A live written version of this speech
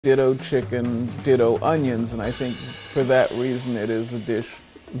ditto chicken, ditto onions, and I think for that reason it is a dish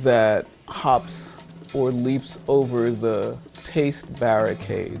that hops or leaps over the taste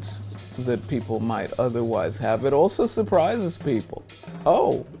barricades that people might otherwise have. It also surprises people.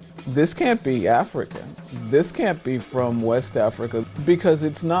 Oh, this can't be African. This can't be from West Africa, because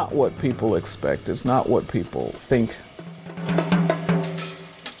it's not what people expect. It's not what people think.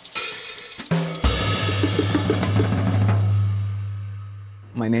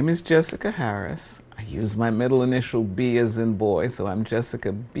 My name is Jessica Harris. I use my middle initial B as in boy, so I'm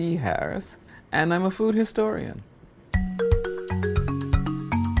Jessica B. Harris, and I'm a food historian.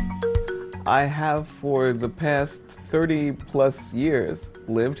 I have, for the past 30+ years,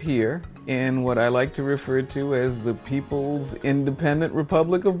 lived here in what I like to refer to as the People's Independent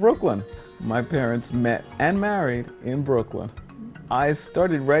Republic of Brooklyn. My parents met and married in Brooklyn. I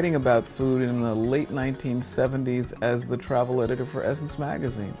started writing about food in the late 1970s as the travel editor for Essence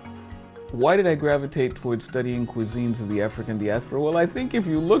magazine. Why did I gravitate towards studying cuisines of the African diaspora? Well, I think if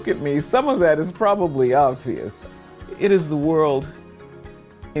you look at me, some of that is probably obvious. It is the world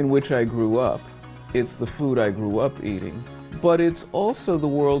in which I grew up. It's the food I grew up eating. But it's also the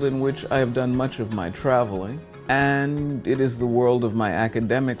world in which I have done much of my traveling, and it is the world of my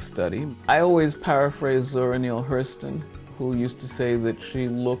academic study. I always paraphrase Zora Neale Hurston, who used to say that she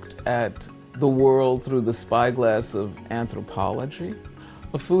looked at the world through the spyglass of anthropology.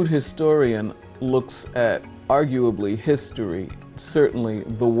 A food historian looks at, arguably, history, certainly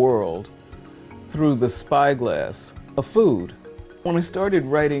the world, through the spyglass of food. When I started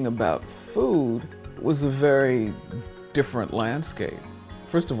writing about food, it was a very different landscape.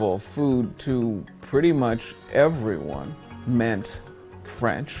 First of all, food to pretty much everyone meant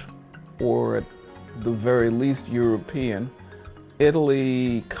French, or at the very least European.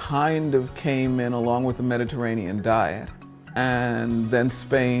 Italy kind of came in along with the Mediterranean diet, and then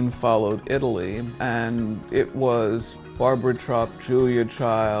Spain followed Italy, and it was Barbara Trapp, Julia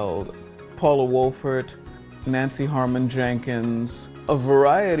Child, Paula Wolfert, Nancy Harmon Jenkins, a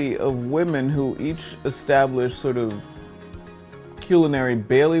variety of women who each established sort of culinary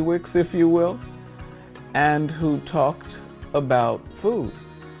bailiwicks, if you will, and who talked about food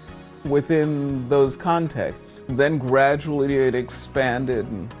within those contexts. Then gradually it expanded,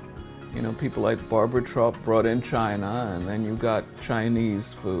 and people like Barbara Trapp brought in China, and then you got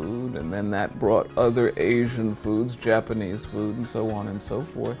Chinese food, and then that brought other Asian foods, Japanese food, and so on and so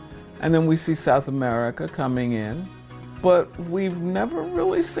forth. And then we see South America coming in, but we've never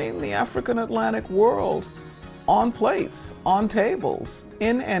really seen the African Atlantic world on plates, on tables,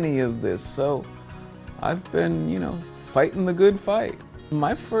 in any of this. So I've been, fighting the good fight.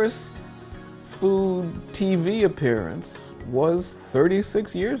 My first food TV appearance was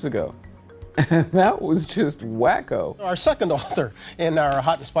 36 years ago. And that was just wacko. Our second author in our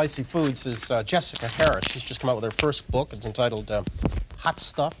Hot and Spicy Foods is Jessica Harris. She's just come out with her first book. It's entitled Hot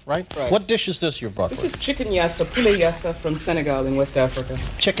Stuff, right? What dish is this you've brought This for is chicken yassa, poulet yassa from Senegal in West Africa.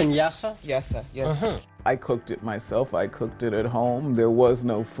 Chicken yassa? Yassa, yes. I cooked it myself. I cooked it at home. There was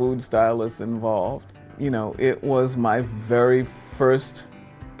no food stylist involved. It was my very first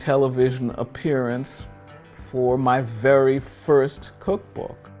television appearance for my very first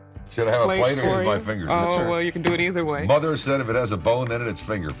cookbook. Should I have a plate or use my fingers? Oh, well, you can do it either way. Mother said if it has a bone in it, it's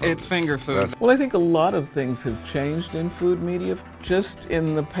finger food. It's finger food. Well, I think a lot of things have changed in food media just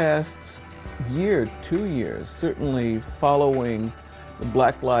in the past year, 2 years, certainly following the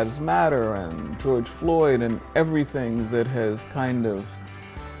Black Lives Matter and George Floyd and everything that has kind of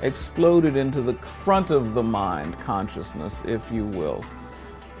exploded into the front of the mind consciousness, if you will,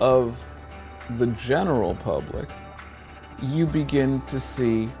 of the general public. You begin to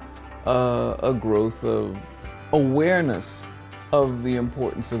see a growth of awareness of the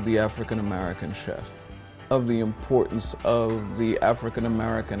importance of the African American chef, of the importance of the African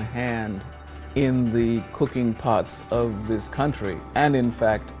American hand in the cooking pots of this country, and in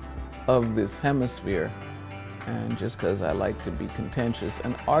fact, of this hemisphere. And just because I like to be contentious,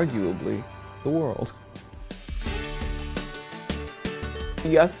 and arguably the world.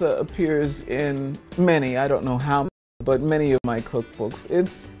 Yassa appears in many, I don't know how, but many of my cookbooks.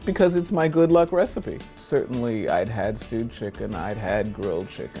 It's because it's my good luck recipe. Certainly I'd had stewed chicken, I'd had grilled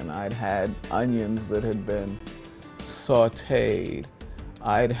chicken, I'd had onions that had been sauteed,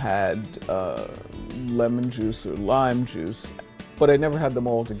 I'd had lemon juice or lime juice, but I never had them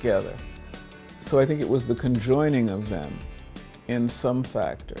all together. So I think it was the conjoining of them in some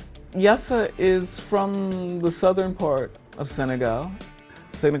factor. Yassa is from the southern part of Senegal.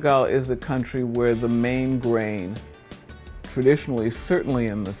 Senegal is a country where the main grain, traditionally, certainly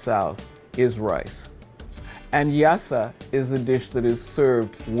in the south, is rice. And yassa is a dish that is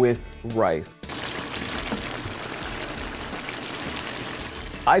served with rice.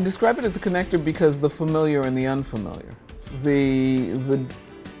 I describe it as a connector because the familiar and the unfamiliar. The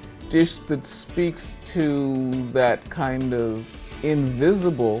dish that speaks to that kind of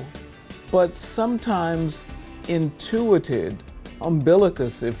invisible, but sometimes intuited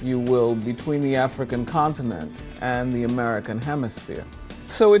umbilicus, if you will, between the African continent and the American hemisphere.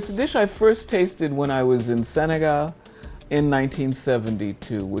 So it's a dish I first tasted when I was in Senegal in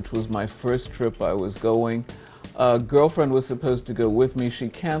 1972, which was my first trip I was going. A girlfriend was supposed to go with me. She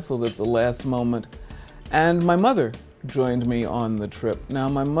canceled at the last moment, and my mother joined me on the trip. Now,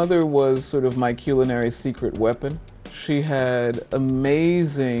 my mother was sort of my culinary secret weapon. She had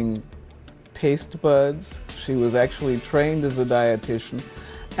amazing taste buds. She was actually trained as a dietitian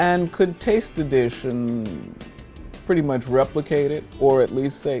and could taste a dish and pretty much replicate it, or at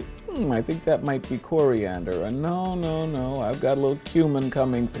least say, I think that might be coriander, and no, I've got a little cumin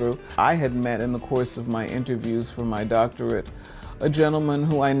coming through. I had met in the course of my interviews for my doctorate a gentleman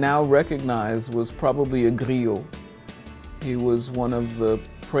who I now recognize was probably a griot. He was one of the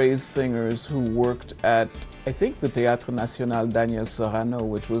praise singers who worked at, I think, the Théâtre National Daniel Sorano,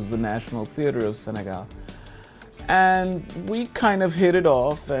 which was the National Theatre of Senegal. And we kind of hit it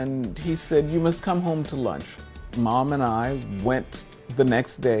off, and he said, you must come home to lunch. Mom and I went the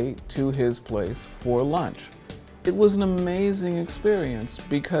next day to his place for lunch. It was an amazing experience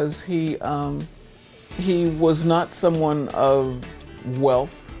because he was not someone of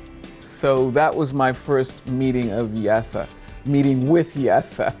wealth. So that was my first meeting of yassa, meeting with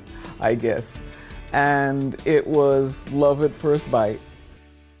yassa, I guess. And it was love at first bite.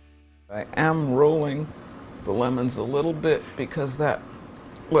 I am rolling the lemons a little bit because that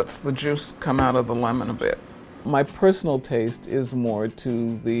lets the juice come out of the lemon a bit. My personal taste is more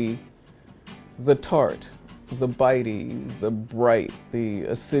to the tart, the bitey, the bright, the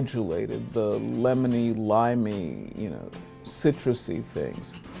acidulated, the lemony, limey, citrusy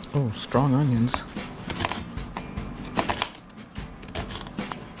things. Oh, strong onions.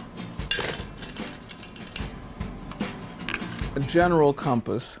 A general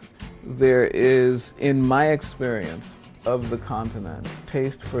compass, there is, in my experience of the continent,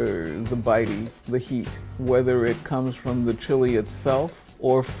 taste for the bitey, the heat, whether it comes from the chili itself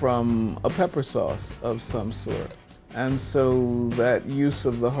or from a pepper sauce of some sort. And so that use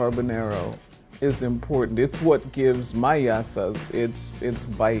of the habanero is important. It's what gives my yassa its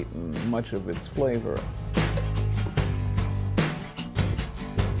bite and much of its flavor.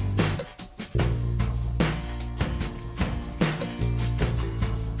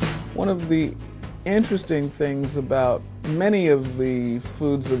 One of the interesting things about many of the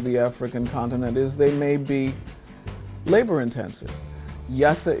foods of the African continent is they may be labor intensive.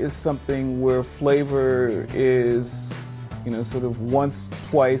 Yassa is something where flavor is, sort of once,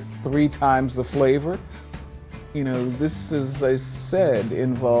 twice, 3 times the flavor. This, as I said,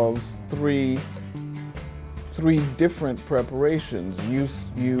 involves three different preparations.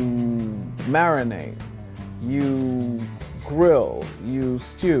 You marinate, you grill, you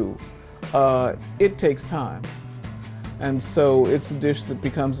stew. It takes time. And so it's a dish that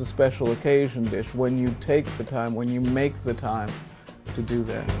becomes a special occasion dish when you take the time, when you make the time to do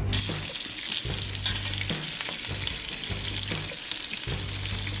that.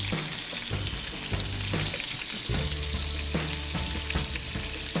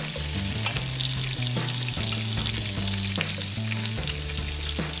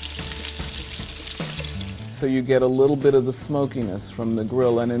 So you get a little bit of the smokiness from the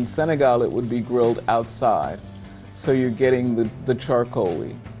grill, and in Senegal it would be grilled outside. So you're getting the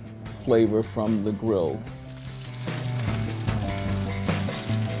charcoal-y flavor from the grill.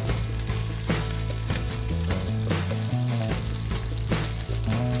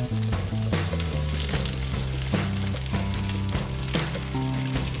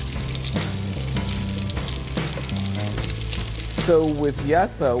 So with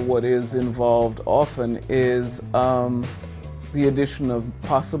yassa, what is involved often is the addition of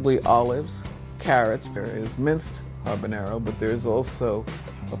possibly olives, carrots. There is minced habanero, but there's also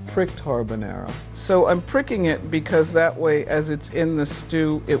a pricked habanero. So I'm pricking it because that way, as it's in the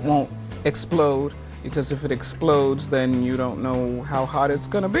stew, it won't explode, because if it explodes, then you don't know how hot it's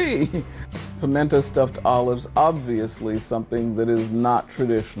gonna be. Pimento stuffed olives, obviously something that is not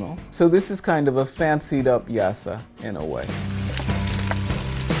traditional. So this is kind of a fancied up yassa in a way.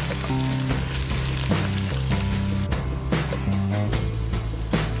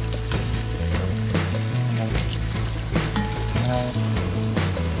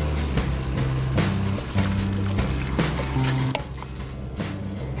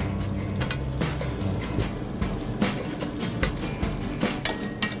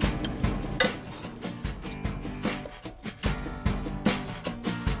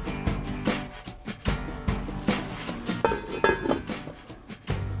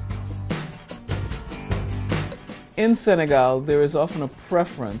 In Senegal, there is often a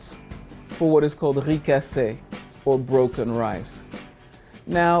preference for what is called riz cassé, or broken rice.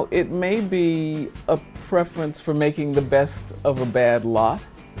 Now, it may be a preference for making the best of a bad lot.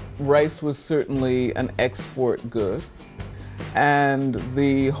 Rice was certainly an export good, and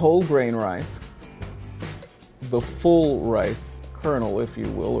the whole grain rice, the full rice kernel, if you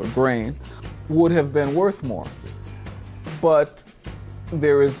will, or grain, would have been worth more. But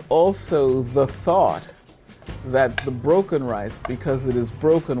there is also the thought that the broken rice, because it is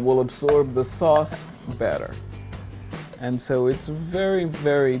broken, will absorb the sauce better. And so it's a very,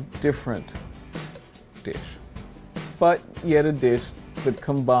 very different dish, but yet a dish that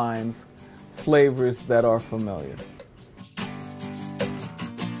combines flavors that are familiar.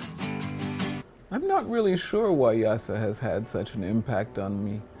 I'm not really sure why yassa has had such an impact on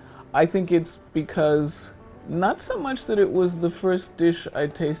me. I think it's because not so much that it was the first dish I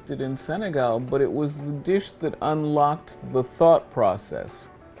tasted in Senegal, but it was the dish that unlocked the thought process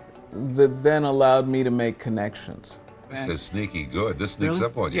that then allowed me to make connections. This is sneaky good. This sneaks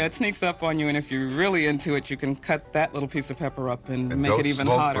up on you. Yeah, it sneaks up on you, and if you're really into it, you can cut that little piece of pepper up and make it even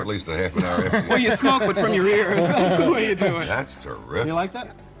don't smoke hotter. for at least a half an hour after Well, you smoke it from your ears. That's the way you do it. That's terrific. You like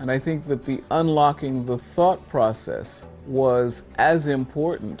that? And I think that the unlocking the thought process was as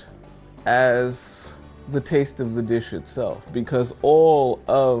important as the taste of the dish itself, because all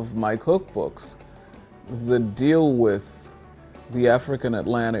of my cookbooks that deal with the African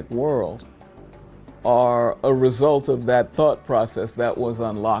Atlantic world are a result of that thought process that was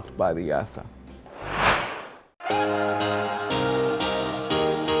unlocked by the yassa.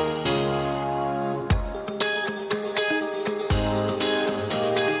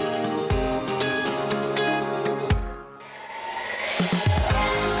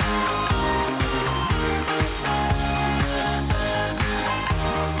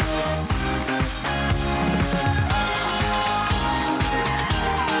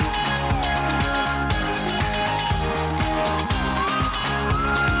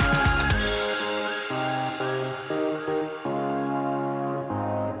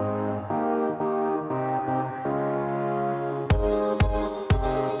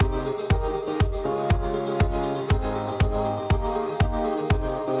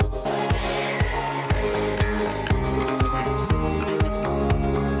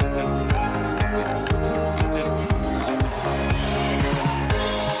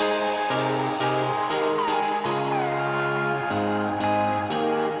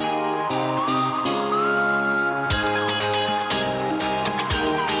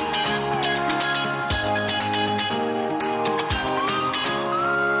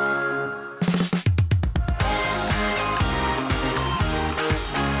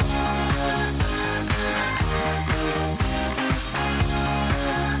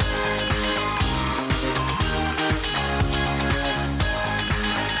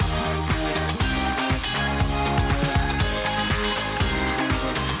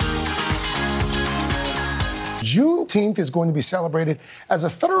 Juneteenth is going to be celebrated as a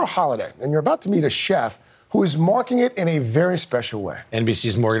federal holiday, and you're about to meet a chef who is marking it in a very special way.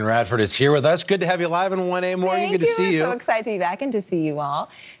 NBC's Morgan Radford is here with us. Good to have you live on 1A, Morgan. Good to see you. I'm so excited to be back and to see you all.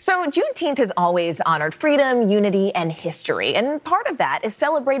 So Juneteenth has always honored freedom, unity, and history. And part of that is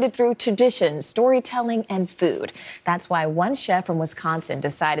celebrated through tradition, storytelling, and food. That's why one chef from Wisconsin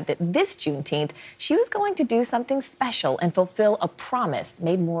decided that this Juneteenth, she was going to do something special and fulfill a promise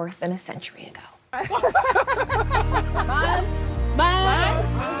made more than a century ago.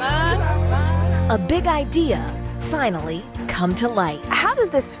 A big idea finally come to life. How does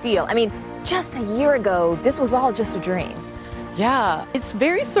this feel? I mean, just a year ago, this was all just a dream. Yeah, it's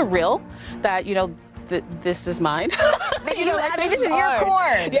very surreal that, this is mine. This is your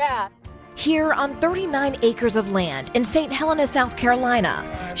corn. Yeah. Here on 39 acres of land in St. Helena, South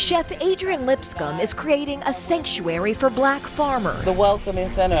Carolina, Chef Adrian Lipscomb is creating a sanctuary for Black farmers. The Welcoming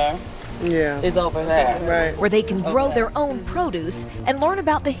Center is over there. Where they can grow their own produce and learn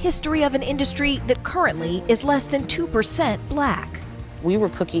about the history of an industry that currently is less than 2% Black. We were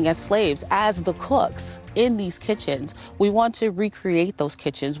cooking as slaves, as the cooks in these kitchens. We want to recreate those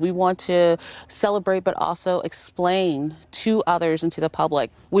kitchens. We want to celebrate, but also explain to others and to the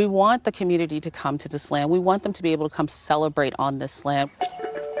public. We want the community to come to this land. We want them to be able to come celebrate on this land.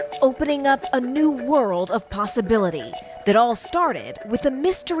 Opening up a new world of possibility that all started with a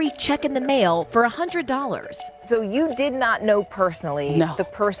mystery check in the mail for $100. So you did not know personally the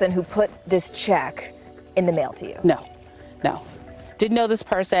person who put this check in the mail to you? No. Didn't know this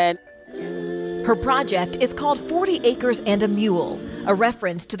person. Her project is called 40 Acres and a Mule, a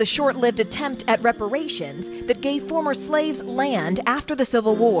reference to the short-lived attempt at reparations that gave former slaves land after the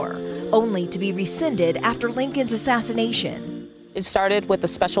Civil War, only to be rescinded after Lincoln's assassination. It started with the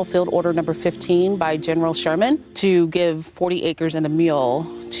Special Field Order number 15 by General Sherman to give 40 acres and a mule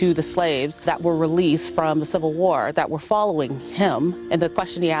to the slaves that were released from the Civil War that were following him. And the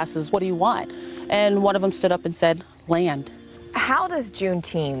question he asked is, what do you want? And one of them stood up and said, land. How does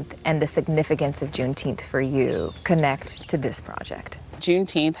Juneteenth and the significance of Juneteenth for you connect to this project?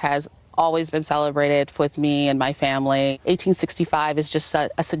 Juneteenth has always been celebrated with me and my family. 1865 is just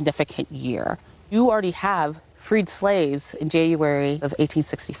a significant year. You already have freed slaves in January of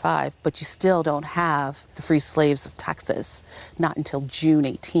 1865, but you still don't have the free slaves of Texas, not until June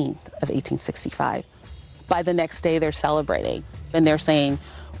 18th of 1865. By the next day, they're celebrating, and they're saying,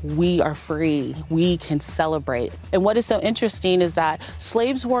 we are free, we can celebrate. And what is so interesting is that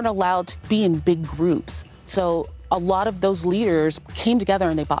slaves weren't allowed to be in big groups. So a lot of those leaders came together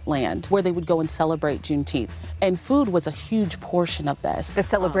and they bought land where they would go and celebrate Juneteenth. And food was a huge portion of this. The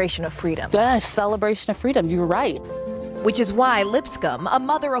celebration of freedom. Yes, celebration of freedom, you're right. Which is why Lipscomb, a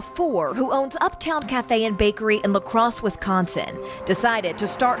mother of 4 who owns Uptown Cafe and Bakery in La Crosse, Wisconsin, decided to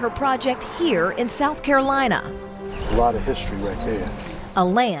start her project here in South Carolina. A lot of history right there. A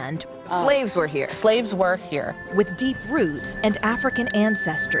land Slaves were here. Slaves were here. With deep roots and African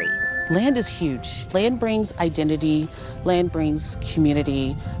ancestry. Land is huge. Land brings identity, land brings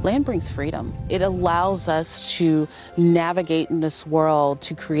community, land brings freedom. It allows us to navigate in this world,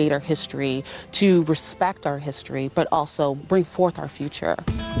 to create our history, to respect our history, but also bring forth our future.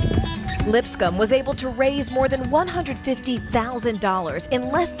 Lipscomb was able to raise more than $150,000 in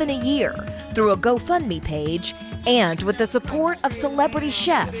less than a year through a GoFundMe page and with the support of celebrity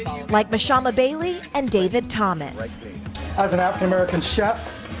chefs like Mashama Bailey and David Thomas. As an African-American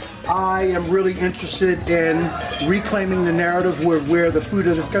chef, I am really interested in reclaiming the narrative where the food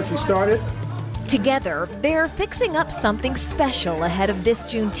of this country started. Together, they're fixing up something special ahead of this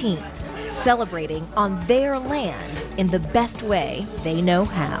Juneteenth, celebrating on their land in the best way they know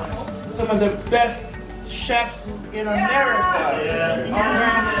how. Some of the best chefs in America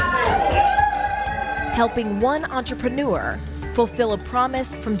around this table. Helping one entrepreneur fulfill a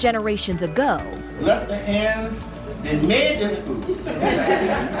promise from generations ago. Left the hands and made this food.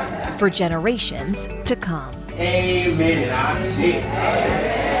 For generations to come. Amen. I see.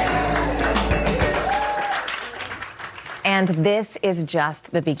 And this is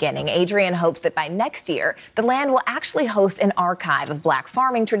just the beginning. Adrienne hopes that by next year, the land will actually host an archive of Black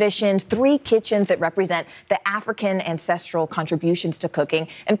farming traditions, 3 kitchens that represent the African ancestral contributions to cooking,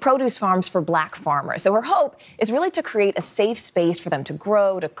 and produce farms for Black farmers. So her hope is really to create a safe space for them to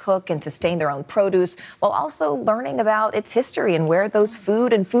grow, to cook, and sustain their own produce, while also learning about its history and where those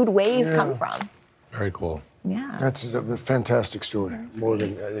food and food ways come from. Very cool. Yeah. That's a fantastic story,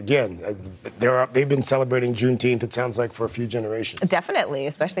 Morgan. Again, they've been celebrating Juneteenth, it sounds like, for a few generations. Definitely,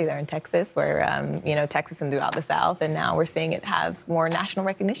 especially there in Texas, where, Texas and throughout the South, and now we're seeing it have more national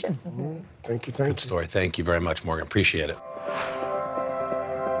recognition. Mm-hmm. Thank you. Good story. Thank you very much, Morgan. Appreciate it.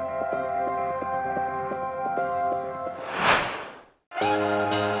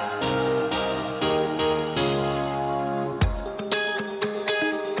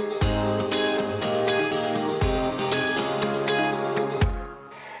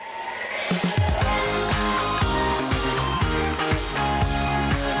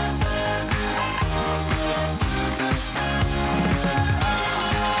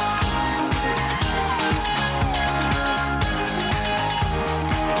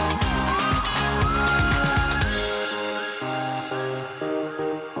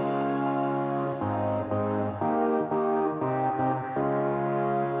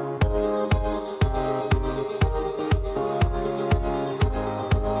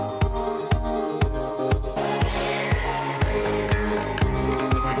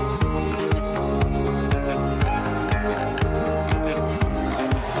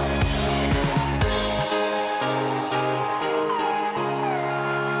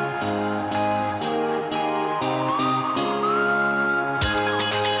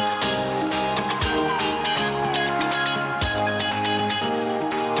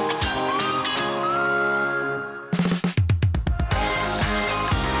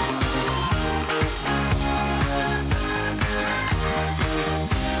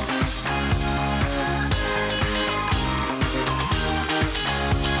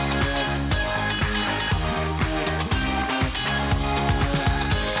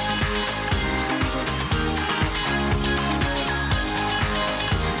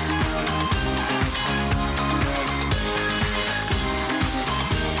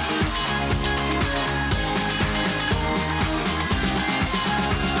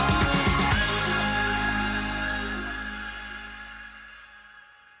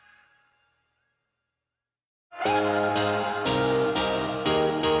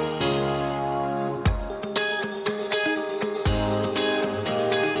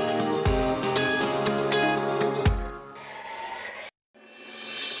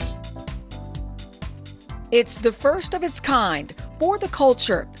 It's the first of its kind, For the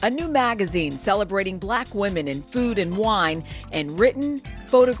Culture, a new magazine celebrating Black women in food and wine, and written,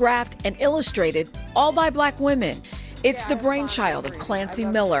 photographed, and illustrated all by Black women. It's the brainchild of Clancy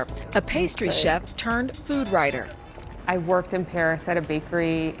Miller, a pastry chef turned food writer. I worked in Paris at a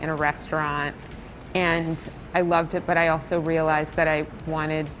bakery and a restaurant, and I loved it, but I also realized that I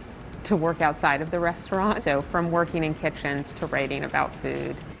wanted to work outside of the restaurant. So from working in kitchens to writing about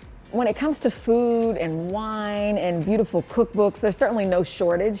food. When it comes to food and wine and beautiful cookbooks, there's certainly no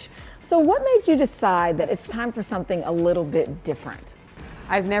shortage. So what made you decide that it's time for something a little bit different?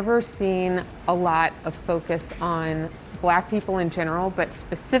 I've never seen a lot of focus on Black people in general, but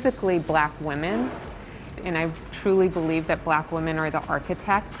specifically Black women. And I truly believe that Black women are the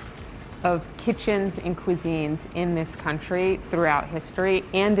architects of kitchens and cuisines in this country throughout history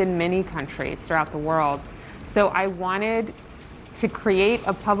and in many countries throughout the world. So I wanted to create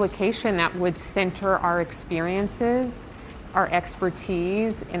a publication that would center our experiences, our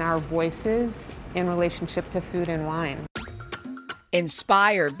expertise, and our voices in relationship to food and wine.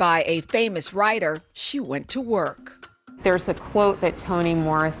 Inspired by a famous writer, she went to work. There's a quote that Toni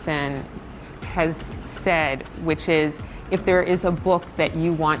Morrison has said, which is, if there is a book that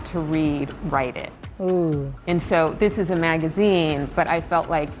you want to read, write it. Ooh. And so this is a magazine, but I felt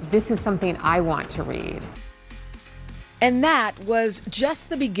like this is something I want to read. And that was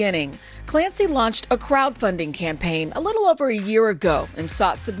just the beginning. Clancy launched a crowdfunding campaign a little over a year ago and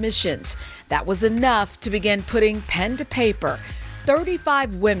sought submissions. That was enough to begin putting pen to paper.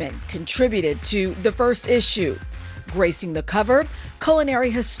 35 women contributed to the first issue. Gracing the cover, culinary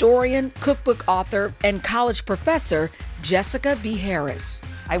historian, cookbook author, and college professor Jessica B. Harris.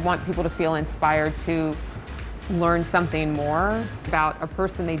 I want people to feel inspired to learn something more about a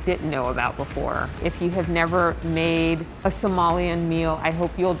person they didn't know about before. If you have never made a Somalian meal, I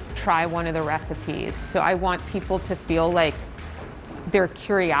hope you'll try one of the recipes. So I want people to feel like their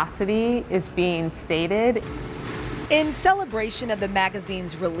curiosity is being sated. In celebration of the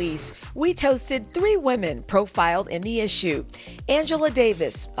magazine's release, we toasted 3 women profiled in the issue. Angela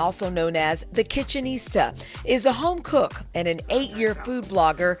Davis, also known as The Kitchenista, is a home cook and an 8-year food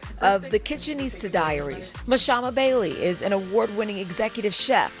blogger of The Kitchenista Diaries. Mashama Bailey is an award-winning executive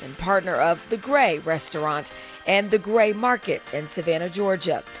chef and partner of The Gray Restaurant and The Gray Market in Savannah,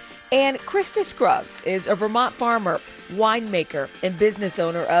 Georgia. And Krista Scruggs is a Vermont farmer, winemaker, and business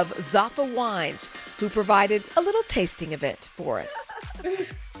owner of Zaffa Wines, who provided a little tasting event for us.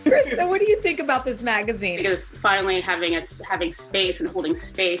 Krista, what do you think about this magazine? Because finally having space and holding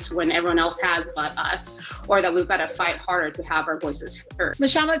space when everyone else has but us, or that we've got to fight harder to have our voices heard.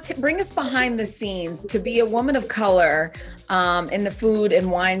 Mashama, bring us behind the scenes. To be a woman of color in the food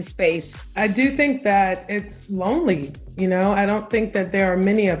and wine space. I do think that it's lonely. You know, I don't think that there are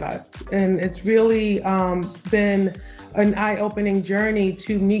many of us. And it's really been an eye-opening journey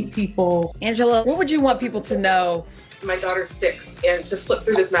to meet people. Angela, what would you want people to know? My daughter's 6, and to flip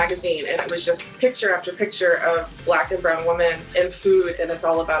through this magazine, and it was just picture after picture of Black and brown women and food, and it's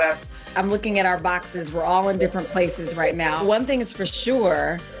all about us. I'm looking at our boxes. We're all in different places right now. One thing is for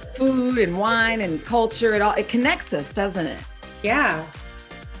sure, food and wine and culture, it connects us, doesn't it? Yeah.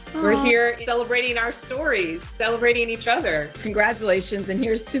 We're here celebrating our stories, celebrating each other. Congratulations, and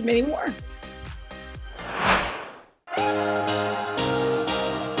here's to many more.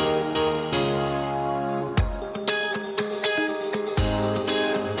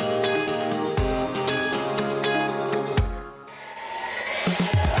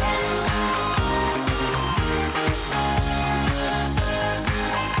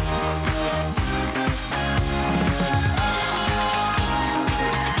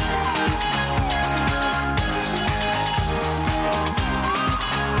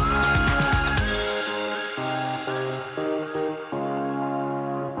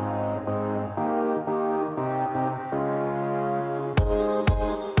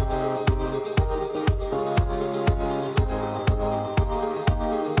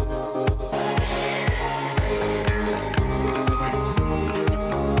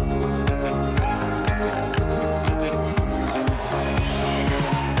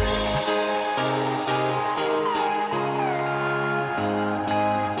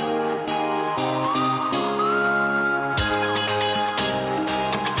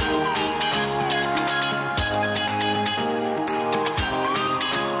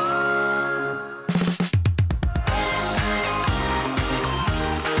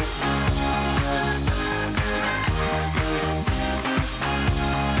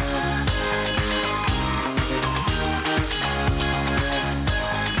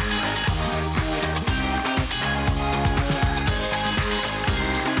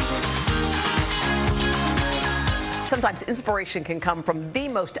 sometimes inspiration can come from the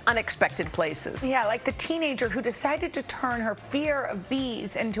most unexpected places. Yeah, like the teenager who decided to turn her fear of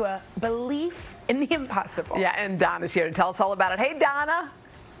bees into a belief in the impossible. Yeah, and Donna's here to tell us all about it. Hey, Donna.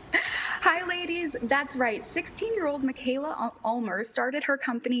 Hi, ladies. That's right. 16-year-old Michaela Ulmer started her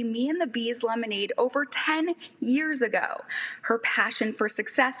company, Me and the Bees Lemonade, over 10 years ago. Her passion for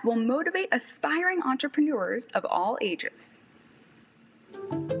success will motivate aspiring entrepreneurs of all ages.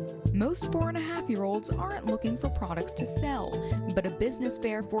 Most 4.5-year-olds aren't looking for products to sell, but a business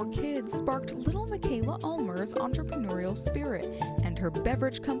fair for kids sparked little Michaela Ulmer's entrepreneurial spirit, and her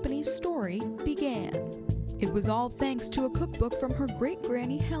beverage company's story began. It was all thanks to a cookbook from her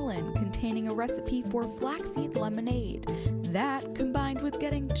great-granny Helen containing a recipe for flaxseed lemonade. That, combined with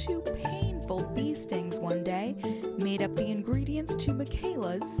getting 2 painful bee stings one day, made up the ingredients to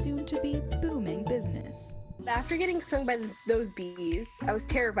Michaela's soon-to-be booming business. After getting stung by those bees, I was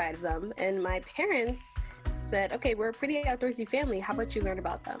terrified of them, and my parents said, okay, we're a pretty outdoorsy family, how about you learn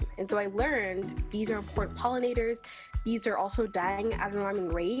about them? And so I learned bees are important pollinators, bees are also dying at an alarming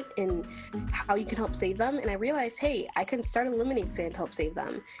rate, and how you can help save them. And I realized, hey, I can start a lemonade stand to help save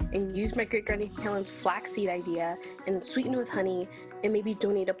them, and use my great-granny Helen's flaxseed idea, and sweeten with honey, and maybe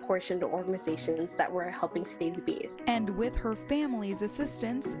donate a portion to organizations that were helping save the bees. And with her family's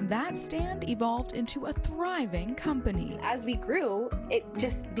assistance, that stand evolved into a thriving company. As we grew, it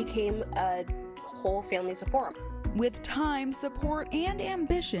just became a whole family support. With time, support, and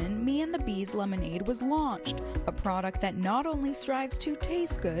ambition, Me and the Bees Lemonade was launched, a product that not only strives to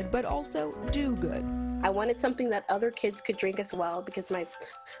taste good, but also do good. I wanted something that other kids could drink as well, because my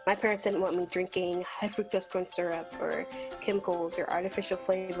parents didn't want me drinking high fructose corn syrup or chemicals or artificial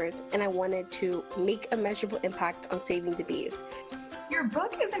flavors, and I wanted to make a measurable impact on saving the bees. Your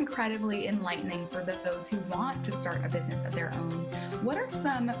book is incredibly enlightening for those who want to start a business of their own. What are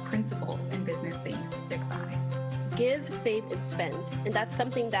some principles in business that you stick by? Give, save, and spend. And that's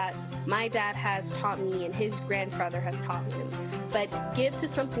something that my dad has taught me and his grandfather has taught me. But give to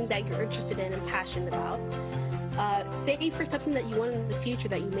something that you're interested in and passionate about. Save for something that you want in the future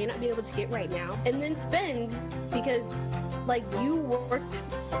that you may not be able to get right now. And then spend, because like you worked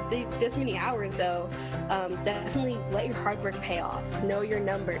this many hours, so definitely let your hard work pay off. Know your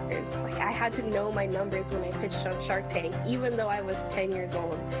numbers. Like I had to know my numbers when I pitched on Shark Tank, even though I was 10 years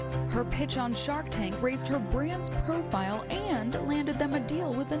old. Her pitch on Shark Tank raised her brand's profile and landed them a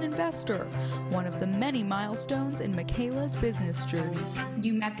deal with an investor, one of the many milestones in Michaela's business journey.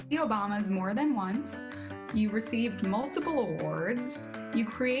 You met the Obamas more than once. You received multiple awards. You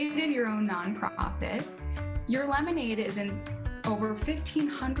created your own nonprofit. Your lemonade is in over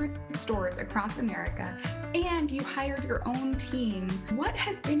 1,500 stores across America, and you hired your own team. What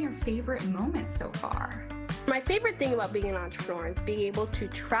has been your favorite moment so far? My favorite thing about being an entrepreneur is being able to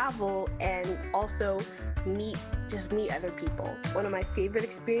travel and also meet other people. One of my favorite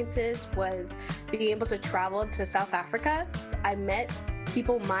experiences was being able to travel to South Africa. I met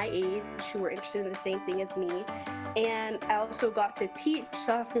people my age who were interested in the same thing as me. And I also got to teach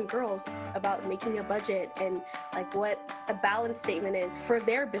South African girls about making a budget and like what a balance statement is for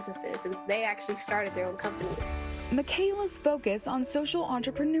their businesses. And they actually started their own company. Michaela's focus on social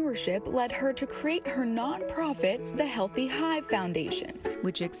entrepreneurship led her to create her nonprofit, the Healthy Hive Foundation,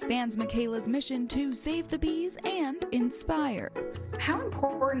 which expands Michaela's mission to save the bees and inspire. How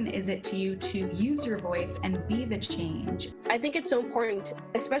important is it to you to use your voice and be the change? I think it's so important,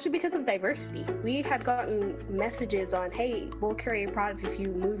 especially because of diversity. We had gotten messages on, hey, we'll carry your product if you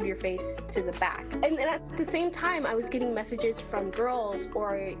move your face to the back. And at the same time, I was getting messages from girls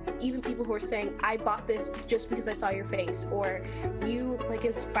or even people who were saying, I bought this just because I saw your face, or you like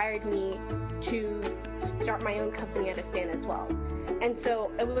inspired me to start my own company at a stand as well. And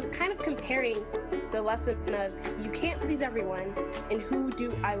so it was kind of comparing the lesson of you can't please everyone, and who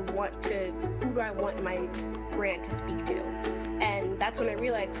do I want my brand to speak to? And that's when I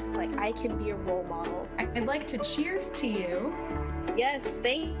realized like I can be a role model. I'd like to cheers to you. Yes,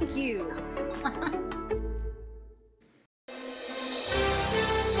 thank you.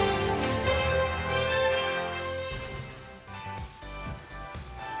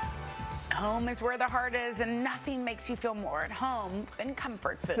 Home is where the heart is, and nothing makes you feel more at home than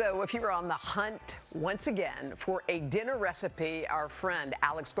comfort food. So if you're on the hunt once again for a dinner recipe, our friend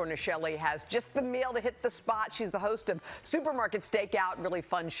Alex Gornishelli has just the meal to hit the spot. She's the host of Supermarket Stakeout, really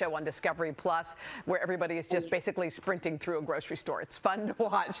fun show on Discovery Plus, where everybody is just basically sprinting through a grocery store. It's fun to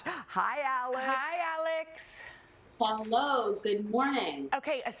watch. Hi, Alex. Hi, Alex. Hello, good morning.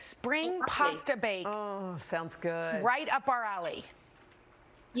 Okay, a spring pasta bake. Oh, sounds good. Right up our alley.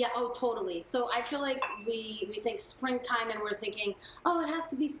 Yeah, oh, totally. So I feel like we think springtime and we're thinking, oh, it has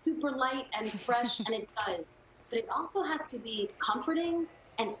to be super light and fresh, and it does. but it also has to be comforting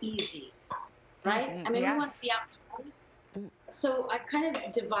and easy, right? I mean, we want to be outdoors. So I kind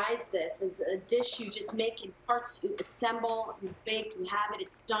of devised this as a dish you just make in parts, you assemble, you bake, you have it,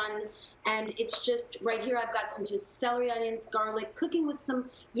 it's done. And it's just, right here I've got some just celery, onions, garlic, cooking with some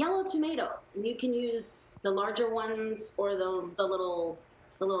yellow tomatoes. And you can use the larger ones or the little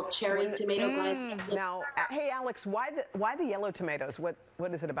cherry tomato kind. Now, hey Alex, why the yellow tomatoes? What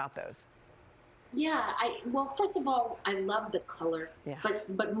is it about those? Yeah, well, first of all, I love the color,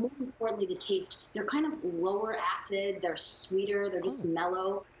 but more importantly, the taste. They're kind of lower acid, they're sweeter, they're just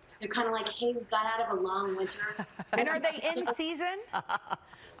mellow. They're kind of like, hey, we got out of a long winter. And are they in season?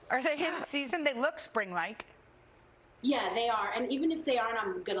 Are they in season? They look spring-like. Yeah, they are. And even if they aren't,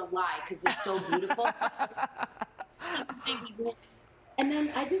 I'm going to lie because they're so beautiful. And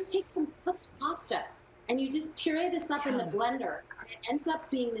then I just take some cooked pasta and you just puree this up in the blender. It ends up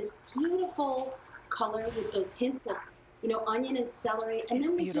being this beautiful color with those hints of, onion and celery. And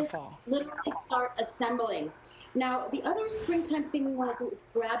then we just literally start assembling. Now, the other springtime thing we want to do is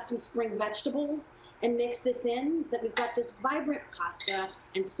grab some spring vegetables and mix this in. That we've got this vibrant pasta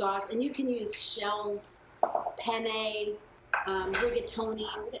and sauce, and you can use shells, penne, rigatoni,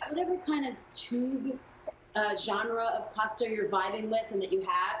 whatever kind of tube genre of pasta you're vibing with and that you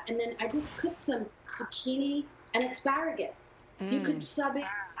have. And then I just put some zucchini and asparagus. You could sub it,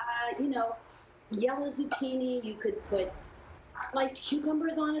 yellow zucchini. You could put sliced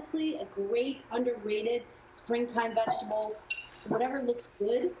cucumbers, honestly, a great underrated springtime vegetable, whatever looks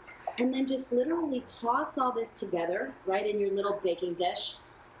good. And then just literally toss all this together, right, in your little baking dish.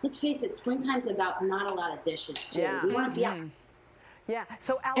 Let's face it, springtime's about not a lot of dishes, too. Yeah. We want to be out. Yeah.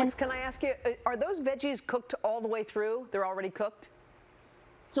 So, Alex, can I ask you, are those veggies cooked all the way through? They're already cooked?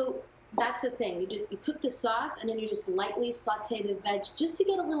 So that's the thing. You cook the sauce, and then you just lightly saute the veg just to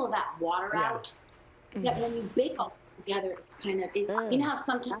get a little of that water out. That when you bake all together, it's kind of, you know how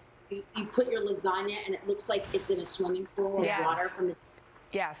sometimes you put your lasagna and it looks like it's in a swimming pool of water from the...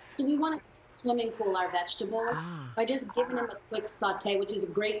 Yes. So we want to swimming pool our vegetables by just giving them a quick saute, which is a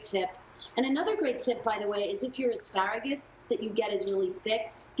great tip. And another great tip, by the way, is if your asparagus that you get is really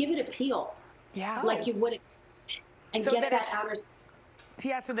thick, give it a peel. Yeah. Like you would, and So get that that it's- outer...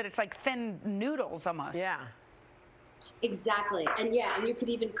 Yeah, so that it's like thin noodles almost. Yeah. Exactly. And and you could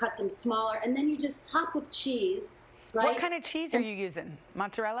even cut them smaller. And then you just top with cheese, right? What kind of cheese are you using?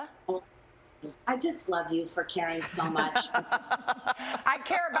 Mozzarella? I just love you for caring so much. I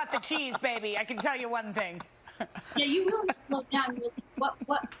care about the cheese, baby. I can tell you one thing. Yeah, you really slowed down. You're like,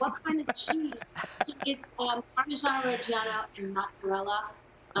 what kind of cheese? So it's Parmigiano Reggiano and mozzarella,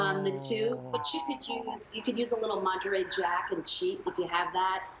 the two. But you could use a little Monterey Jack and cheat if you have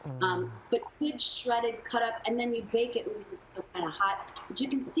that. But good shredded, cut up, and then you bake it. Ooh, this is still kind of hot. But you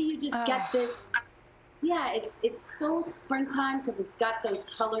can see you just get this. Yeah, it's so springtime because it's got those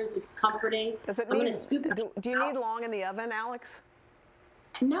colors. It's comforting. Does it I'm need, gonna scoop it. do you need long in the oven, Alex?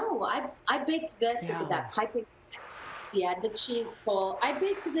 No, I baked this with that piping. Yeah, the cheese pull. I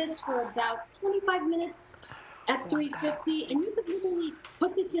baked this for about 25 minutes at 350, and you could literally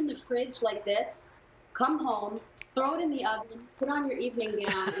put this in the fridge like this, come home, throw it in the oven, put on your evening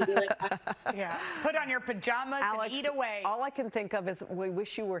gown, and be like, Put on your pajamas Alex, and eat away. All I can think of is we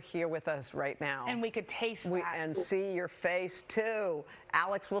wish you were here with us right now. And we could taste that. And see your face, too.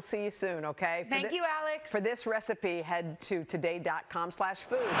 Alex, we'll see you soon, okay? Thank you, Alex. For this recipe, head to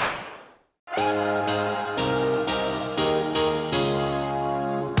today.com/food.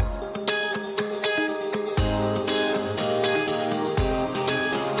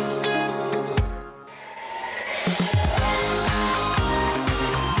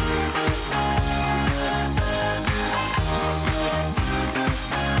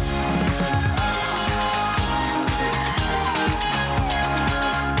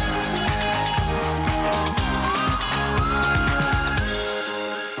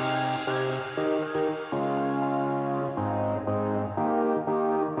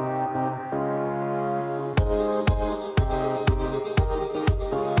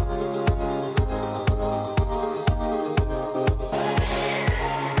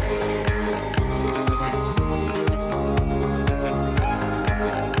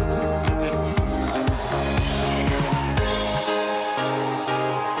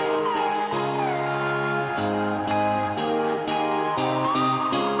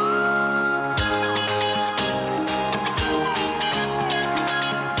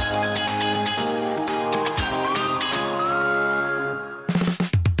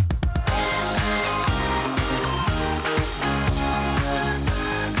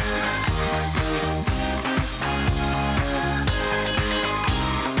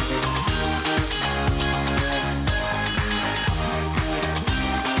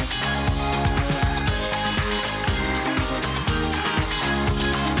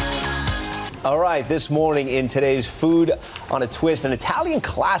 All right, this morning in today's Food on a Twist, an Italian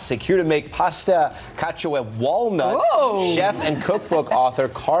classic here to make pasta cacio e walnut. Whoa. Chef and cookbook author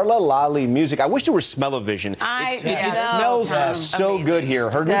Carla Lalli Music. I wish there was smell-o-vision. It smells so good here.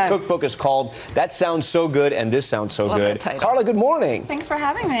 Her new cookbook is called That Sounds So Good and This Sounds So Good. Carla, good morning. Thanks for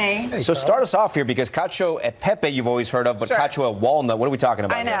having me. So start us off here, because cacio e pepe you've always heard of, but cacio e walnut, what are we talking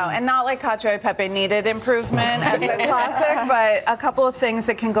about? I know, and not like cacio e pepe needed improvement as a classic, but a couple of things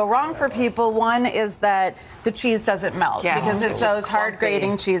that can go wrong for people. One is that the cheese doesn't melt because it's those hard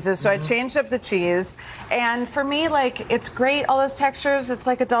grating cheeses. So I changed up the cheese, and for me, like, it's great, all those textures. It's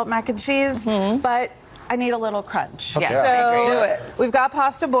like adult mac and cheese, but I need a little crunch. Okay. So Do it. We've got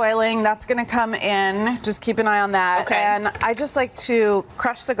pasta boiling. That's going to come in. Just keep an eye on that. Okay. And I just like to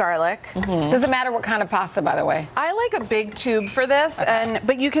crush the garlic. Does it matter what kind of pasta, by the way? I like a big tube for this,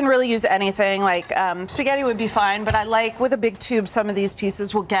 but you can really use anything. Like spaghetti would be fine, but I like with a big tube, some of these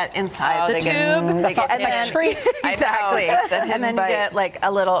pieces will get inside the tube. and then treat. Exactly. And then you get like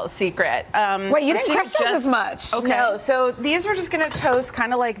a little secret. Wait, you didn't crush those as much. Okay. No, so these are just going to toast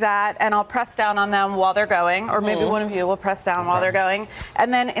kind of like that, and I'll press down on them while they're going, or maybe one of you will press down while they're going.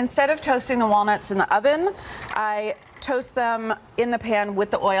 And then instead of toasting the walnuts in the oven, I toast them in the pan with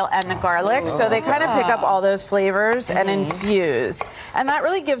the oil and the garlic, so they kind of pick up all those flavors and infuse. And that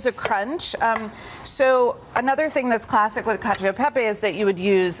really gives a crunch. So another thing that's classic with cacio e pepe is that you would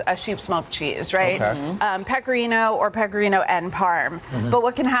use a sheep smoked cheese, right? Pecorino or Pecorino and Parm. But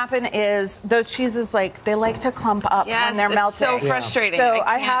what can happen is those cheeses, like, they like to clump up when they're melting. So frustrating. So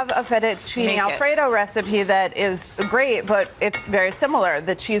I have a fettuccine Alfredo recipe that is great, but it's very similar.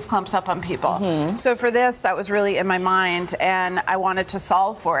 The cheese clumps up on people. So for this, that was really in my mind, and I wanted to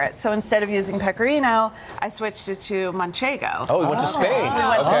solve for it. So instead of using Pecorino, I switched it to Manchego. Oh, we went to Spain. We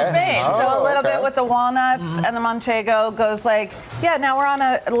went to Spain. So a little bit with the walnuts and the Manchego goes like, now we're on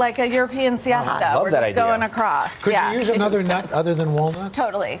a European siesta. Love we're that just idea. going across. Could you use another nut other than walnut?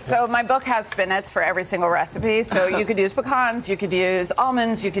 Totally. So my book has spinach for every single recipe. So you could use pecans, you could use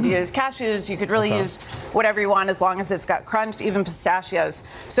almonds, you could use cashews, you could really use whatever you want as long as it's got crunched, even pistachios.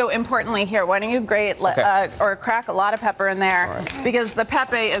 So importantly here, why don't you grate or crack a lot of pepper in there, because the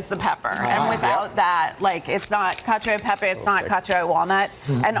pepe is the pepper. And without that, like, it's not cacio e pepe, it's not cacio e walnut.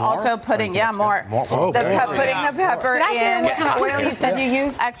 And also putting, more. Putting the pepper in. What kind of oil you said you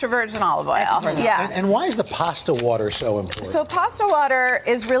use? Extra virgin olive oil. And why is the pasta water so important? So pasta water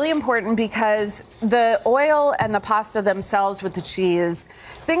is really important because the oil and the pasta themselves with the cheese,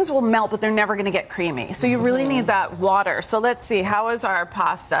 things will melt, but they're never going to get creamy. So you really need that water. So let's see, how is our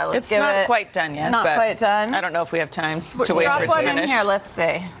pasta? Let's It's not quite done yet. Not but quite done. I don't know if we have time to wait Drop for it to one finish. in here, let's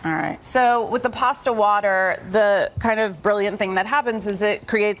see. All right. So with the pasta water, the kind of brilliant thing that happens is it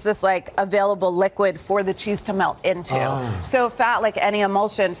creates this like available liquid for the cheese to melt into. So fat, like any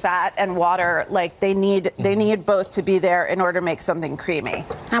emulsion, fat and water, like they need both to be there in order to make something creamy.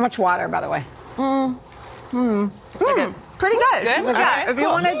 How much water, by the way? Pretty good. If you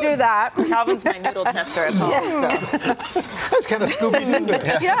want to do that. Calvin's my noodle tester at home. That's kind of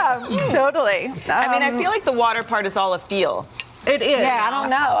Scooby-Doo. Totally. I mean, I feel like the water part is all a feel. It is. Yeah, I don't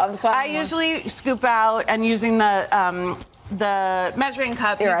know. I usually scoop out, and using the measuring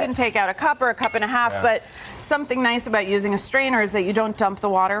cup, you can take out a cup or a cup and a half, but something nice about using a strainer is that you don't dump the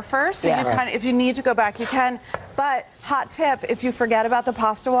water first. So you if you need to go back, you can. But hot tip, if you forget about the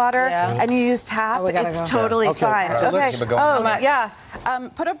pasta water and you use tap, it's totally fine.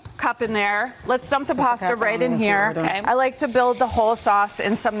 Put a cup in there. Let's dump the pasta right in here. I like to build the whole sauce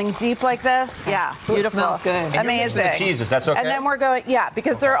in something deep like this. Yeah, beautiful. Smells good. Amazing. The cheeses, that's okay. And then we're going,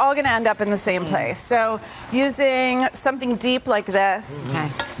 because they're all going to end up in the same place. So using something deep like this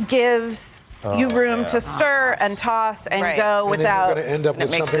gives you room to stir and toss and go without. And then you're going to end up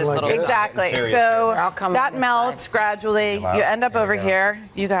with something like this. Exactly. So that melts gradually. You end up over here.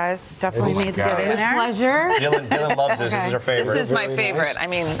 You guys definitely need to get in there. Pleasure. Dylan loves this. This is her favorite. This is my favorite. I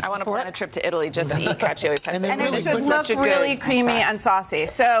mean, I want to plan a trip to Italy just to eat cacio e pepe. And it should look really creamy and saucy.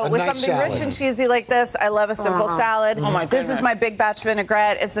 So with something rich and cheesy like this, I love a simple salad. This is my big batch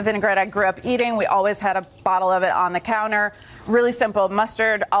vinaigrette. It's the vinaigrette I grew up eating. We always had a bottle of it on the counter. Really simple.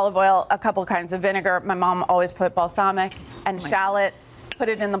 Mustard, olive oil, a couple kinds of vinegar. My mom always put balsamic and shallot. Put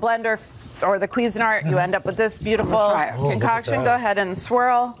it in the blender or the Cuisinart. You end up with this beautiful concoction. Go ahead and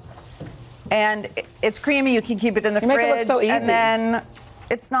swirl. And it's creamy. You can keep it in the fridge. Make it look so easy. And then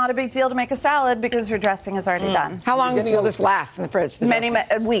it's not a big deal to make a salad because your dressing is already done. How long will this last in the fridge? Many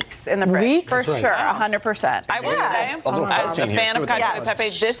weeks in the fridge. Weeks? For sure, 100%. I would say, as a fan of cacio e pepe,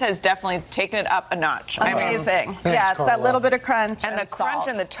 this has definitely taken it up a notch. Amazing. Yeah, it's that little bit of crunch and the crunch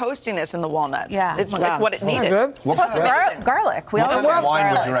and the toastiness in the walnuts. Yeah. It's like what it needed. Plus garlic. What kind of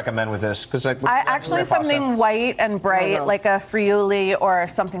wine would you recommend with this? Because actually something white and bright, like a Friuli or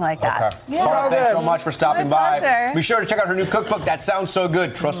something like that. Okay. Carla, thanks so much for stopping by. pleasure. Be sure to check out her new cookbook. That sounds so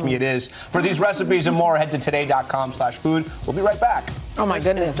good. Trust me, it is. For these recipes and more, head to today.com/food. We'll be right back. Oh my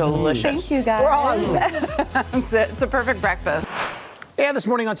goodness, delicious. Thank you, guys. It's a perfect breakfast. And this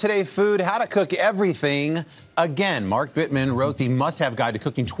morning on Today Food, how to cook everything again. Mark Bittman wrote the must-have guide to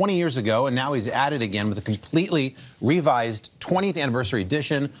cooking 20 years ago, and now he's at it again with a completely revised 20th anniversary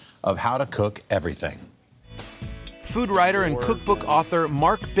edition of How to Cook Everything. Food writer and cookbook author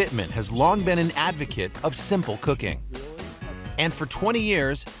Mark Bittman has long been an advocate of simple cooking. And for 20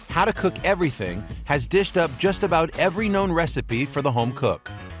 years, How to Cook Everything has dished up just about every known recipe for the home cook.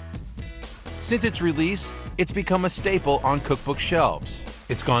 Since its release, it's become a staple on cookbook shelves.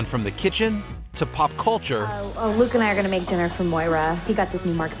 It's gone from the kitchen to pop culture. Luke and I are going to make dinner for Moira. He got this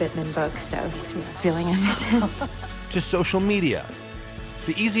new Mark Bittman book, so he's feeling ambitious. To social media.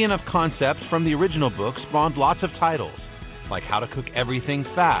 The easy enough concept from the original book spawned lots of titles, like How to Cook Everything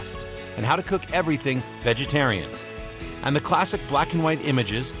Fast and How to Cook Everything Vegetarian. And the classic black and white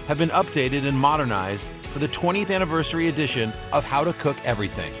images have been updated and modernized for the 20th anniversary edition of How to Cook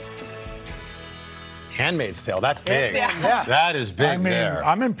Everything. Handmaid's Tale, that's big. Yeah. That is big there.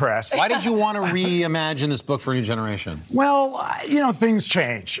 I'm impressed. Why did you want to reimagine this book for a new generation? Well, things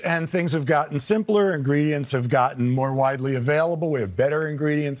change, and things have gotten simpler. Ingredients have gotten more widely available. We have better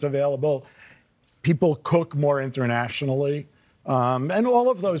ingredients available. People cook more internationally. And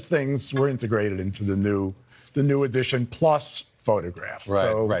all of those things were integrated into the new edition, plus photographs.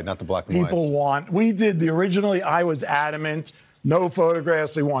 Right, not the black and white. Originally, I was adamant, no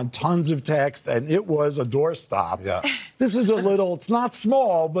photographs, we want tons of text, and it was a doorstop. Yeah. This is it's not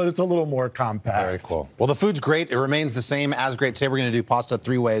small, but it's a little more compact. Very cool. Well, the food's great. It remains the same as great. Today we're going to do pasta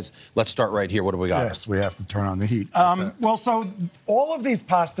 3 ways. Let's start right here. What do we got? Yes, we have to turn on the heat. Well, so all of these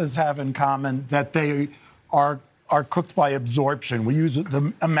pastas have in common that they are cooked by absorption. We use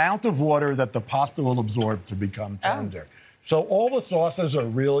the amount of water that the pasta will absorb to become tender. So all the sauces are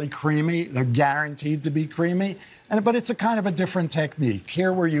really creamy. They're guaranteed to be creamy, but it's a kind of a different technique.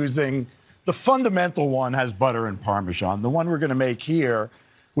 Here we're using, the fundamental one has butter and Parmesan. The one we're going to make here,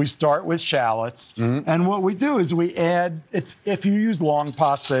 we start with shallots. And what we do is we add, if you use long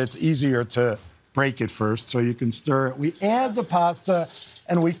pasta, it's easier to break it first so you can stir it. We add the pasta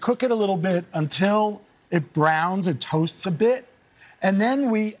and we cook it a little bit until it browns, it toasts a bit. And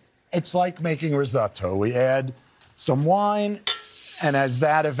then it's like making risotto. We add some wine, and as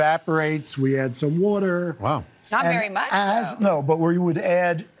that evaporates, we add some water. Wow. Not very much, but we would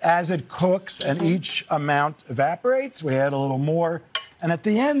add, as it cooks and each amount evaporates, we add a little more. And at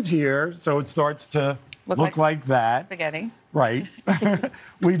the end here, so it starts to look like that. Spaghetti. Right.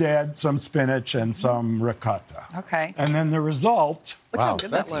 We'd add some spinach and some ricotta. Okay. And then the result. Wow,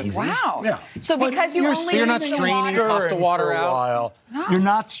 that's easy. Wow. Yeah. So because you're not straining pasta water out? No. You're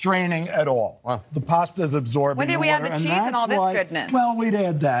not straining at all. Wow. The pasta is absorbing When did we add the cheese and all this goodness? Well, we'd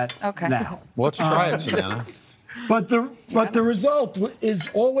add that now. Well, let's try it, Susanna. But the result is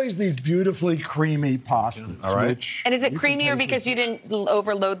always these beautifully creamy pastas. All right. And is it creamier because you didn't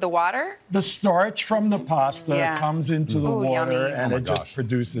overload the water? The starch from the pasta comes into the water, yummy. and it just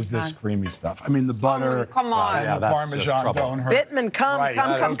produces this creamy stuff. I mean, the butter, come on. and the Parmesan don't hurt. Bittman,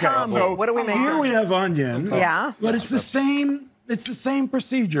 come. So what do we make? Here we have onion. Yeah. But it's the same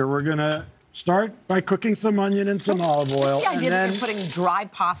procedure. We're gonna start by cooking some onion and some olive oil. The idea that you're putting dry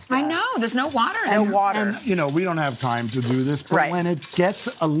pasta. I know, there's no water. And we don't have time to do this, but when it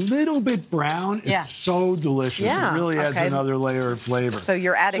gets a little bit brown, it's so delicious. Yeah. It really adds another layer of flavor. So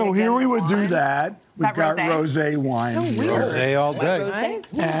you're adding. So here we would do that. We've got rosé wine. So here. weird. Rosé all day.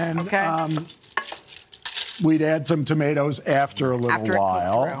 And we'd add some tomatoes after a little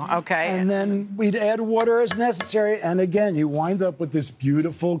while. Okay. And then we'd add water as necessary. And again, you wind up with this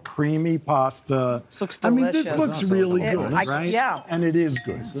beautiful, creamy pasta. This looks delicious. I mean, this looks really good, right? Yeah. And it is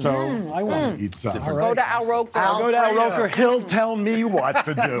good. So I want to eat some. Go to Al Roker. I'll go to Al Roker. He'll tell me what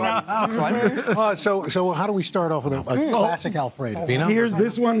to do. So how do we start off with a classic Alfredo? Here's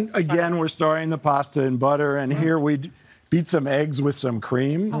this one. Again, we're starting the pasta in butter. And here we'd beat some eggs with some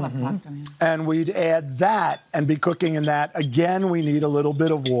cream. And we'd add that and be cooking in that. Again, we need a little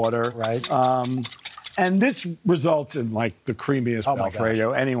bit of water. Right. And this results in like the creamiest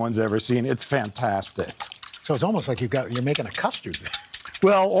Alfredo anyone's ever seen. It's fantastic. So it's almost like you're making a custard.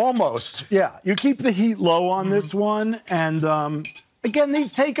 Well, almost, yeah. You keep the heat low on this one, and again,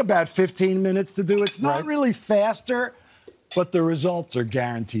 these take about 15 minutes to do. It's not really faster, but the results are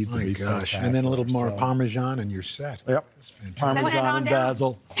guaranteed to be spectacular. And then a little more Parmesan and you're set. Yep. Parmesan and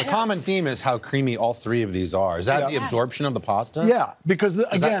basil. The common theme is how creamy all three of these are. Is that the absorption of the pasta? Yeah, because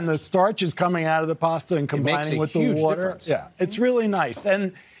again, the starch is coming out of the pasta and combining with the water. Difference. Yeah, it's really nice.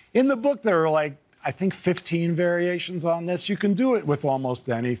 And in the book, there are like, I think 15 variations on this. You can do it with almost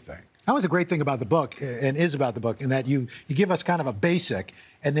anything. That was a great thing about the book, and is about the book, in that you give us kind of a basic,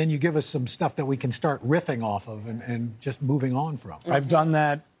 and then you give us some stuff that we can start riffing off of and just moving on from. I've done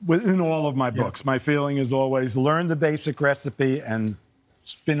that within all of my books. My feeling is always learn the basic recipe and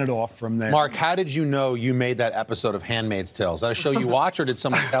spin it off from there. Mark, how did you know you made that episode of Handmaid's Tale? Is that a show you watch, or did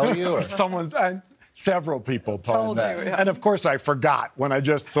someone tell you? Or? Several people told me. You, yeah. And of course, I forgot when I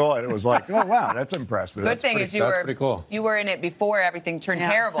just saw it. It was like, oh, wow, that's impressive. Good thing is you were in it before everything turned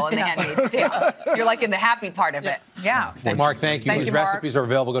terrible in The Handmaid's Tale. You're like in the happy part of it. Yeah. Well, Mark, thank you. These recipes are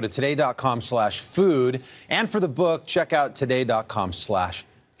available. Go to today.com/food. And for the book, check out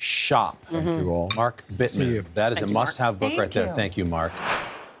today.com/shop. Thank you all. Mark Bittman. That is a must-have book right there. Thank you, Mark.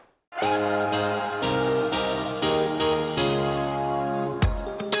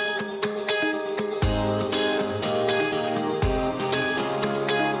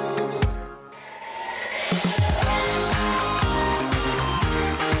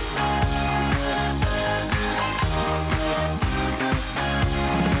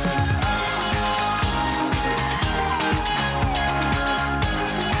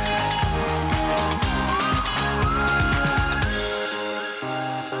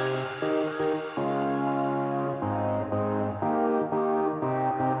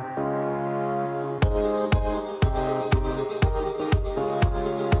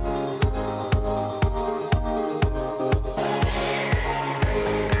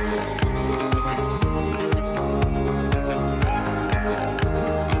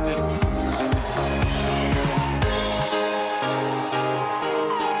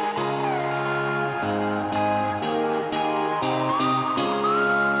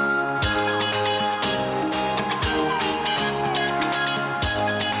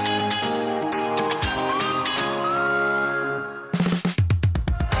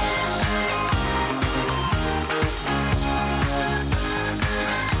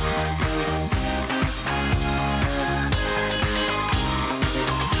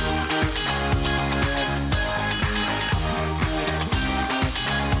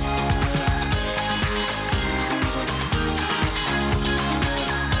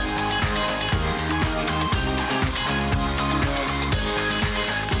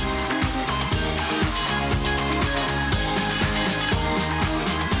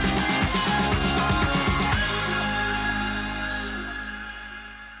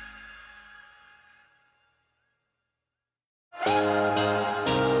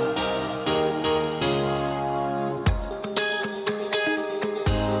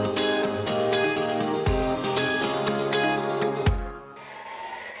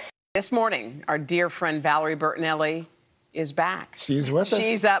 This morning, our dear friend Valerie Bertinelli is back. She's with us.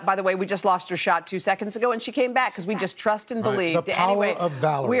 She's, by the way, we just lost her shot 2 seconds ago, and she came back because we just trust and believed. The power of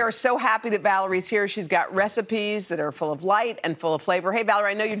Valerie. We are so happy that Valerie's here. She's got recipes that are full of light and full of flavor. Hey,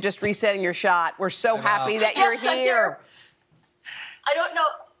 Valerie, I know you're just resetting your shot. We're so happy that you're here. I don't know.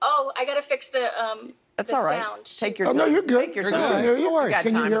 Oh, I got to fix the That's the all right. sound. Take your time. Oh, no, you're good. Take your You're time. good. Don't worry. Got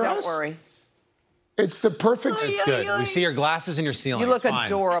Can time. you hear Don't us? worry. It's the perfect. It's good. We see your glasses and your ceiling. You look It's fine.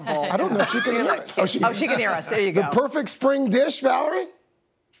 adorable. I don't know if she can hear us. Oh, she can hear us. There you go. The perfect spring dish, Valerie?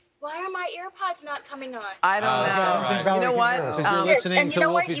 Why are my AirPods not coming on? I don't know. You know what? You're listening and to you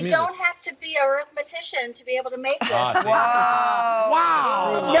know what? Wolfie's You music. don't have to be a arithmetician to be able to make this. Wow.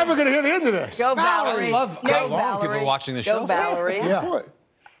 I'm never going to hear the end of this. Go, Valerie. I love how long people are watching the show. Go, Valerie. Yeah.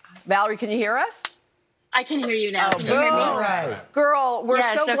 Valerie, can you hear us? I can hear you now. Oh, Can you hear me? all right. Girl, we're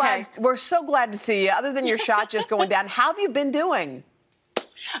Yes, so okay. glad. We're so glad to see you. Other than your shot just going down, how have you been doing?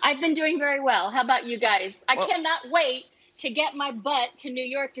 I've been doing very well. How about you guys? I cannot wait to get my butt to New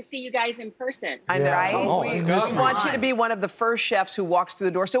York to see you guys in person. I know. Yeah. Come on, We let's go. want you to be one of the first chefs who walks through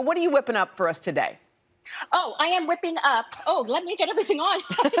the door. So what are you whipping up for us today? Oh, I am whipping up. Oh, let me get everything on.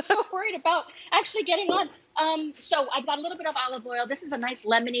 I'm so worried about actually getting on. So I've got a little bit of olive oil. This is a nice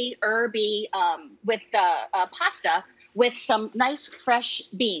lemony, herby with pasta with some nice fresh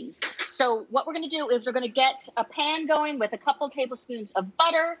beans. So what we're going to do is we're going to get a pan going with a couple tablespoons of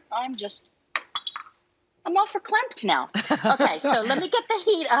butter. I'm all verklempt now. Okay, so let me get the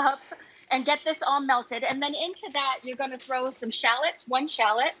heat up and get this all melted. And then into that, you're going to throw some shallots, 1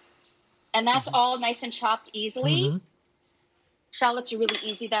 shallot. And that's all nice and chopped easily. Shallots are really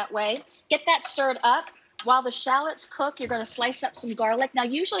easy that way. Get that stirred up. While the shallots cook, you're going to slice up some garlic. Now,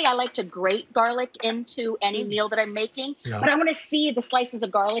 usually I like to grate garlic into any meal that I'm making, but I want to see the slices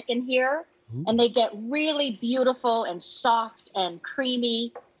of garlic in here, and they get really beautiful and soft and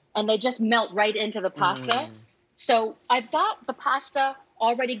creamy, and they just melt right into the pasta. So I've got the pasta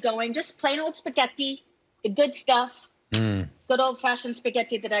already going, just plain old spaghetti, the good stuff, good old-fashioned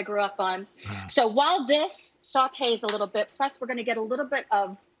spaghetti that I grew up on. So while this sautés a little bit, plus we're going to get a little bit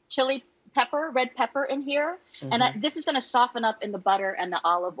of chili pepper, red pepper in here. And this is going to soften up in the butter and the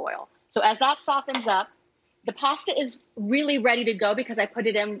olive oil. So as that softens up, the pasta is really ready to go because I put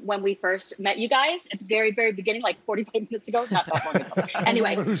it in when we first met you guys at the very, very beginning, like 45 minutes ago. Not that long ago.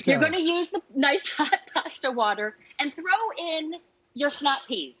 Anyway, you're going to use the nice hot pasta water and throw in your snap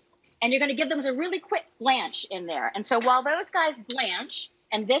peas. And you're going to give them a really quick blanch in there. And so while those guys blanch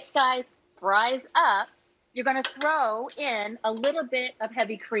and this guy fries up, you're going to throw in a little bit of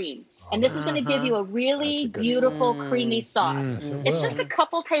heavy cream. And this is going to give you a really beautiful, creamy sauce. It's just a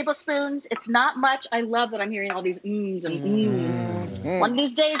couple tablespoons. It's not much. I love that I'm hearing all these mms and mms. One of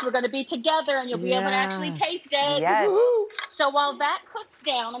these days, we're going to be together, and you'll be able to actually taste it. Yes. So while that cooks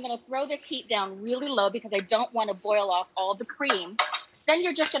down, I'm going to throw this heat down really low because I don't want to boil off all the cream. Then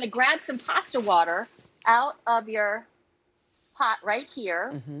you're just going to grab some pasta water out of your pot right here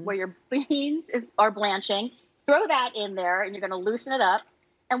where your beans are blanching. Throw that in there and you're going to loosen it up.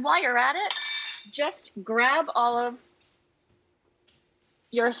 And while you're at it, just grab all of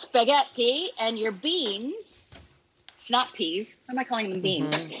your spaghetti and your beans, snap peas. Why am I calling them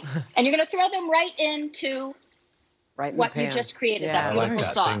beans? And you're going to throw them right into what you just created, that beautiful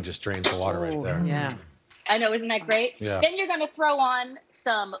sauce. That thing just drains the water right there. Yeah. I know, isn't that great? Yeah. Then you're going to throw on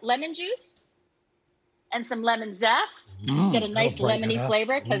some lemon juice and some lemon zest. Get a nice lemony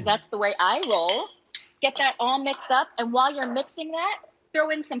flavor because that's the way I roll. Get that all mixed up. And while you're mixing that,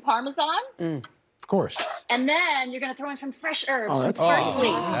 throw in some Parmesan. Of course. And then you're going to throw in some fresh herbs, Oh, that's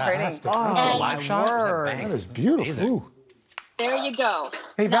parsley. That's a And live shot. That is beautiful. Ooh. there you go.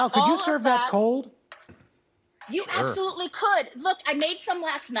 Hey, Val, Now, could you all serve of that cold? You absolutely could. Look, I made some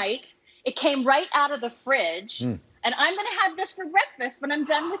last night. It came right out of the fridge. And I'm going to have this for breakfast when I'm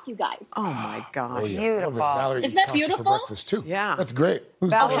done with you guys. Oh, my gosh. Beautiful. Valerie Isn't eats that pasta beautiful? for breakfast, too. Yeah. That's great.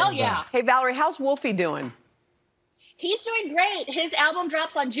 Valerie, hell yeah. Hey, Valerie, how's Wolfie doing? He's doing great. His album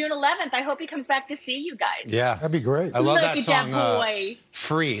drops on June 11th. I hope he comes back to see you guys. Yeah. That'd be great. I love Look that at song, that boy.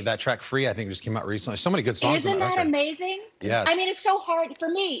 Free. That track Free, I think, just came out recently. So many good songs Isn't on that that record. amazing? Yeah, I mean, it's so hard for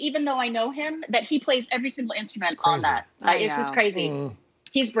me, even though I know him, that he plays every single instrument on that. It's just crazy.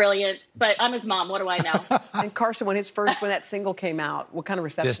 He's brilliant, but I'm his mom. What do I know? And Carson, when that single came out, what kind of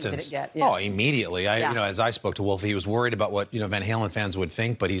reception Distance. did it get? Oh, immediately. You know, as I spoke to Wolfie, he was worried about what Van Halen fans would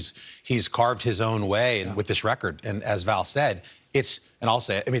think, but he's carved his own way with this record. And as Val said, and I'll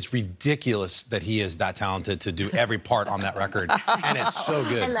say it, I mean, it's ridiculous that he is that talented to do every part on that record, and it's so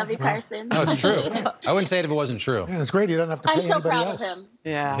good. I love you, Carson. No, it's true. I wouldn't say it if it wasn't true. Yeah, it's great. You don't have to pay I'm so anybody proud else. of him.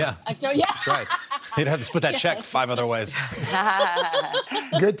 Yeah. That's right. You'd have to split that check 5 other ways.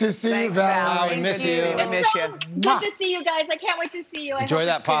 Good to see you, Val. We miss you. We miss you. Good to see you guys. I can't wait to see you. Enjoy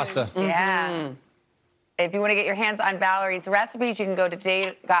that pasta. Yeah. If you want to get your hands on Valerie's recipes, you can go to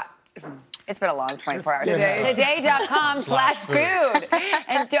It's been a long 24 hours. Today.com/food.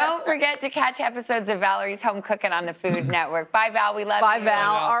 And don't forget to catch episodes of Valerie's Home Cooking on the Food Network. Bye, Val. We love you. Bye,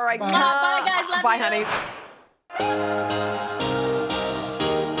 Val. All right. Bye, guys. Love Bye, you. honey.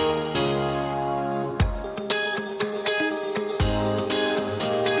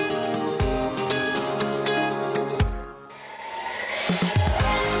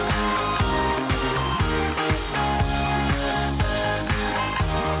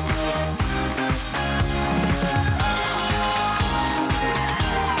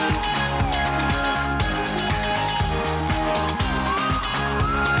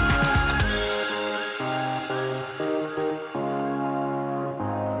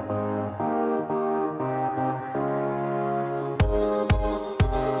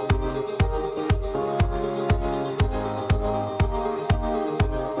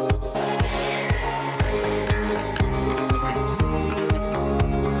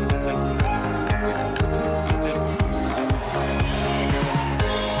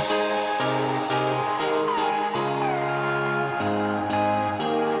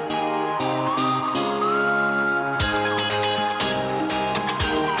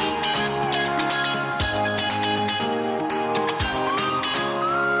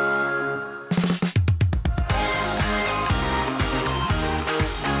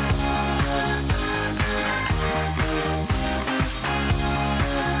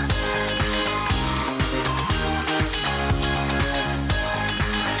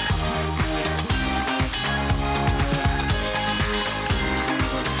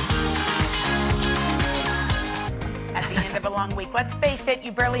 let's face it,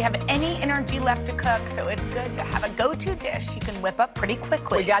 you barely have any energy left to cook, so it's good to have a go-to dish you can whip up pretty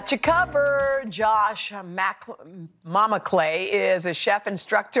quickly. We got you covered. Josh Mama Clay is a chef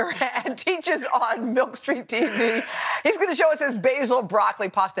instructor and teaches on Milk Street TV. He's going to show us his basil broccoli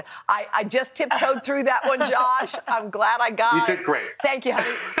pasta. I just tiptoed through that one, Josh. I'm glad I got it. You did great. Thank you,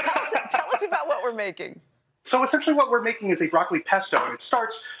 honey. Tell us about what we're making. So essentially what we're making is a broccoli pesto, and it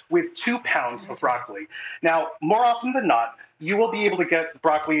starts with 2 pounds of broccoli. Now, more often than not, you will be able to get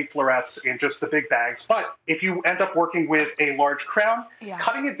broccoli florets in just the big bags, but if you end up working with a large crown,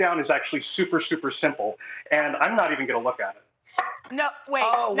 cutting it down is actually super, super simple, and I'm not even going to look at it. No, wait.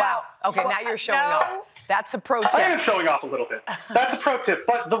 Oh, wow. Okay, now you're showing off. That's a pro tip. I am showing off a little bit. That's a pro tip.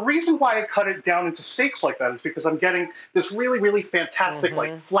 But the reason why I cut it down into steaks like that is because I'm getting this really, really fantastic,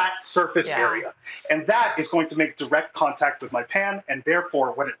 like, flat surface area. And that is going to make direct contact with my pan. And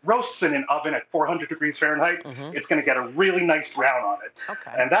therefore, when it roasts in an oven at 400 degrees Fahrenheit, it's going to get a really nice brown on it.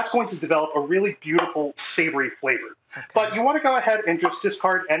 And that's going to develop a really beautiful, savory flavor. But you want to go ahead and just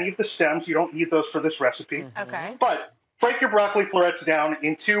discard any of the stems. You don't need those for this recipe. Okay. But break your broccoli florets down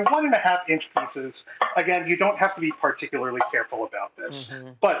into 1.5-inch pieces. Again, you don't have to be particularly careful about this.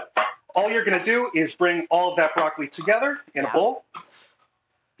 But all you're going to do is bring all of that broccoli together in a bowl,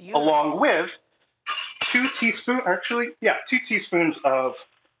 along with 2 teaspoons of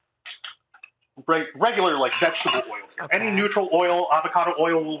regular, like, vegetable oil. Any neutral oil, avocado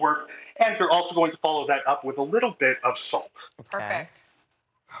oil will work. And you're also going to follow that up with a little bit of salt. Perfect.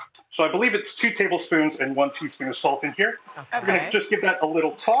 So I believe it's 2 tablespoons and 1 teaspoon of salt in here. We're going to just give that a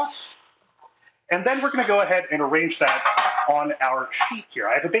little toss. And then we're going to go ahead and arrange that on our sheet here.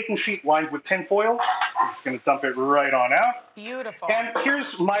 I have a baking sheet lined with tin foil. I'm just going to dump it right on out. Beautiful. And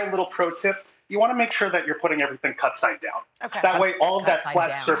here's my little pro tip. You want to make sure that you're putting everything cut side down. That way, all of that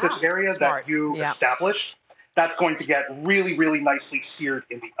flat surface area that you established, that's going to get really, really nicely seared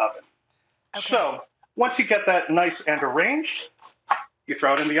in the oven. So once you get that nice and arranged, you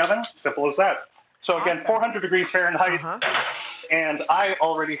throw it in the oven. Simple as that. So again, 400 degrees Fahrenheit. And I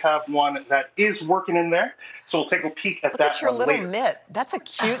already have one that is working in there. So we'll take a peek at that. Look at your little mitt. That's the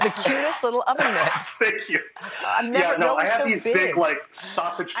cutest little oven mitt. Thank you. I've never known I have so these big, like,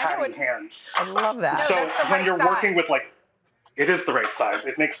 sausage patty hands. I love that. So when you're working with, like, it is the right size.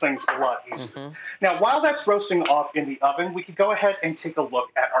 It makes things a lot easier. Now, while that's roasting off in the oven, we could go ahead and take a look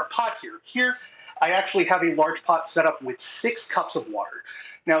at our pot here. Here, I actually have a large pot set up with 6 cups of water.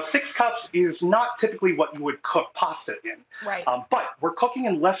 Now, 6 cups is not typically what you would cook pasta in. Right. But we're cooking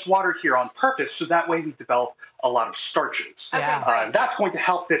in less water here on purpose, so that way we develop a lot of starches. And that's going to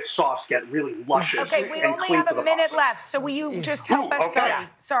help this sauce get really luscious. Okay, we only have a minute left, so will you just help us?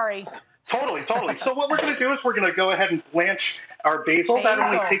 Sorry. Totally. So what we're going to do is we're going to go ahead and blanch our basil. That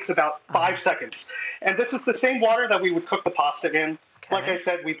only takes about 5 seconds. And this is the same water that we would cook the pasta in. Like I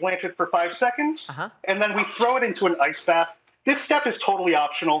said, we blanch it for 5 seconds, and then we throw it into an ice bath. This step is totally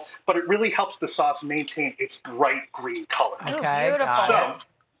optional, but it really helps the sauce maintain its bright green color. Beautiful. So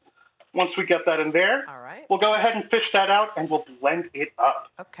once we get that in there, we'll go ahead and fish that out, and we'll blend it up.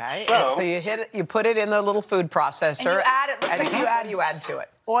 Okay. So you hit it, you put it in the little food processor. And you add it. And what do you add to it?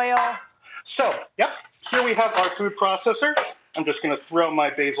 Oil. So, here we have our food processor. I'm just going to throw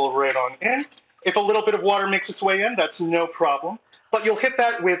my basil right on in. If a little bit of water makes its way in, that's no problem. But you'll hit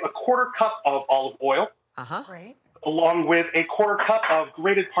that with a 1/4 cup of olive oil. Great. Along with a 1/4 cup of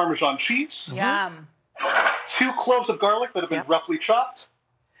grated Parmesan cheese. Yum. 2 cloves of garlic that have been roughly chopped.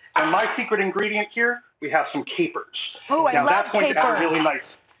 And my secret ingredient here, we have some capers. Ooh, I now love that's going capers. to add really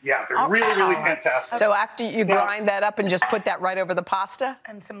nice. Yeah, they're really fantastic. So after you grind that up and just put that right over the pasta?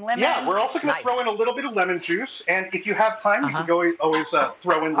 And some lemon. Yeah, we're also going to throw in a little bit of lemon juice. And if you have time, you can always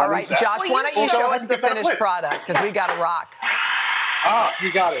throw in lemon All right, zest. Josh, why don't you show us the finished product? Because we got to rock.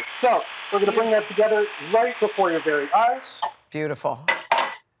 You got it. So we're going to bring that together right before your very eyes. Beautiful.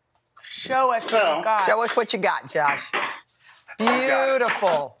 Show us what you got. Show us what you got, Josh.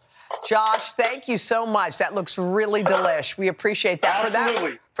 Beautiful. Josh, thank you so much. That looks really delish. We appreciate that.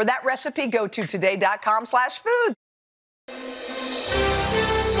 Absolutely. For that recipe, go to today.com/food.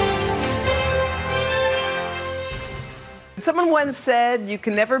 Someone once said you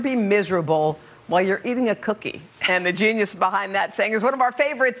can never be miserable while you're eating a cookie. And the genius behind that saying is one of our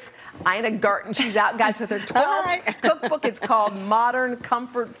favorites, Ina Garten. She's out, guys, with her 12th cookbook. It's called Modern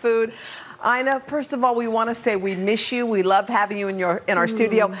Comfort Food. Ina, first of all, we want to say we miss you. We love having you in our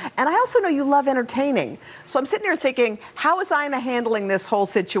studio. And I also know you love entertaining. So I'm sitting here thinking, how is Ina handling this whole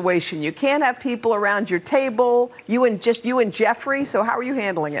situation? You can't have people around your table, you and Jeffrey. So how are you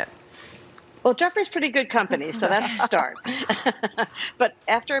handling it? Well, Jeffrey's pretty good company, so that's a start. But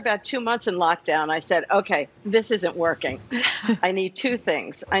after about 2 months in lockdown, I said, okay, this isn't working. I need two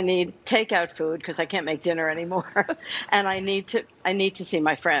things. I need takeout food because I can't make dinner anymore. And I need to see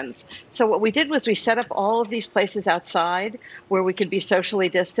my friends. So what we did was we set up all of these places outside where we could be socially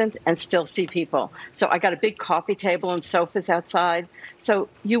distant and still see people. So I got a big coffee table and sofas outside. So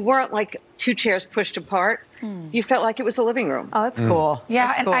you weren't like two chairs pushed apart. You felt like it was a living room. Oh, that's cool. Yeah,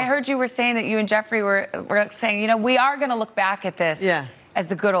 that's cool. I heard you were saying that you and Jeffrey were saying, you know, we are going to look back at this as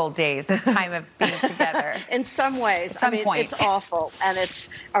the good old days, this time of being together. In some ways. At some point. It's awful, and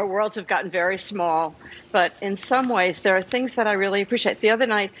our worlds have gotten very small. But in some ways, there are things that I really appreciate. The other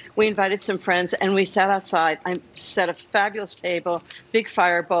night, we invited some friends, and we sat outside. I set a fabulous table, big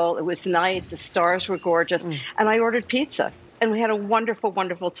fire bowl. It was night. The stars were gorgeous. And I ordered pizza. And we had a wonderful,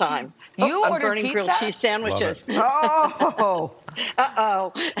 wonderful time. You ordered burning pizza? grilled cheese sandwiches. Oh.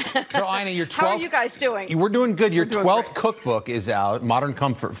 Uh-oh. So, Ina, your 12th... How are you guys doing? We're doing good. Your 12th cookbook is out, Modern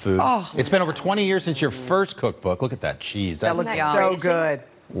Comfort Food. Oh. It's been over 20 years since your first cookbook. Look at that cheese. That looks so good.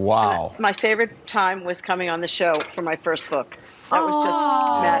 Wow. My favorite time was coming on the show for my first book. That was just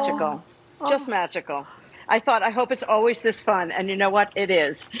magical. Just magical. I thought, I hope it's always this fun. And you know what? It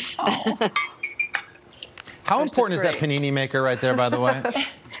is. How important is that panini maker right there, by the way?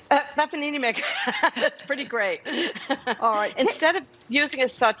 That panini maker, that's pretty great. All right. Instead of using a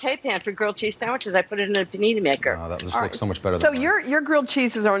saute pan for grilled cheese sandwiches, I put it in a panini maker. Oh, that just looks so much better. So your grilled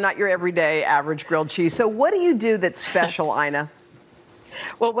cheeses are not your everyday average grilled cheese. So what do you do that's special, Ina?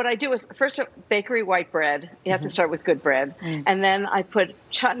 Well, what I do is, first, bakery white bread. You have to start with good bread. And then I put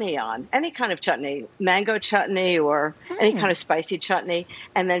chutney on, any kind of chutney, mango chutney or any kind of spicy chutney,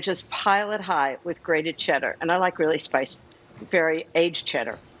 and then just pile it high with grated cheddar. And I like really spicy, very aged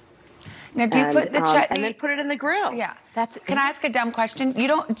cheddar. Now, do you put the chutney... And then put it in the grill. Yeah. Can I ask a dumb question?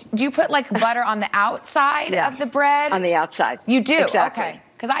 Do you put like butter on the outside of the bread? On the outside. You do? Exactly. Okay.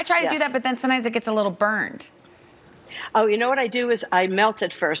 Because I try to do that, but then sometimes it gets a little burned. Oh, you know what I do is I melt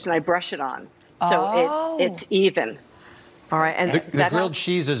it first and I brush it on. So it's even. All right. And the grilled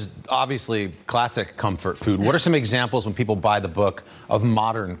cheese is obviously classic comfort food. What are some examples when people buy the book of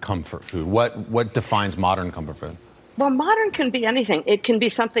modern comfort food? What defines modern comfort food? Well, modern can be anything. It can be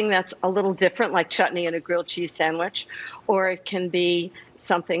something that's a little different, like chutney in a grilled cheese sandwich, or it can be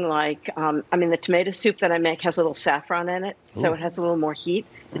something like, the tomato soup that I make has a little saffron in it, so it has a little more heat.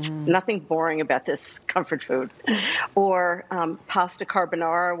 It's nothing boring about this comfort food. Or pasta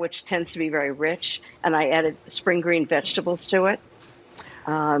carbonara, which tends to be very rich, and I added spring green vegetables to it.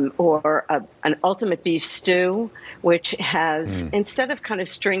 Or an ultimate beef stew, which has, instead of kind of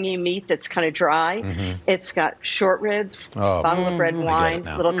stringy meat that's kind of dry, it's got short ribs, bottle of red wine,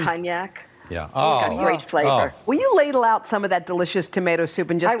 little cognac. Yeah. It's got great flavor. Will you ladle out some of that delicious tomato soup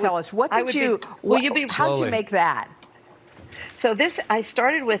and just tell us how did you make that? So I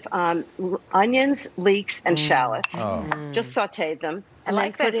started with onions, leeks, and shallots. Just sauteed them. I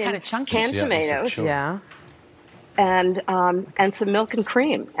like that. It's kind of chunky. Canned tomatoes. Yeah. And some milk and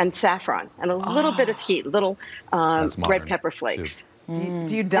cream and saffron and a little bit of heat, little red pepper flakes.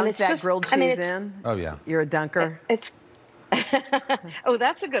 Do you dunk that grilled cheese in? Oh, yeah. You're a dunker? Oh,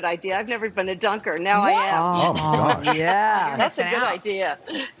 that's a good idea. I've never been a dunker. Now I am. Oh, my gosh. Yeah. That's a good idea.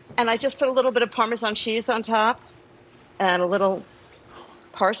 And I just put a little bit of Parmesan cheese on top and a little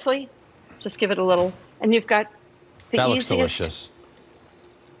parsley. Just give it a little. And you've got the that looks easiest delicious.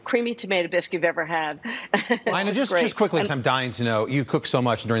 creamy tomato bisque you've ever had. Ina, just quickly, because I'm dying to know, you cook so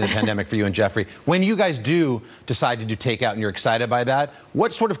much during the pandemic for you and Jeffrey. When you guys do decide to do takeout and you're excited by that,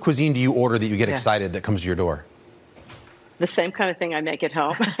 what sort of cuisine do you order that you get excited that comes to your door? The same kind of thing I make at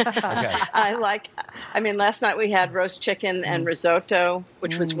home. Okay. Last night we had roast chicken and risotto,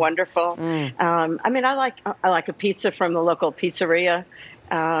 which was wonderful. I like a pizza from the local pizzeria.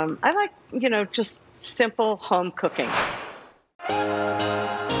 I like, just simple home cooking.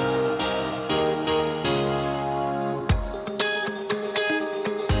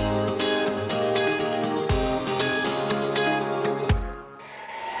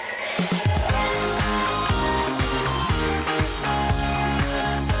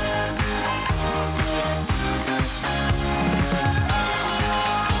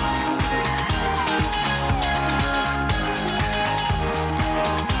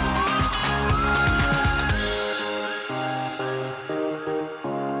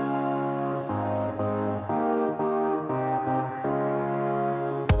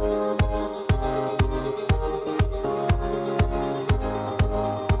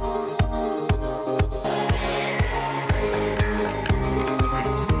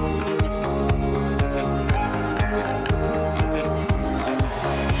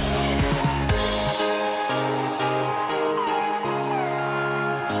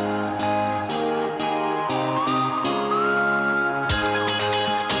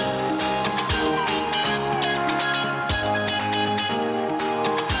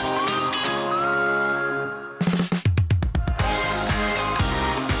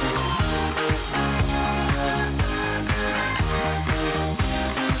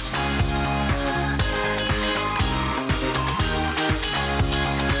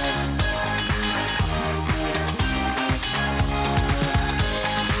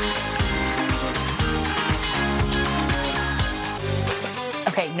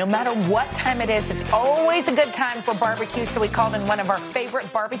 No matter what time it is, it's always a good time for barbecue. So we called in one of our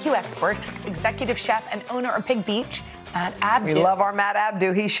favorite barbecue experts, executive chef and owner of Pig Beach, Matt Abdu. We love our Matt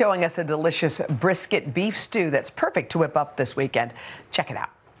Abdu. He's showing us a delicious brisket beef stew that's perfect to whip up this weekend. Check it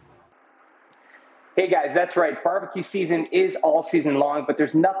out. Hey guys, that's right. Barbecue season is all season long, but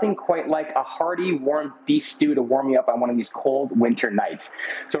there's nothing quite like a hearty, warm beef stew to warm you up on one of these cold winter nights.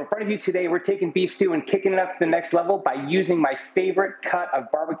 So in front of you today, we're taking beef stew and kicking it up to the next level by using my favorite cut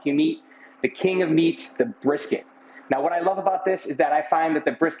of barbecue meat, the king of meats, the brisket. Now, what I love about this is that I find that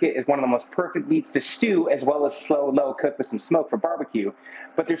the brisket is one of the most perfect meats to stew as well as slow, low cook with some smoke for barbecue.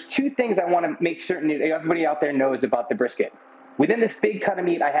 But there's two things I want to make certain everybody out there knows about the brisket. Within this big cut of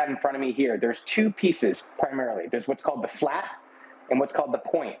meat I have in front of me here, there's two pieces primarily. There's what's called the flat and what's called the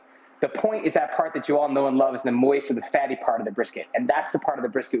point. The point is that part that you all know and love is the moist or the fatty part of the brisket. And that's the part of the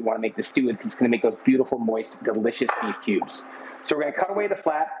brisket we want to make the stew with because it's going to make those beautiful, moist, delicious beef cubes. So we're going to cut away the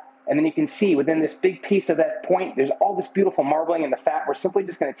flat, and then you can see within this big piece of that point, there's all this beautiful marbling in the fat. We're simply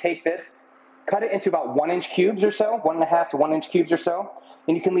just going to take this, cut it into about 1-inch cubes or so, 1.5 to 1-inch cubes or so.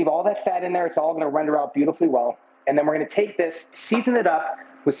 And you can leave all that fat in there. It's all going to render out beautifully well. And then we're going to take this, season it up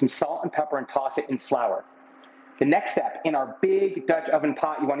with some salt and pepper, and toss it in flour. The next step, in our big Dutch oven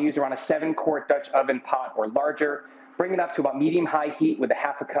pot, you want to use around a 7-quart Dutch oven pot or larger. Bring it up to about medium-high heat with a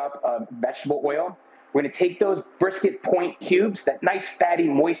 1/2 cup of vegetable oil. We're going to take those brisket point cubes, that nice, fatty,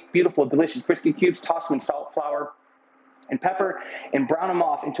 moist, beautiful, delicious brisket cubes, toss them in salt, flour, and pepper, and brown them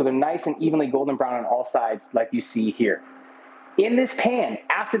off until they're nice and evenly golden brown on all sides, like you see here. In this pan,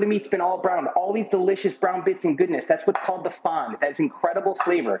 after the meat's been all browned, all these delicious brown bits and goodness, that's what's called the fond. That is incredible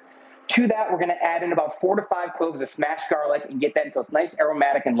flavor. To that, we're going to add in about 4 to 5 cloves of smashed garlic and get that until it's nice,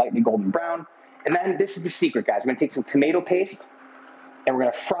 aromatic, and lightly golden brown. And then this is the secret, guys. We're going to take some tomato paste, and we're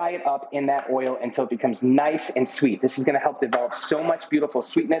going to fry it up in that oil until it becomes nice and sweet. This is going to help develop so much beautiful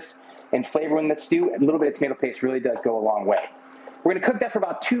sweetness and flavor in the stew. A little bit of tomato paste really does go a long way. We're going to cook that for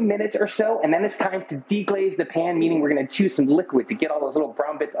about 2 minutes or so, and then it's time to deglaze the pan, meaning we're going to choose some liquid to get all those little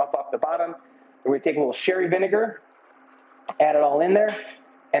brown bits up off the bottom. We're going to take a little sherry vinegar, add it all in there,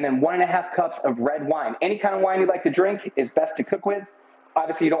 and then 1.5 cups of red wine. Any kind of wine you like to drink is best to cook with.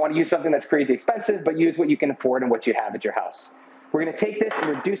 Obviously, you don't want to use something that's crazy expensive, but use what you can afford and what you have at your house. We're going to take this and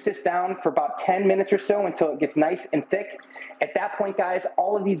reduce this down for about 10 minutes or so until it gets nice and thick. At that point, guys,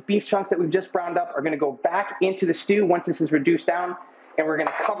 all of these beef chunks that we've just browned up are going to go back into the stew once this is reduced down, and we're going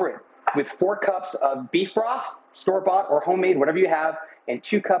to cover it with 4 cups of beef broth, store-bought or homemade, whatever you have, and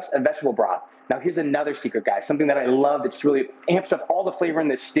 2 cups of vegetable broth. Now, here's another secret, guys, something that I love that just really amps up all the flavor in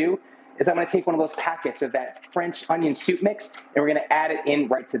this stew, is I'm going to take one of those packets of that French onion soup mix, and we're going to add it in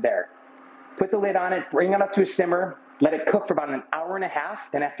right to there. Put the lid on it, bring it up to a simmer, let it cook for about 1.5 hours.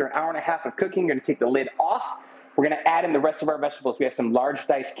 Then after 1.5 hours of cooking, you're going to take the lid off. We're going to add in the rest of our vegetables. We have some large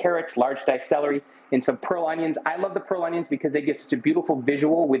diced carrots, large diced celery, and some pearl onions. I love the pearl onions because they give such a beautiful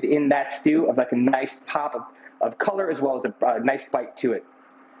visual within that stew of like a nice pop of color as well as a nice bite to it.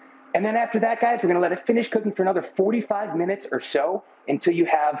 And then after that, guys, we're going to let it finish cooking for another 45 minutes or so until you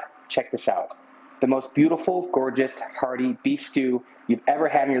have, check this out, the most beautiful, gorgeous, hearty beef stew you've ever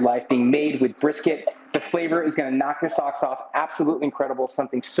had in your life, being made with brisket. The flavor is going to knock your socks off. Absolutely incredible.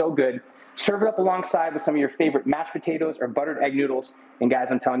 Something so good. Serve it up alongside with some of your favorite mashed potatoes or buttered egg noodles. And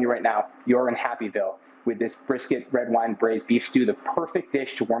guys, I'm telling you right now, you're in Happyville with this brisket red wine braised beef stew, the perfect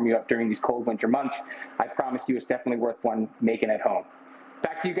dish to warm you up during these cold winter months. I promise you it's definitely worth one making at home.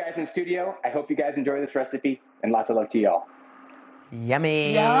 Back to you guys in the studio. I hope you guys enjoy this recipe, and lots of love to y'all.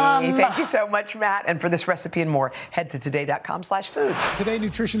 Yummy. Yum. Thank you so much, Matt. And for this recipe and more, head to today.com/food. Today,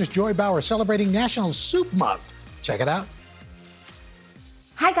 nutritionist Joy Bauer celebrating National Soup Month. Check it out.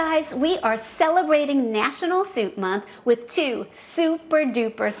 Hi guys, we are celebrating National Soup Month with 2 super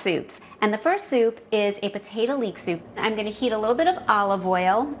duper soups. And the first soup is a potato leek soup. I'm gonna heat a little bit of olive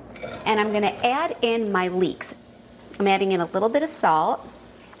oil and I'm gonna add in my leeks. I'm adding in a little bit of salt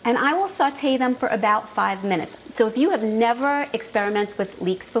and I will saute them for about 5 minutes. So if you have never experimented with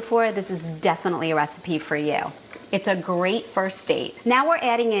leeks before, this is definitely a recipe for you. It's a great first date. Now we're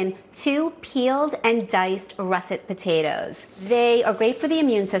adding in 2 peeled and diced russet potatoes. They are great for the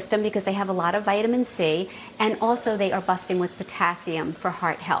immune system because they have a lot of vitamin C, and also they are busting with potassium for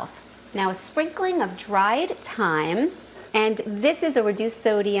heart health. Now a sprinkling of dried thyme, and this is a reduced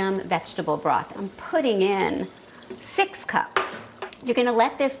sodium vegetable broth. I'm putting in 6 cups. You're gonna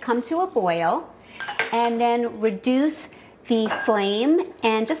let this come to a boil and then reduce the flame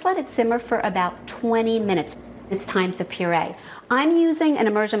and just let it simmer for about 20 minutes. It's time to puree. I'm using an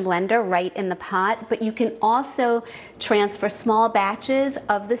immersion blender right in the pot, but you can also transfer small batches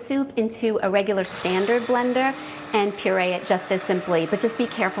of the soup into a regular standard blender and puree it just as simply, but just be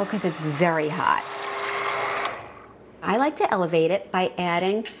careful because it's very hot. I like to elevate it by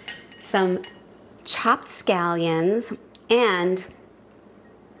adding some chopped scallions and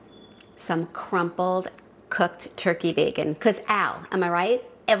some crumpled cooked turkey bacon, because Al, am I right?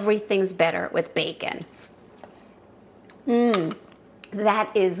 Everything's better with bacon.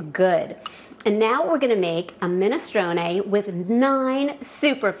 That is good. And now we're gonna make a minestrone with 9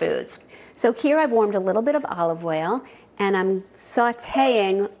 superfoods. So here I've warmed a little bit of olive oil and I'm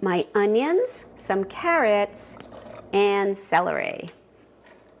sauteing my onions, some carrots, and celery.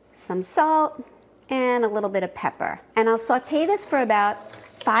 Some salt and a little bit of pepper. And I'll saute this for about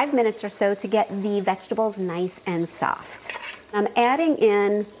 5 minutes or so to get the vegetables nice and soft. I'm adding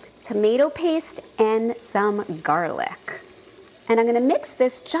in tomato paste and some garlic. And I'm gonna mix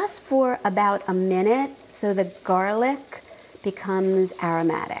this just for about a minute so the garlic becomes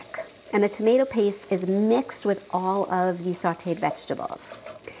aromatic. And the tomato paste is mixed with all of the sauteed vegetables.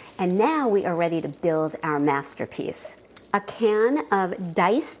 And now we are ready to build our masterpiece. A can of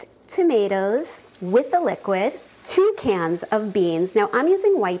diced tomatoes with the liquid, 2 cans of beans. Now I'm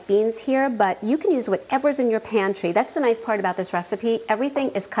using white beans here, but you can use whatever's in your pantry. That's the nice part about this recipe.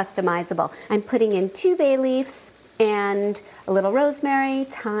 Everything is customizable. I'm putting in 2 bay leaves and a little rosemary,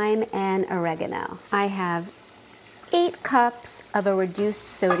 thyme, and oregano. I have 8 cups of a reduced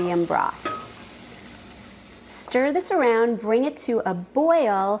sodium broth. Stir this around, bring it to a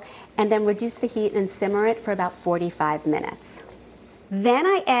boil, and then reduce the heat and simmer it for about 45 minutes. Then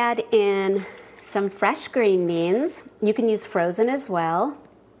I add in some fresh green beans. You can use frozen as well,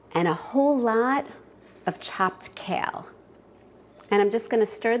 and a whole lot of chopped kale. And I'm just gonna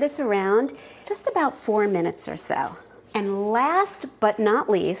stir this around just about 4 minutes or so. And last but not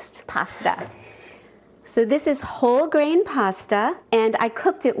least, pasta. So this is whole grain pasta, and I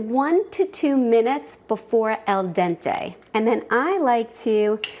cooked it 1 to 2 minutes before al dente. And then I like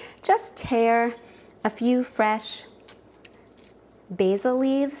to just tear a few fresh basil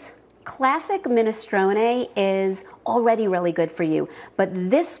leaves. Classic minestrone is already really good for you, but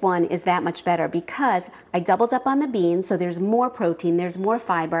this one is that much better because I doubled up on the beans, so there's more protein, there's more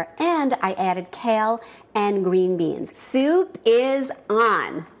fiber, and I added kale and green beans. Soup is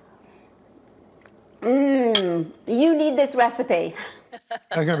on. You need this recipe.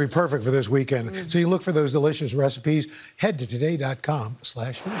 That's going to be perfect for this weekend. So you look for those delicious recipes. Head to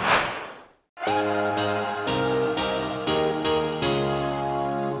today.com/food.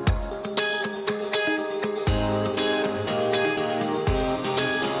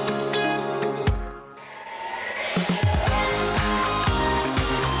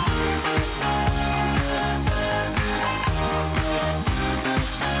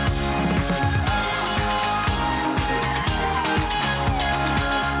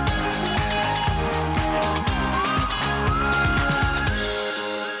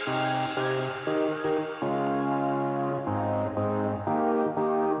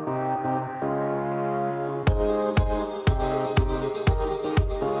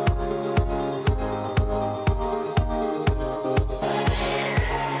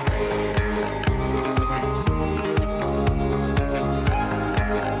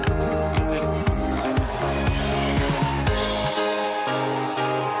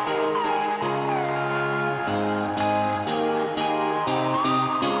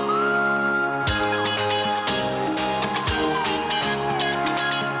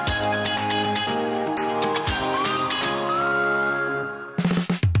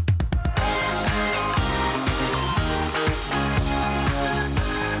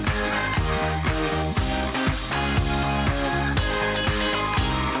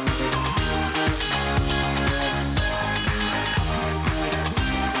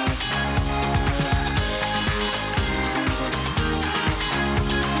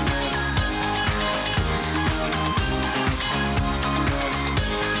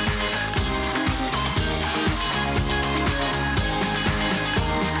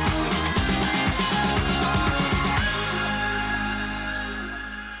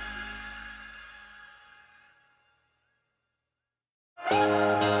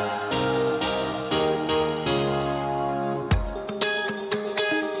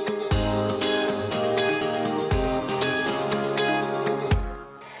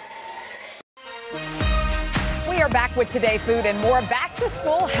 Back with Today Food and more back to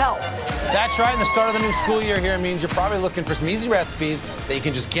school help. That's right. In the start of the new school year here means you're probably looking for some easy recipes that you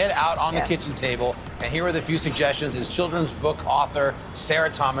can just get out on the kitchen table. And here are the few suggestions. Is children's book author Sarah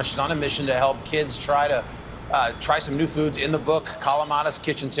Thomas. She's on a mission to help kids try to try some new foods in the book, Kalamata's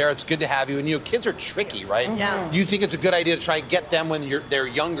Kitchen. Sarah, it's good to have you. And, kids are tricky, right? Yeah. You think it's a good idea to try and get them when they're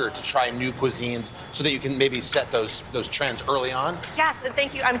younger to try new cuisines so that you can maybe set those trends early on? Yes, and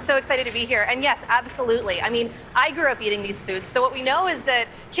thank you. I'm so excited to be here. And yes, absolutely. I mean, I grew up eating these foods, so what we know is that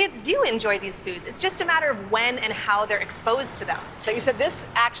kids do enjoy these foods. It's just a matter of when and how they're exposed to them. So you said this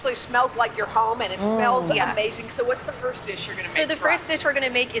actually smells like your home, and it smells amazing. So what's the first dish you're going to make? So the first dish we're going to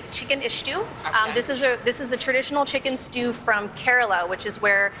make is chicken ishtu. This is a traditional chicken stew from Kerala, which is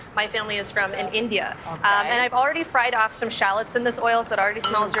where my family is from in India. And I've already fried off some shallots in this oil, so it already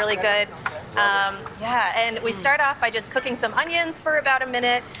smells really good. And we start off by just cooking some onions for about a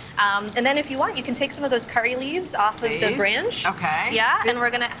minute. And then if you want, you can take some of those curry leaves off of the branch. Okay. Yeah, and we're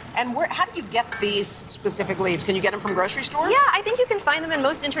going to... And how do you get these specific leaves? Can you get them from grocery stores? Yeah, I think you can find them in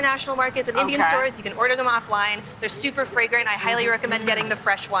most international markets and Indian stores. You can order them offline. They're super fragrant. I highly recommend getting the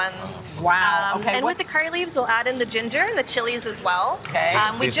fresh ones. Wow. And with the curry leaves, we'll add in the ginger and the chilies as well. Okay.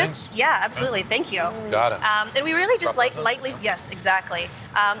 Absolutely. Thank you. Got it. And we really just lightly, yes, exactly.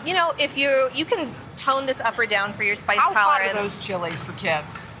 If you can tone this up or down for your spice tolerance. How hot are those chilies for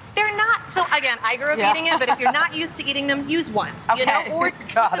kids? They're not, so again, I grew up eating it, but if you're not used to eating them, use one, or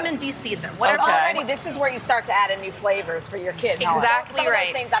slip them and de-seed them, whatever. Already, this is where you start to add in new flavors for your kids. Exactly Some of right.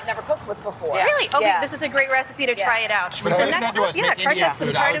 those things I've never cooked with before. Really? Okay, this is a great recipe to try it out. So next up, crush up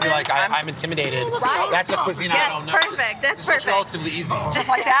some cardamom. I would be like, I'm intimidated. Right? That's a cuisine I don't know. Perfect. That's perfect. It's relatively easy. Just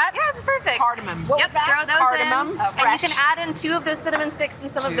like that? Yeah, it's perfect. Cardamom. Throw those in. And you can add in 2 of those cinnamon sticks and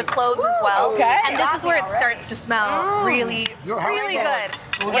some of the cloves as well. Okay. And this is where it starts to smell really good.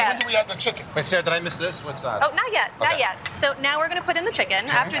 So when do we add the chicken? Wait, Sarah, did I miss this? What's that? Oh, not yet. Not yet. So now we're going to put in the chicken.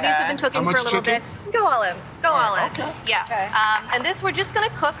 After these have been cooking for a little bit. Go all in. Go all in. Yeah. And this we're just going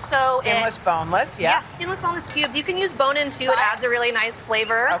to cook so Skinless, boneless, yeah, skinless, boneless cubes. You can use bone-in too. It adds a really nice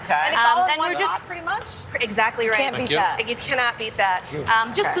flavor. Okay. And it's all in one you're just pot, pretty much? Exactly right. Can't beat that. You cannot beat that.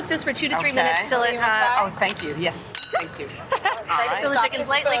 Just cook this for 2 to 3 minutes till it... oh, thank you. Yes, thank you. Till the chicken's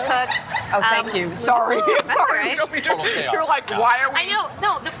lightly cooked. Oh, thank you. Sorry. Sorry. You're like, why are we... I know.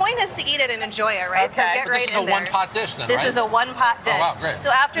 No, the point is to eat it and enjoy it, right? So get right in there. This is a one-pot dish then, This is a one-pot dish. Oh, wow, great. So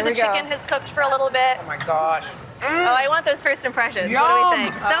after the chicken has cooked for a little bit... Oh, my gosh. Oh, I want those first impressions. Yum. What do we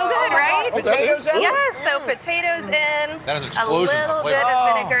think? So good, right? Gosh, potatoes in? Yes, so potatoes in. That is an a explosion of little flavor. bit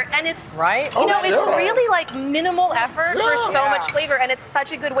of vinegar. And it's, right? it's really like minimal effort for so much flavor. And it's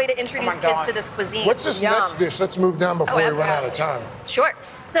such a good way to introduce kids to this cuisine. What's this next dish? Let's move down before we run out of time. Sure.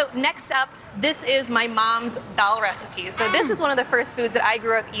 So next up, this is my mom's dal recipe. So this is one of the first foods that I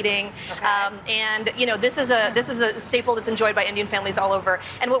grew up eating, and this is a staple that's enjoyed by Indian families all over.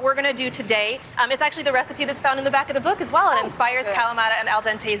 And what we're going to do today, it's actually the recipe that's found in the back of the book as well. It inspires Kalamata and Al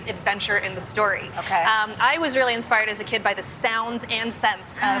Dente's adventure in the story. Okay. I was really inspired as a kid by the sounds and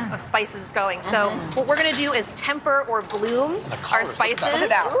scents of spices going. So what we're going to do is temper or bloom our spices. Look at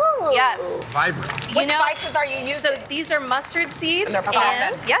that. Yes. Vibrant. What spices are you using? So these are mustard seeds, And they're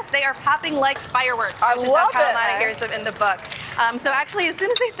popping. yes, they are popping like fireworks. I which love is how it. Kalamata hears them in the book. So actually, as soon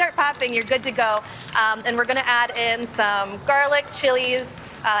as they start popping, you're good to go. And we're going to add in some garlic, chilies,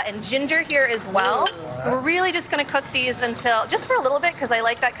 and ginger here as well. We're really just going to cook these until, just for a little bit, because I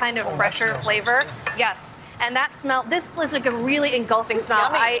like that kind of fresher flavor. Yes, and that smell, this is like a really engulfing smell.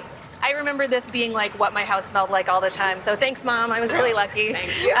 I remember this being like what my house smelled like all the time. So thanks, Mom. I was really lucky.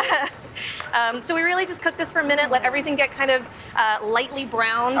 Thank you. So we really just cook this for a minute, let everything get kind of lightly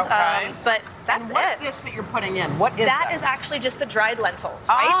browned. Okay. But that's and what's it. this that you're putting in? What is that? That is actually just the dried lentils,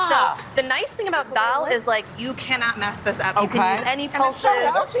 right? So the nice thing about dal is like you cannot mess this up. You can use any pulses.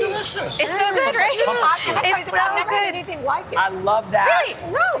 That's delicious. It's so good, right? It's so I've never good. had anything like it. I love that.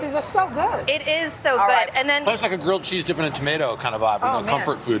 Really? No, these are so good. It is so good. right. And then That's like a grilled cheese dipping in tomato kind of vibe,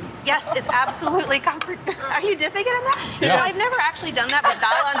 comfort food. yes, it's absolutely comfort. Are you dipping it in that? Yeah. No, I've never actually done that, but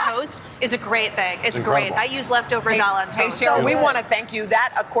dal on toast is a great thing. It's great. incredible. I use leftover dal on toast. Hey, Sarah, we want to thank you.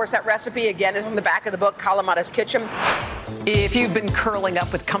 That, of course, that recipe again is in the back of the book, Kalamata's Kitchen. If you've been curling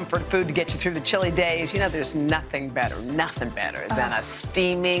up with comfort food to get you through the chilly days, there's nothing better than a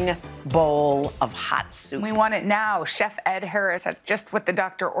steaming bowl of hot soup. We want it now. Chef Ed Harris had just what the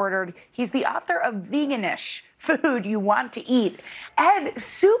doctor ordered. He's the author of Veganish, Food You Want to Eat. Ed,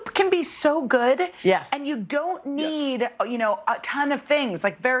 soup can be so good. Yes. And you don't need, a ton of things.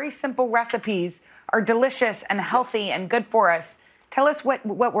 Like very simple recipes are delicious and healthy and good for us. Tell us what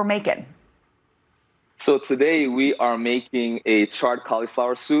we're making. So today we are making a charred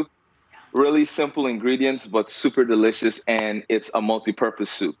cauliflower soup. Really simple ingredients, but super delicious, and it's a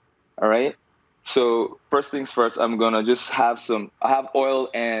multi-purpose soup, all right? So first things first, I'm gonna just have oil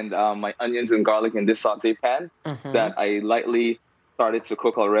and my onions and garlic in this saute pan that I lightly started to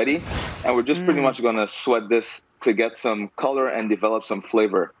cook already. And we're just pretty much going to sweat this to get some color and develop some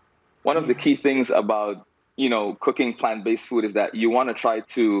flavor. One of the key things about, cooking plant-based food is that you want to try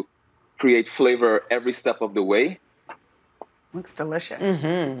to create flavor every step of the way. Looks delicious.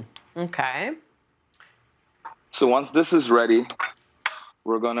 Okay. So once this is ready,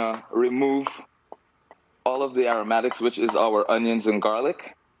 we're going to remove all of the aromatics, which is our onions and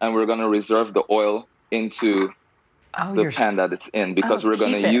garlic, and we're going to reserve the oil into the pan that it's in, because we're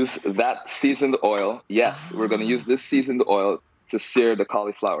going to use that seasoned oil. Yes, we're going to use this seasoned oil to sear the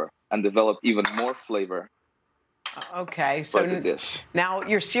cauliflower and develop even more flavor. Okay, so for the dish. Now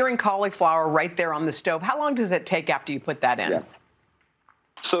you're searing cauliflower right there on the stove. How long does it take after you put that in? Yes.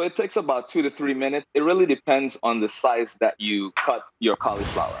 So it takes about 2 to 3 minutes. It really depends on the size that you cut your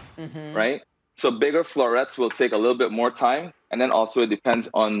cauliflower, right? So bigger florets will take a little bit more time. And then also it depends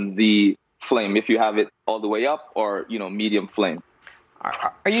on the flame, if you have it all the way up or, medium flame.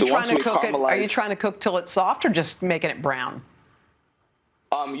 Are you trying to cook it? Are you trying to cook till it's soft or just making it brown?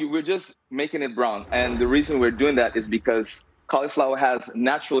 We're just making it brown. And the reason we're doing that is because cauliflower has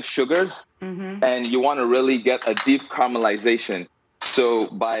natural sugars and you want to really get a deep caramelization. So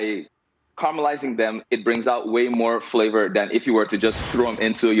by caramelizing them, it brings out way more flavor than if you were to just throw them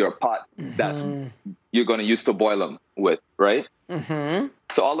into your pot that you're going to use to boil them with, right?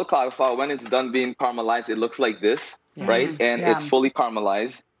 So all the cauliflower, when it's done being caramelized, it looks like this, right? And it's fully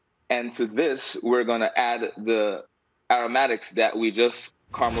caramelized. And to this, we're going to add the aromatics that we just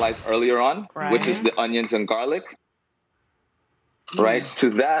caramelized earlier on, which is the onions and garlic, right?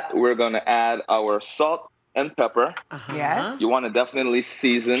 To that, we're going to add our salt and pepper. Yes. You want to definitely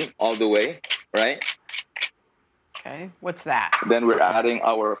season all the way, right? Okay, what's that? Then we're adding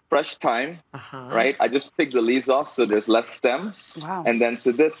our fresh thyme, right? I just picked the leaves off so there's less stem. Wow. And then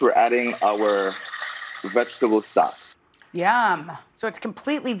to this, we're adding our vegetable stock. Yum. So it's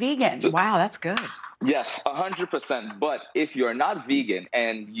completely vegan. Wow, that's good. Yes, 100%. But if you're not vegan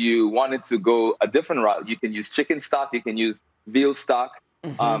and you wanted to go a different route, you can use chicken stock, you can use veal stock,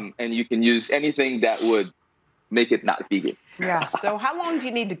 and you can use anything that would make it not vegan. Yeah. So how long do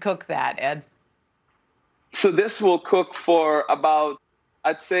you need to cook that, Ed? So this will cook for about,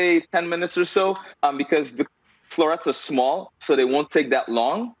 I'd say, 10 minutes or so, because the florets are small, so they won't take that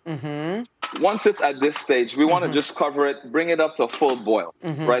long. Once it's at this stage, we want to just cover it, bring it up to a full boil,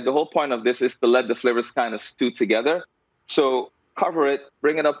 right? The whole point of this is to let the flavors kind of stew together. So cover it,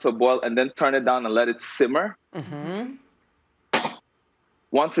 bring it up to a boil, and then turn it down and let it simmer.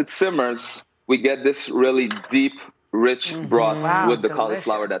 Once it simmers, we get this really deep, rich broth with the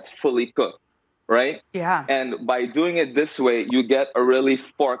cauliflower that's fully cooked, right? Yeah. And by doing it this way, you get a really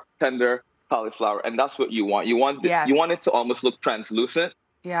fork, tender cauliflower, and that's what you want. You want you want it to almost look translucent,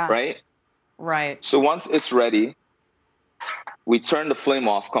 right? Right. So once it's ready, we turn the flame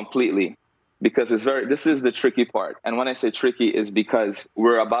off completely, because this is the tricky part. And when I say tricky is because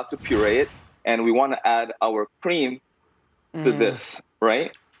we're about to puree it and we want to add our cream to this,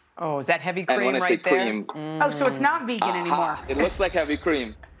 right? Oh, is that heavy cream and when I say right there? cream, Oh, so it's not vegan anymore. It looks like heavy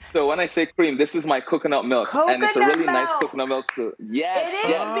cream. So when I say cream, this is my coconut milk. And it's a really nice coconut milk. So yes,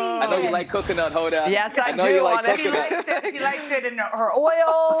 yes. I know you like coconut, Hoda. Yes, I know do. you like She coconut. likes it. She likes it in her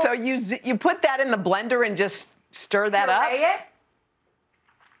oil. So you put that in the blender and just stir that up?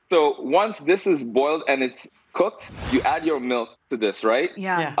 So once this is boiled and it's cooked, you add your milk to this, right?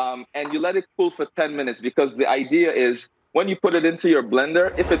 Yeah. And you let it cool for 10 minutes, because the idea is when you put it into your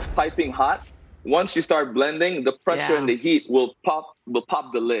blender, if it's piping hot, once you start blending, the pressure and the heat will pop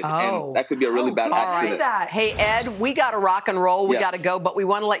the lid, and that could be a really bad accident. Hey, Ed, we got to rock and roll. We Yes. got to go, but we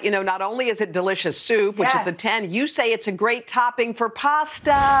want to let you know, not only is it delicious soup, which is a 10, you say it's a great topping for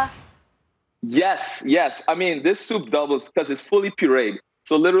pasta. Yes, yes. I mean, this soup doubles because it's fully pureed.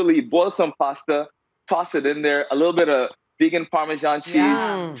 So literally boil some pasta, toss it in there, a little bit of vegan Parmesan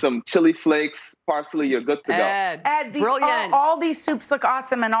cheese, some chili flakes, parsley, you're good to go. Ed, brilliant. All these soups look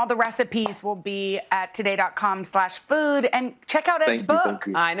awesome, and all the recipes will be at today.com/food. And check out Ed's book.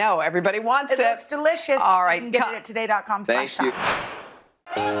 I know. Everybody wants it. It looks delicious. All right. You can get it at today.com/shop.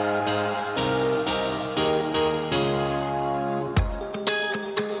 Thank you.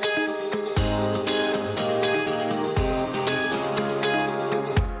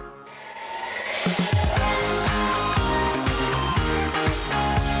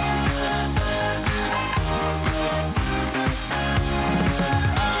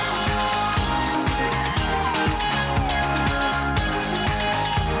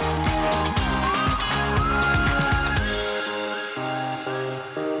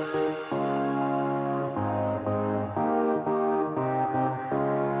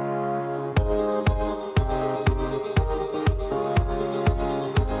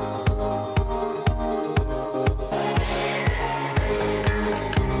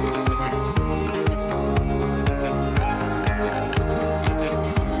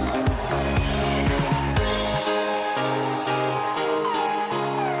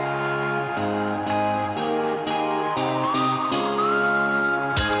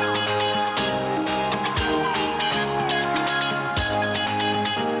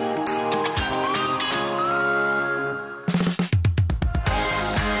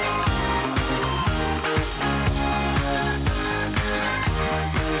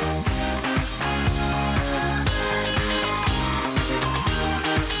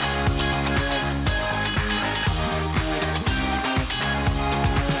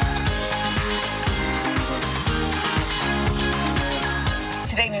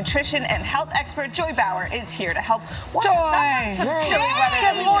 Today nutrition and health expert Joy Bauer is here to help warm us up on some chilly weather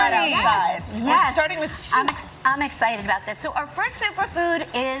Good morning. outside. Yes. We're starting with soup. I'm excited about this. So our first superfood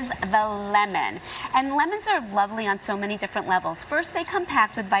is the lemon. And lemons are lovely on so many different levels. First, they come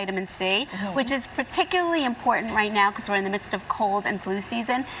packed with vitamin C, which is particularly important right now because we're in the midst of cold and flu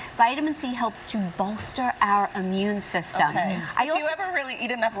season. Vitamin C helps to bolster our immune system. Okay. Do you ever really eat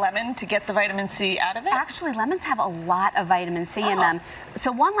enough lemon to get the vitamin C out of it? Actually, lemons have a lot of vitamin C in them.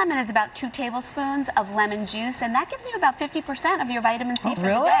 So 1 lemon is about 2 tablespoons of lemon juice, and that gives you about 50% of your vitamin C for the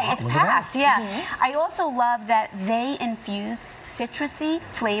day. It's packed, yeah. I also love that they infuse citrusy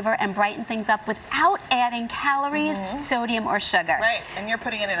flavor and brighten things up without adding calories, sodium, or sugar. Right, and you're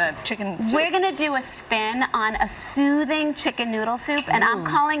putting it in a chicken soup. We're gonna do a spin on a soothing chicken noodle soup, and I'm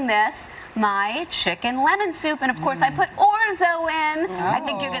calling this my chicken lemon soup. And of course, I put orzo in. I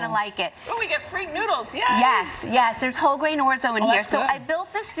think you're gonna like it. Oh, we get free noodles, Yes, there's whole grain orzo in here. that's So good. I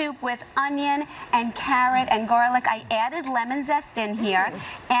built the soup with onion and carrot and garlic. I added lemon zest in here,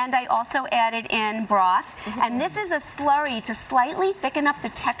 and I also added in broth. And this is a slurry to slightly thicken up the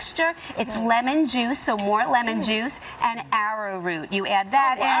texture. It's lemon juice, so more lemon juice, and arrowroot. You add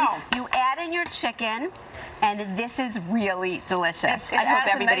that in. You add in your chicken, and this is really delicious. I hope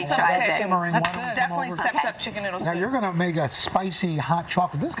everybody tries it. Definitely steps up chicken noodle soup. Now you're going to make a spicy hot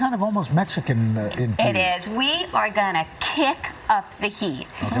chocolate. This is kind of almost Mexican infused. It is. We are going to kick up the heat.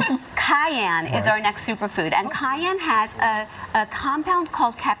 Cayenne is our next superfood, and cayenne has a compound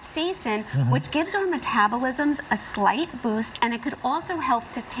called capsaicin, which gives our metabolisms a slight boost, and it could also help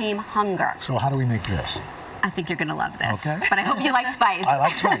to tame hunger. So how do we make this? I think you're going to love this. Okay. But I hope you like spice. I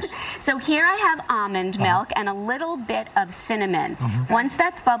like spice. So here I have almond milk and a little bit of cinnamon. Once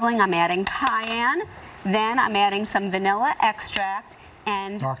that's bubbling, I'm adding cayenne. Then I'm adding some vanilla extract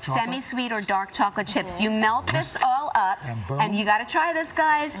and semi-sweet or dark chocolate chips. You melt this all up, and you got to try this,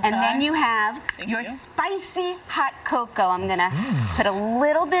 guys. And then you have your spicy hot cocoa. I'm going to put a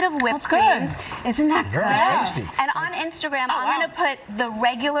little bit of whipped cream. Isn't that good? Very tasty. And on Instagram, I'm going to put the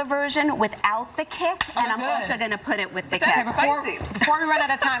regular version without the kick, and I'm also going to put it with the kick. Okay, before we run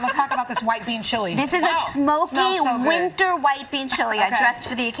out of time, let's talk about this white bean chili. This is a smoky so winter white bean chili. I dressed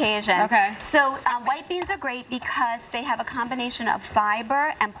for the occasion. Okay. So white beans are great because they have a combination of fiber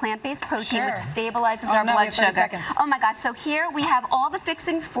and plant-based protein, which stabilizes our blood sugar. Oh my gosh, so here we have all the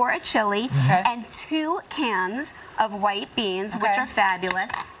fixings for a chili and 2 cans of white beans, which are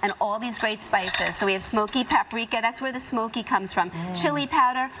fabulous, and all these great spices. So we have smoky paprika, that's where the smoky comes from. Chili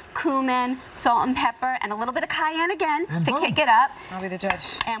powder, cumin, salt and pepper, and a little bit of cayenne again to kick it up. I'll be the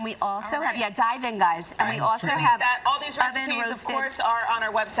judge. And we also have, dive in, guys. And we also have all these recipes, of course, are on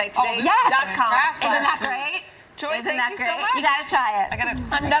our website today. Yes! Isn't that great? Joy, Isn't thank that you great? so much. You gotta try it. I got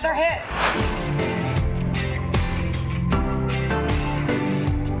another hit.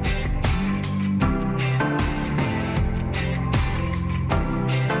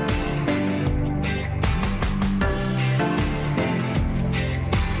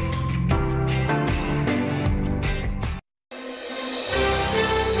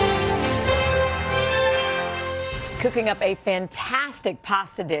 Cooking up a fantastic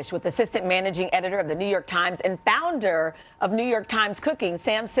pasta dish with assistant managing editor of the New York Times and founder of New York Times Cooking,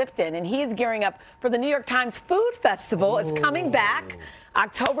 Sam Sifton. And he is gearing up for the New York Times Food Festival. It's coming back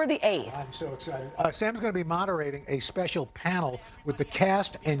October the 8th. I'm so excited. Sam's going to be moderating a special panel with the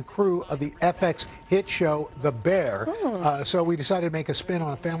cast and crew of the FX hit show The Bear. So we decided to make a spin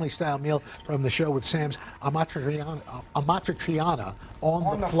on a family-style meal from the show with Sam's amatriciana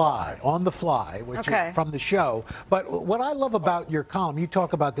on the fly, which is from the show. But what I love about your column, you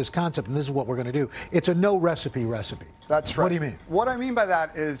talk about this concept, and this is what we're going to do. It's a no recipe. That's right. What do you mean? What I mean by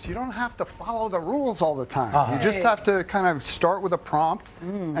that is you don't have to follow the rules all the time. You just have to kind of start with a prompt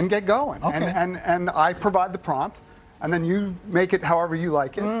and get going. And I provide the prompt, and then you make it however you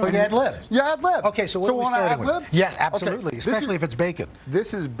like it. But you ad lib. Yeah, ad lib. Okay, so what are we starting with? Yeah, absolutely, especially if it's bacon.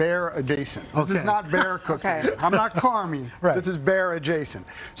 This is bear adjacent. This is not bear cooking. I'm not Carmy. This is bear adjacent.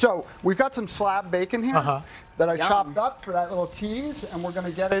 So we've got some slab bacon here that I chopped up for that little tease, and we're going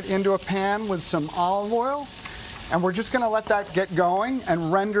to get it into a pan with some olive oil. And we're just going to let that get going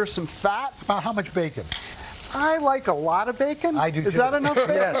and render some fat. About how much bacon? I like a lot of bacon. I do too. Is that enough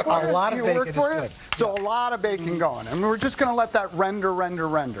bacon? Yes, a lot of bacon is good. So a lot of bacon going. And we're just going to let that render.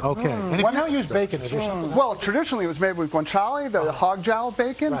 Okay. And if you don't use bacon, is there something? Well, traditionally it was made with guanciale, the hog jowl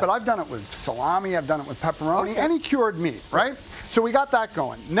bacon, but I've done it with salami, I've done it with pepperoni, any cured meat, right? So we got that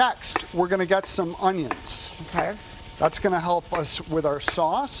going. Next, we're going to get some onions. Okay. That's going to help us with our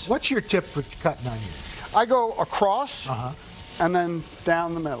sauce. What's your tip for cutting onions? I go across and then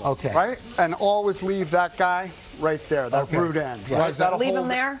down the middle. Okay. Right? And always leave that guy right there, that root end. Yeah. Right? That'll leave them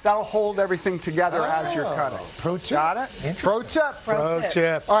there? That'll hold everything together as you're cutting. Pro tip. Got it? Pro tip. Pro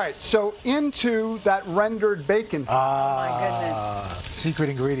tip. All right, so into that rendered bacon. My goodness. Secret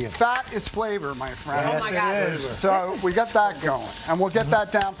ingredient. Fat is flavor, my friend. Yes, my God. it is. So we got that going. And we'll get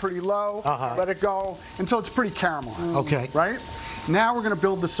that down pretty low. Let it go until it's pretty caramelized. Okay. Right? Now we're going to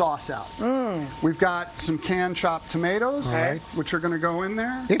build the sauce out. We've got some canned chopped tomatoes, which are going to go in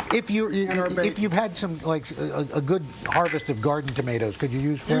there. If you've had some like a good harvest of garden tomatoes, could you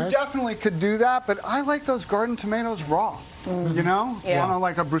use fresh? You definitely could do that, but I like those garden tomatoes raw. You know, want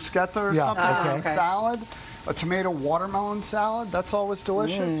like a bruschetta or something, or a salad. A tomato watermelon salad, that's always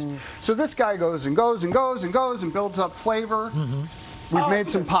delicious. So this guy goes and goes and goes and goes and builds up flavor. We've made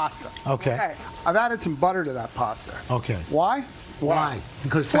some pasta. Okay. I've added some butter to that pasta. Okay. Why? Why?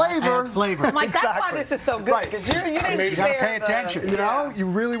 Because flavor. Flavor. I'm like, that's why this is so good. Because you didn't gotta pay attention. You know, you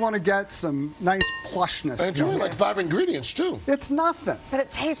really want to get some nice plushness. And it's only like 5 ingredients too. It's nothing. But it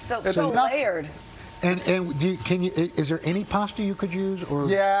tastes so nothing. layered. And is there any pasta you could use? Or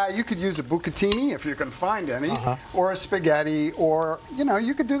yeah, you could use a bucatini if you can find any, or a spaghetti, or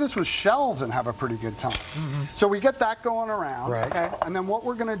you could do this with shells and have a pretty good time. So we get that going around, and then what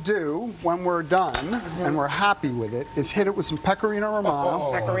we're going to do when we're done and we're happy with it is hit it with some pecorino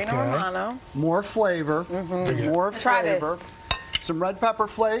romano. Pecorino romano. More flavor, more flavor. Some red pepper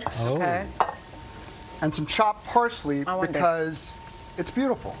flakes, and some chopped parsley because it's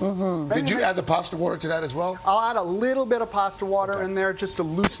beautiful. Did you add the pasta water to that as well? I'll add a little bit of pasta water in there just to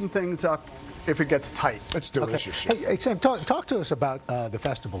loosen things up if it gets tight. It's delicious. Hey, Sam, talk to us about the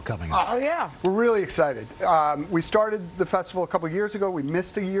festival coming up. Oh, yeah. We're really excited. We started the festival a couple of years ago. We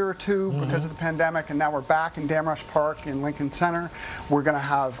missed a year or two because of the pandemic, and now we're back in Damrush Park in Lincoln Center. We're going to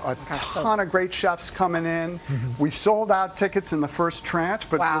have a ton of great chefs coming in. We sold out tickets in the first tranche,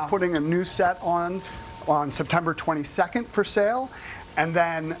 but we're putting a new set on September 22nd for sale. And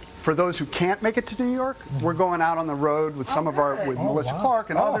then for those who can't make it to New York, we're going out on the road with some of our, with Melissa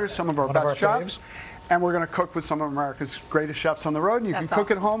Clark and others, some of our best chefs. And we're going to cook with some of America's greatest chefs on the road. And you can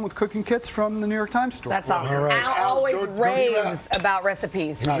cook at home with cooking kits from the New York Times store. That's awesome. Al always raves about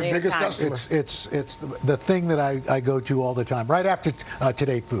recipes from the New York Times. It's the thing that I go to all the time, right after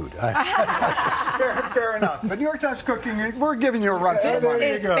Today Food. Fair enough. But New York Times Cooking, we're giving you a run for the money.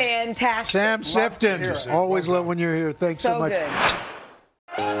 It's fantastic. Sam Sifton, always love when you're here. Thanks so much. Good.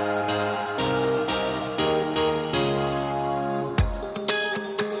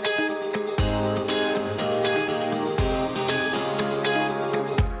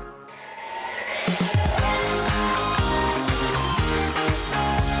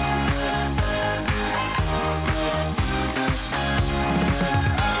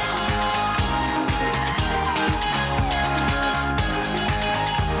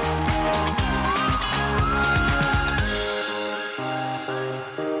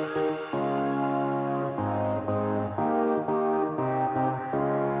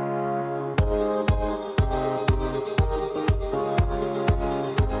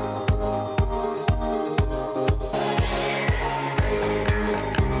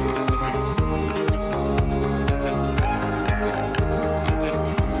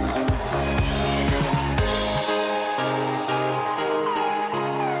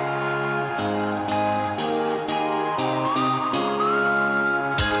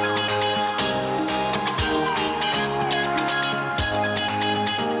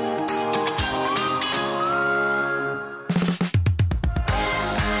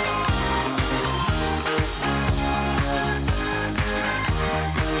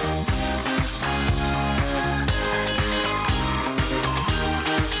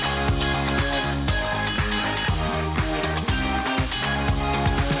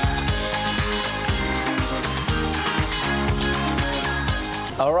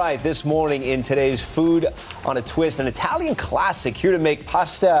 All right, this morning in today's Food on a Twist, an Italian classic here to make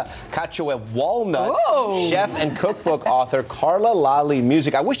pasta cacio e walnut. Whoa. Chef and cookbook author Carla Lalli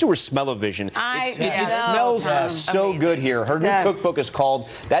Music. I wish there was smell-o-vision. It smells so good here. Her new cookbook is called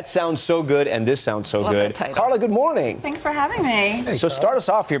That Sounds So Good and This Sounds So Good. Carla, good morning. Thanks for having me. So start us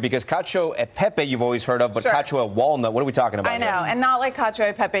off here because cacio e pepe you've always heard of, but cacio e walnut, what are we talking about? I know, and not like cacio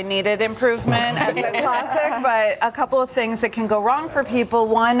e pepe needed improvement as a classic, but a couple of things that can go wrong for people.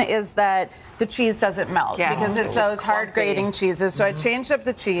 One is that the cheese doesn't melt because it's those hard grating cheeses. So I changed up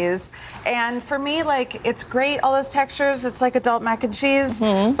the cheese, and for me, like, it's great, all those textures. It's like adult mac and cheese,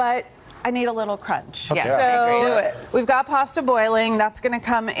 but I need a little crunch. Okay. So Do it. we've got pasta boiling. That's going to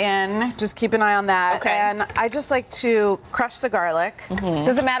come in. Just keep an eye on that. Okay. And I just like to crush the garlic.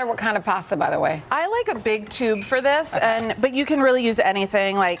 Does it matter what kind of pasta, by the way? I like a big tube for this, but you can really use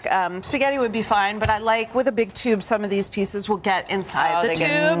anything. Like spaghetti would be fine, but I like with a big tube, some of these pieces will get inside the tube.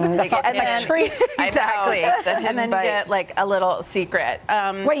 They get and like a treat. Exactly. And then you get like a little secret.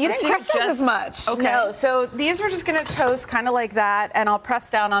 Wait, you didn't crush those as much. Okay. No, so these are just going to toast kind of like that, and I'll press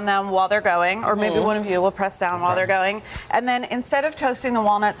down on them while they're going, or maybe one of you will press down while they're going. And then instead of toasting the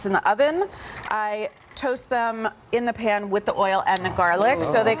walnuts in the oven, I toast them in the pan with the oil and the garlic,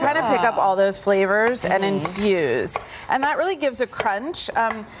 so they kind of pick up all those flavors and infuse. And that really gives a crunch.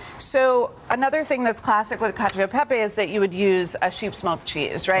 So another thing that's classic with cacio e pepe is that you would use a sheep smoked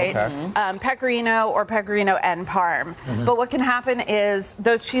cheese, right? Pecorino or Pecorino and Parm. But what can happen is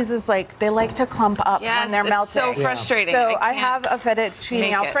those cheeses, they like to clump up when they're melting. So frustrating. So I have a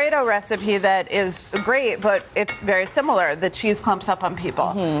fettuccine Alfredo recipe that is great, but it's very similar. The cheese clumps up on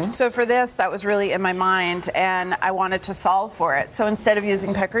people. So for this, that was really in my mind, and I wanted to solve for it. So instead of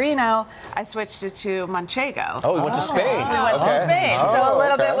using Pecorino, I switched it to Manchego. Oh, we went to Spain. We went to Spain. So a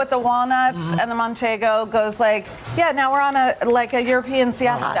little bit with the walnuts and the Manchego goes now we're on a European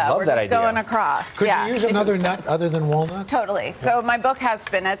siesta. We're just going across. Could you use another nut other than walnut? Totally. So my book has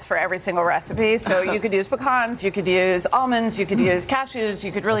spinach for every single recipe. So you could use pecans, you could use almonds, you could use cashews,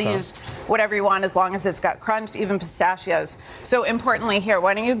 you could really use whatever you want as long as it's got crunch, even pistachios. So importantly here,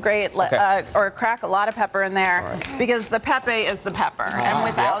 why don't you grate or crack a lot of pepper in there, because the pepe is the pepper. And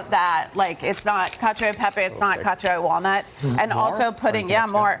without that, it's not cacio e pepe, it's not cacio e walnut. And also putting, putting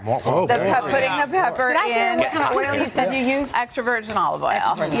the pepper in. What kind of oil you said you use? Extra virgin olive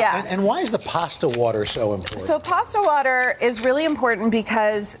oil. Yeah. And why is the pasta water so important? So pasta water is really important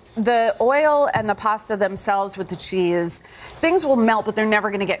because the oil and the pasta themselves with the cheese, things will melt, but they're never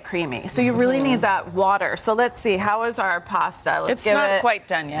going to get creamy. So you really need that water. So let's see, how is our pasta? It's not quite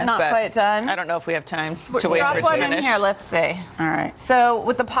done yet. Not quite done. I don't know if we have time to wait Drop for it to one finish. in here, let's see. All right. So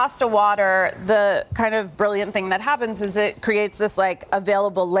with the pasta water, the kind of brilliant thing that happens is it creates this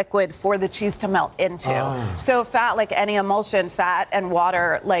available liquid for the cheese to melt into. So fat, like any emulsion, fat and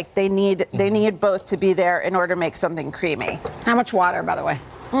water, they need both to be there in order to make something creamy. How much water, by the way?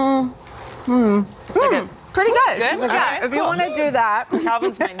 Pretty good. Yeah, if you want to do that.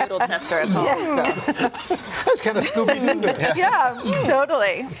 Calvin's my noodle tester at home. That's kind of Scooby-Doo. Yeah,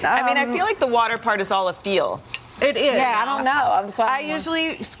 totally. I feel like the water part is all a feel. It is. Yeah, I don't know. I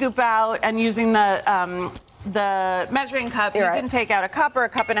usually scoop out, and using the measuring cup, you can take out a cup or a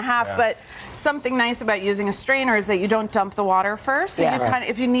cup and a half, but something nice about using a strainer is that you don't dump the water first. So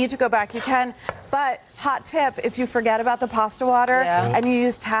if you need to go back, you can. But hot tip, if you forget about the pasta water and you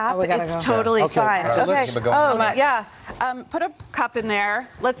use tap, it's totally fine. Put a cup in there.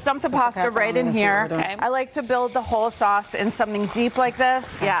 Let's dump the pasta right in here. I like to build the whole sauce in something deep like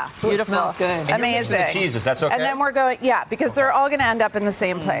this. Yeah, beautiful. Smells good. Amazing. The cheeses, that's okay. And then we're going, because they're all going to end up in the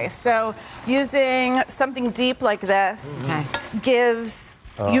same place. So using something deep like this gives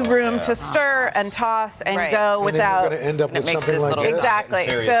you room to stir and toss and go without. And then you're going to end up with something like this.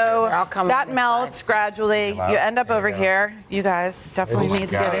 Exactly. So that melts gradually. You end up over here. You guys definitely need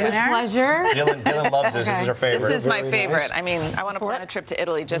to get in there. Pleasure. Dylan loves this. This is her favorite. This is my favorite. I mean, I want to plan a trip to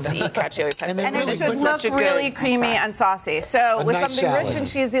Italy just to eat cacio e pepe. And it should look really creamy and saucy. So with something rich and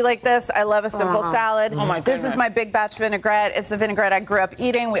cheesy like this, I love a simple salad. This is my big batch vinaigrette. It's the vinaigrette I grew up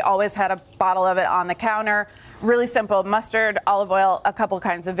eating. We always had a bottle of it on the counter. Really simple: mustard, olive oil, a couple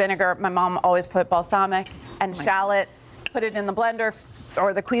kinds of vinegar. My mom always put balsamic and shallot. Put it in the blender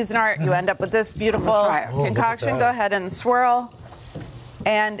or the Cuisinart. You end up with this beautiful concoction. Go ahead and swirl.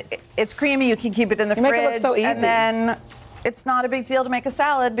 And it's creamy. You can keep it in the fridge. And then it's not a big deal to make a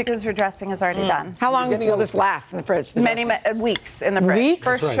salad because your dressing is already done. How long will this last in the fridge? Many weeks in the fridge.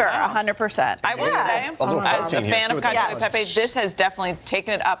 For sure, 100%. I will say, as a fan of cacio e pepe, this has definitely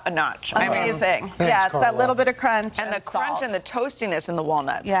taken it up a notch. Amazing. Thanks, it's that little bit of crunch and the crunch and the toastiness in the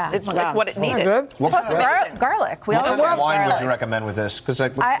walnuts. Yeah. It's like what it needed. Plus garlic. We always love wine garlic. would you recommend with this?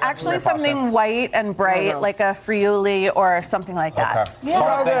 Actually something white and bright, like a Friuli or something like that. Okay.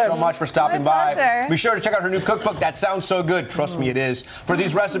 Carla, thanks so much for stopping by. pleasure. Be sure to check out her new cookbook. That sounds so good. Trust me, it is. For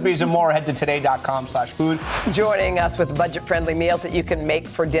these recipes and more, head to today.com/food. Joining us with budget-friendly meals that you can make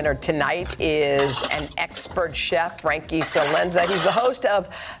for dinner tonight is an expert chef, Frankie Salenza. He's the host of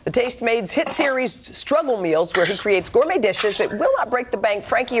the Tastemade's hit series Struggle Meals, where he creates gourmet dishes that will not break the bank.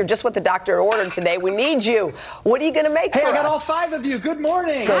 Frankie, you're just what the doctor ordered today. We need you. What are you going to make for us? Hey, I got all 5 of you. Good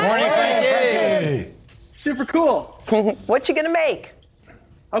morning. Good morning, Frankie. Super cool. What you going to make?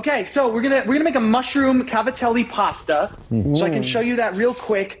 Okay, so we're gonna make a mushroom cavatelli pasta. So I can show you that real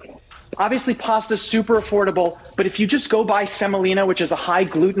quick. Obviously, pasta is super affordable, but if you just go buy semolina, which is a high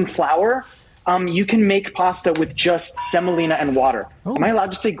gluten flour, you can make pasta with just semolina and water. Ooh. Am I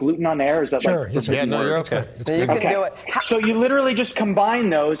allowed to say gluten on air? Is that Sure. like Yeah, no, you're okay. You can do it. So you literally just combine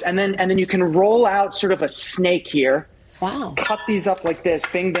those, and then you can roll out sort of a snake here. Wow. Cut these up like this,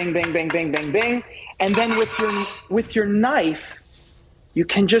 bing, bing, bing, bing, bing, bing, bing, and then with your knife, you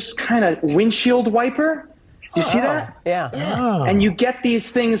can just kind of windshield wiper. Do you see that? Yeah. Oh. And you get these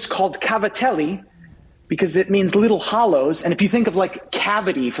things called cavatelli, because it means little hollows. And if you think of like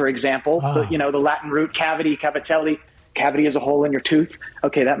cavity, for example, the Latin root cavity, cavatelli, cavity is a hole in your tooth.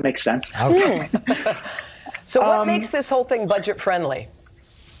 Okay, that makes sense. Okay. So what makes this whole thing budget friendly?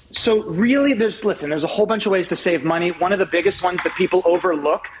 So really, there's a whole bunch of ways to save money. One of the biggest ones that people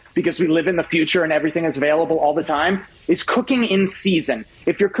overlook, because we live in the future and everything is available all the time, is cooking in season.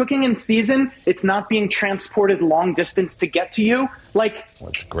 If you're cooking in season, it's not being transported long distance to get to you. Like,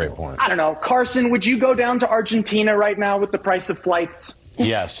 That's a great point. I don't know, Carson, would you go down to Argentina right now with the price of flights?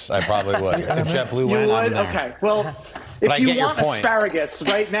 Yes, I probably would. If JetBlue You went, I'm would? there. Okay. Well, But I if you get your want point. asparagus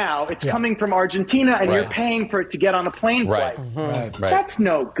right now, it's coming from Argentina, and you're Right. paying for it to get on a plane Right. flight. Right. That's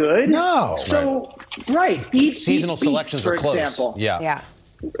no good. No. So, eat Seasonal beets, selections for are close. example. Yeah.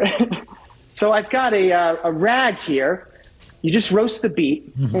 So I've got a rag here. You just roast the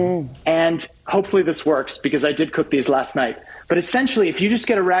beet, and hopefully this works because I did cook these last night. But essentially, if you just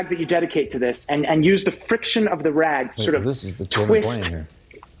get a rag that you dedicate to this and use the friction of the rag, to sort of this is the twist. here.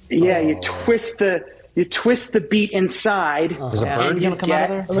 Yeah, you twist the beet inside. There's a bird and gonna come out of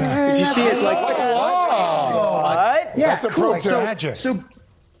there? Because you see it like What? Yeah, That's a pro tip. Magic. So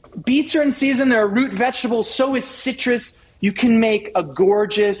beets are in season. They're a root vegetable. So is citrus. You can make a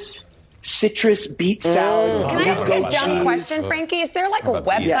gorgeous citrus beet salad. Can I ask a dumb question, Frankie? Is there like a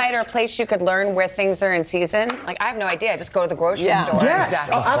website Yes. or a place you could learn where things are in season? Like, I have no idea. I just go to the grocery store. Yes,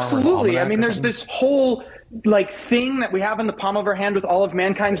 absolutely. I mean, there's this whole thing that we have in the palm of our hand with all of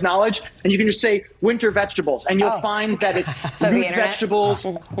mankind's knowledge, and you can just say winter vegetables, and you'll find that it's So the root internet? vegetables.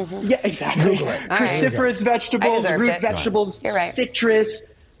 Yeah, exactly. Cruciferous vegetables, I deserved root it. vegetables, You're right. citrus,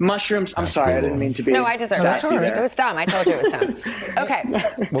 mushrooms. I'm sorry, I didn't mean to be. No, I deserve sassy it. there. It was dumb. I told you it was dumb.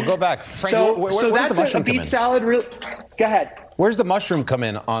 Okay. We'll go back. Frank, So, where's so the that's a mushroom come beet in? salad. Go ahead. Where's the mushroom come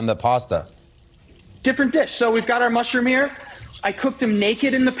in on the pasta? Different dish. So we've got our mushroom here. I cooked them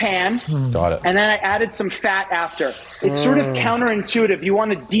naked in the pan. Got it. And then I added some fat after. It's sort of counterintuitive. You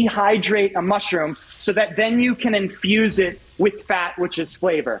want to dehydrate a mushroom so that then you can infuse it with fat, which is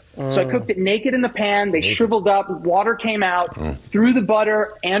flavor. So I cooked it naked in the pan. They shriveled up. Water came out. Threw the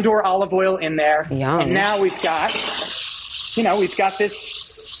butter and or olive oil in there. And now we've got,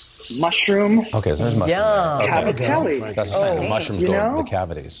 this mushroom. Okay, so there's mushroom. there. Cavatelli. That's what I'm saying. The mushrooms go into the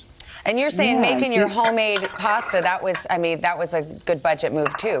cavities. And you're saying Yeah, making see- your homemade pasta, that was a good budget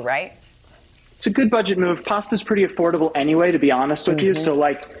move too, right? It's a good budget move. Pasta's pretty affordable anyway, to be honest with you. So,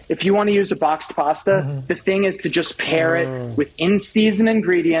 if you want to use a boxed pasta, the thing is to just pair it with in-season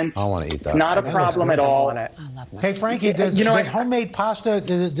ingredients. I want to eat that. It's not a problem at all. Hey, Frankie, does homemade pasta,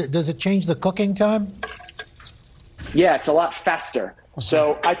 does it change the cooking time? Yeah, it's a lot faster.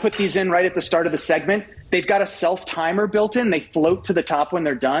 So I put these in right at the start of the segment. They've got a self-timer built in. They float to the top when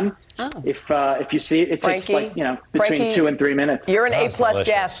they're done. If you see it, it takes between Frankie, 2 and 3 minutes. You're an A+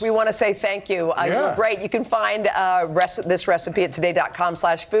 guest. We want to say thank you. You're great. You can find this recipe at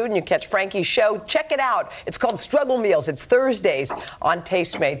today.com/food, and you catch Frankie's show. Check it out. It's called Struggle Meals. It's Thursdays on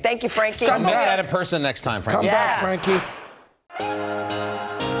Tastemade. Thank you, Frankie. Come back that in person next time, Frankie. Come back, Frankie.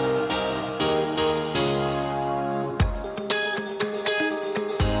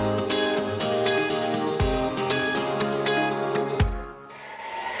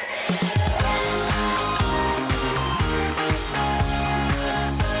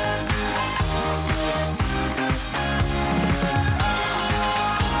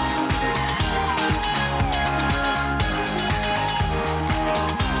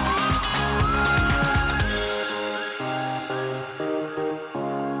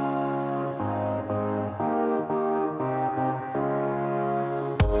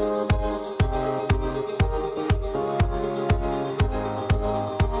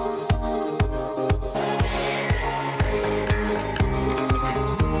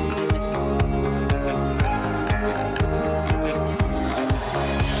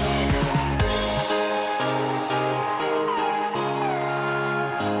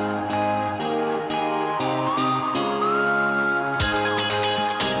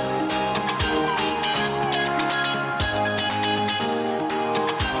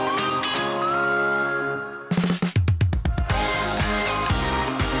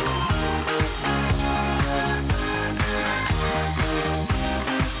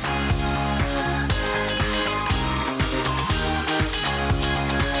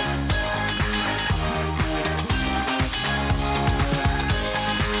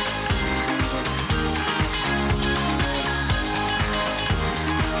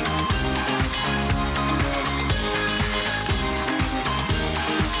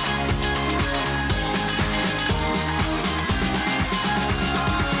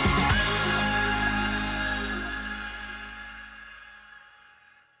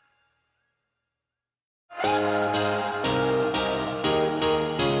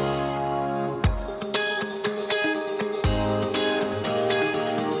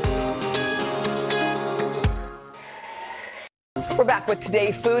 We're back with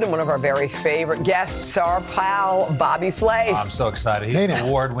Today Food, and one of our very favorite guests, our pal, Bobby Flay. I'm so excited. He's an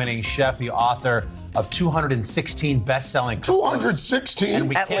award-winning chef, the author of 216 best-selling cookbooks. 216? And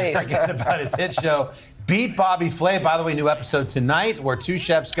we can't forget about his hit show, Beat Bobby Flay. By the way, new episode tonight where two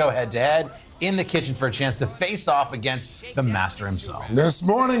chefs go head-to-head in the kitchen for a chance to face off against the master himself. This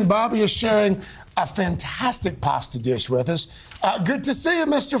morning, Bobby is sharing a fantastic pasta dish with us. Good to see you,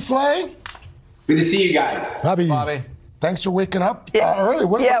 Mr. Flay. Good to see you guys. Bobby. Thanks for waking up early.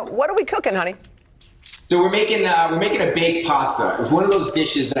 What are we cooking, honey? So we're making a baked pasta. It's one of those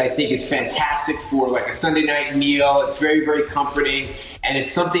dishes that I think is fantastic for like a Sunday night meal. It's very, very comforting, and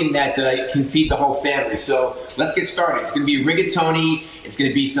it's something that can feed the whole family. So let's get started. It's going to be rigatoni. It's going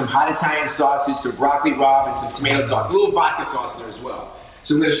to be some hot Italian sausage, some broccoli rabe, and some tomato sauce. A little vodka sauce in there as well.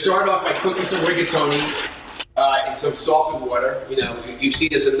 So I'm going to start off by cooking some rigatoni in some salt and water. You know, you've seen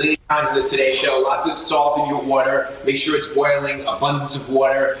this a million times in the Today Show. Lots of salt in your water. Make sure it's boiling. Abundance of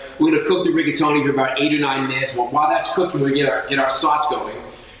water. We're going to cook the rigatoni for about 8 or 9 minutes. Well, while that's cooking, we're going to get our sauce going.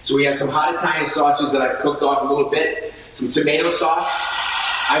 So we have some hot Italian sauces that I've cooked off a little bit. Some tomato sauce.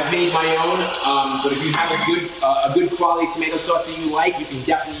 I've made my own, but if you have a good quality tomato sauce that you like, you can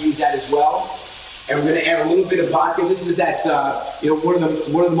definitely use that as well. And we're going to add a little bit of vodka. This is that, one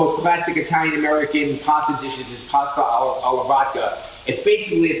of the most classic Italian-American pasta dishes is pasta alla vodka. It's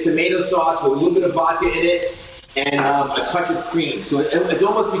basically a tomato sauce with a little bit of vodka in it and a touch of cream. So it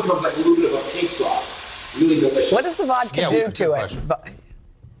almost becomes like a little bit of a pink sauce. Really delicious. What does the vodka do to it?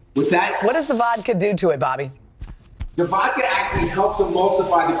 What's that? What does the vodka do to it, Bobby? The vodka actually helps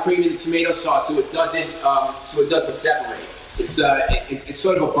emulsify the cream in the tomato sauce so it doesn't separate. It's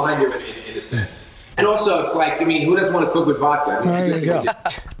sort of a binder in a sense. And also, it's like, I mean, who doesn't want to cook with vodka? There you go.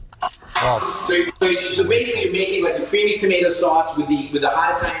 So basically, you're making like a creamy tomato sauce with the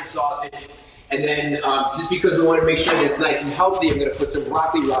hot Italian sausage, and then just because we want to make sure that it's nice and healthy, I'm going to put some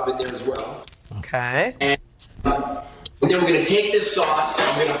broccoli rabe in there as well. Okay. And then we're going to take this sauce,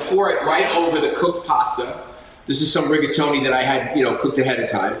 I'm going to pour it right over the cooked pasta. This is some rigatoni that I had, cooked ahead of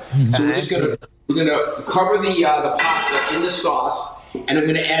time. Okay. So we're going to cover the pasta in the sauce. And I'm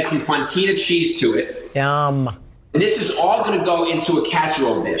going to add some fontina cheese to it. Yum. And this is all going to go into a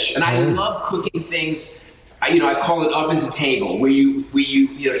casserole dish. And I love cooking things. I call it oven to table, where you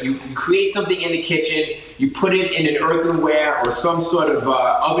create something in the kitchen, you put it in an earthenware or some sort of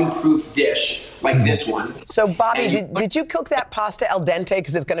oven-proof dish like this one. So, Bobby, did you cook that pasta al dente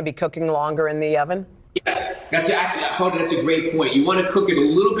because it's going to be cooking longer in the oven? Yes, that's a great point. You want to cook it a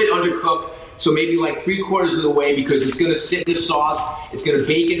little bit undercooked. So maybe like 3/4 of the way, because it's going to sit in the sauce. It's going to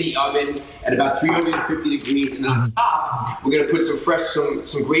bake in the oven at about 350 degrees. And on top, we're going to put some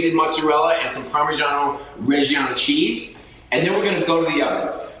grated mozzarella and some Parmigiano Reggiano cheese. And then we're going to go to the oven.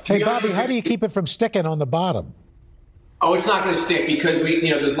 Hey, Bobby, how do you keep it from sticking on the bottom? Oh, it's not going to stick because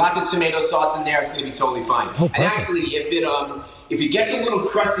there's lots of tomato sauce in there. It's going to be totally fine. Oh, perfect. And actually, if it gets a little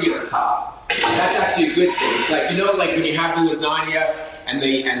crusty on top, that's actually a good thing. It's like like when you have the lasagna. And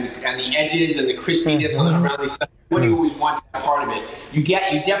the edges and the crispiness around the side. What do you always want that part of it? You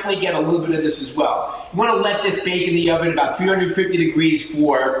definitely get a little bit of this as well. You want to let this bake in the oven about 350 degrees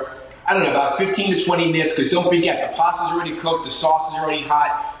for, about 15 to 20 minutes, because don't forget, the pasta's already cooked, the sauce is already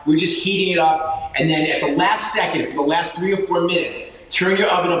hot. We're just heating it up, and then at the last second, for the last 3 or 4 minutes, turn your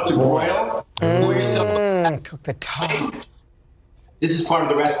oven up to broil. Pour yourself cook the top. This is part of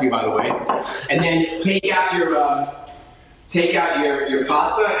the recipe, by the way. And then take out your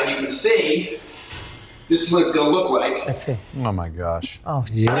pasta, and you can see this is what it's going to look like. Let's see. Oh, my gosh. Oh,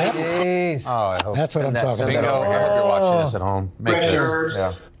 yeah. Jeez. Oh, I hope that's what I'm talking about. I hope you're watching this at home. Make Fresh this. herbs.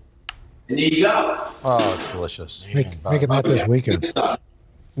 Yeah. And there you go. Oh, it's delicious. Make it not this weekend.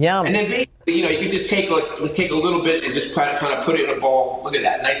 Yum. And then basically, you can just take a little bit and just kind of put it in a bowl. Look at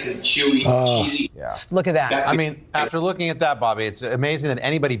that, nice and chewy, cheesy. Yeah. Look at that. I mean, after looking at that, Bobby, it's amazing that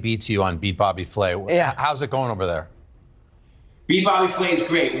anybody beats you on Beat Bobby Flay. Yeah. How's it going over there? Beat Bobby Flay is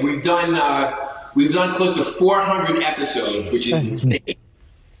great. We've done close to 400 episodes, which is insane.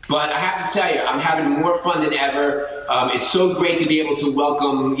 But I have to tell you, I'm having more fun than ever. It's so great to be able to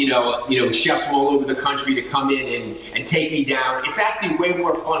welcome, chefs from all over the country to come in and take me down. It's actually way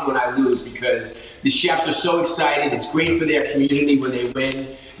more fun when I lose because the chefs are so excited. It's great for their community when they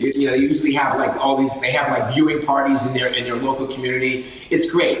win. They usually have viewing parties in their local community. It's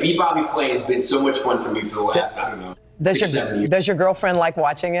great. Beat Bobby Flay has been so much fun for me for the last, Does your girlfriend like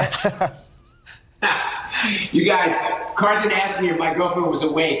watching it? You guys, Carson asked me if my girlfriend was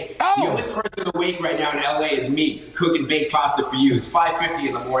awake. The only person awake right now in LA is me cooking baked pasta for you. It's 5:50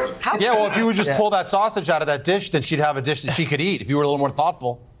 in the morning. Yeah, well, if you would just pull that sausage out of that dish, then she'd have a dish that she could eat if you were a little more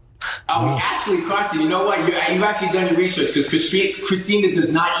thoughtful. Actually, Carson, you know what? You've actually done your research because Christina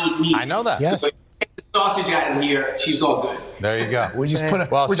does not eat meat. I know that. So if you get the sausage out of here, she's all good. There you go. We just put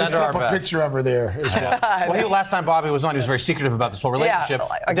up a picture of her there as well. Well, last time Bobby was on, he was very secretive about this whole relationship.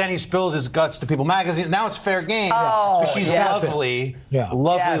 Yeah. Then he spilled his guts to People Magazine. Now it's fair game. Oh, so she's lovely. Yeah.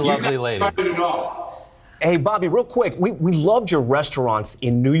 Lovely lady. Hey, Bobby, real quick, we loved your restaurants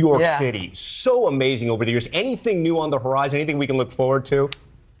in New York City. So amazing over the years. Anything new on the horizon? Anything we can look forward to?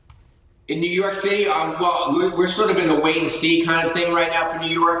 In New York City, well, we're sort of in a wait and see kind of thing right now for New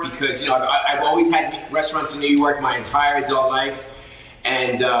York because, I've always had restaurants in New York my entire adult life.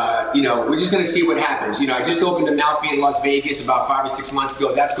 And, we're just going to see what happens. I just opened a Malfi in Las Vegas about 5 or 6 months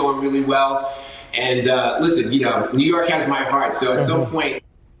ago. That's going really well. And listen, New York has my heart. So at some point,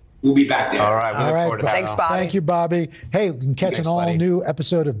 we'll be back there. All right. All right. Thanks, Bobby. Thank you, Bobby. Hey, you can catch an all-new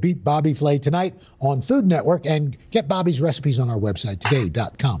episode of Beat Bobby Flay tonight on Food Network and get Bobby's recipes on our website,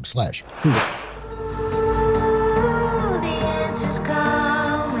 today.com/food. The answers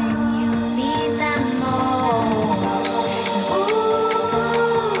come when you need them most. Ooh,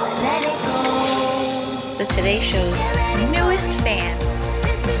 let it go. The Today Show's newest fan.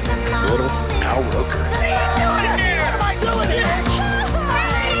 Little Al Roker. What am I doing here?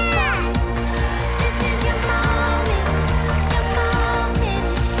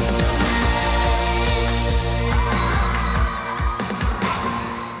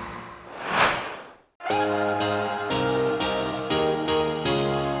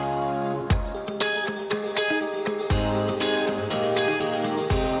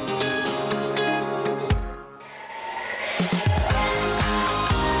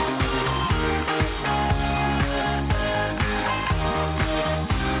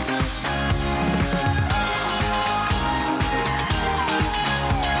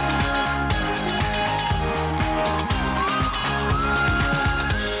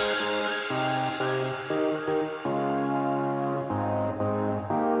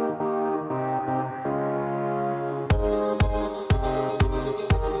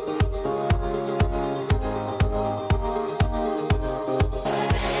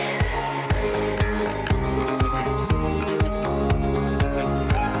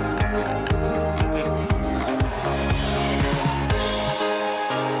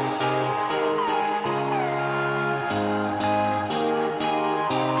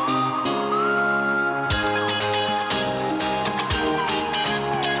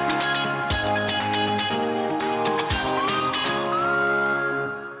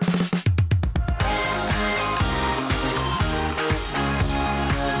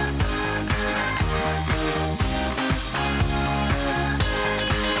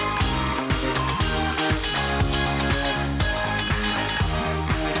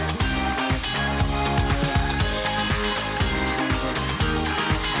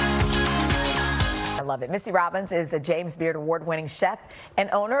 Love it. Missy Robbins is a James Beard Award-winning chef and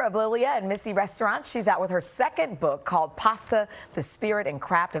owner of Lilia and Missy Restaurants. She's out with her second book called Pasta, the Spirit and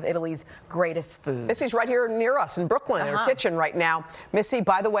Craft of Italy's Greatest Food. Missy's right here near us in Brooklyn in her kitchen right now. Missy,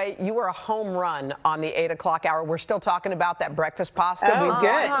 by the way, you were a home run on the 8 o'clock hour. We're still talking about that breakfast pasta. Oh, we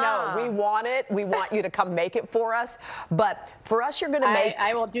good. want it. No, we want it. We want you to come make it for us. But for us, you're going to make...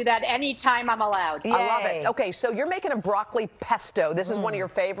 I will do that anytime I'm allowed. I love it. Okay, so you're making a broccoli pesto. This is one of your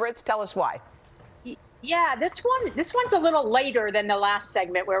favorites. Tell us why. Yeah, this one's a little later than the last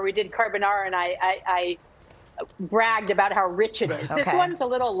segment where we did carbonara and I bragged about how rich it is. Okay. This one's a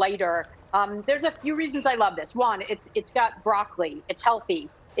little later. There's a few reasons I love this. One, it's got broccoli. It's healthy.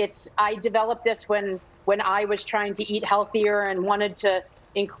 I developed this when I was trying to eat healthier and wanted to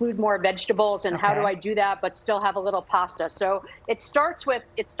include more vegetables, and how do I do that but still have a little pasta? So it starts with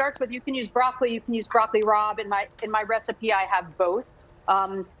you can use broccoli, you can use broccoli rabe. In my recipe I have both.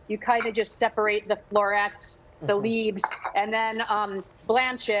 You kind of just separate the florets, the leaves, and then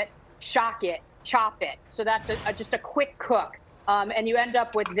blanch it, shock it, chop it. So that's just a quick cook. And you end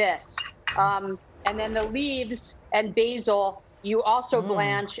up with this. And then the leaves and basil, you also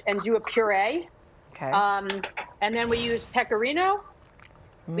blanch and do a puree. Okay. And then we use pecorino.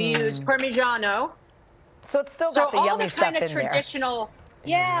 We use Parmigiano. So it's still got the yummy stuff in there. So all the kind of traditional,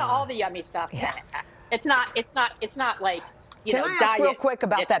 all the yummy stuff. Yeah. It's not like, Can I ask real quick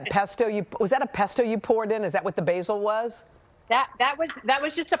about that pesto? Was that a pesto you poured in? Is that what the basil was? That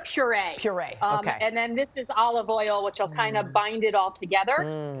was just a puree. Puree. Okay. And then this is olive oil, which will kind of bind it all together.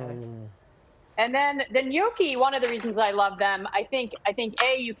 And then the gnocchi. One of the reasons I love them, I think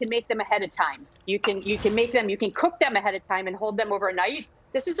you can make them ahead of time. You can cook them ahead of time and hold them overnight.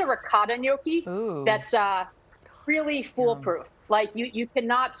 This is a ricotta gnocchi that's really foolproof. Like you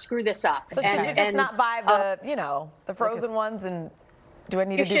cannot screw this up. So should you just not buy the the frozen ones and Do I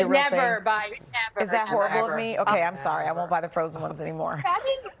need You to do the should real never thing? buy. Never. Is that horrible never. of me? Okay, I'm sorry. I won't buy the frozen ones anymore. I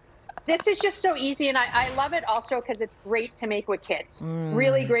mean, this is just so easy, and I love it also because it's great to make with kids.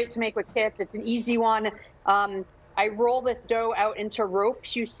 Really great to make with kids. It's an easy one. I roll this dough out into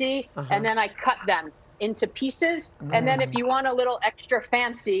ropes, you see, and then I cut them into pieces. And then if you want a little extra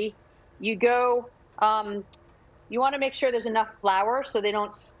fancy, you go, you want to make sure there's enough flour so they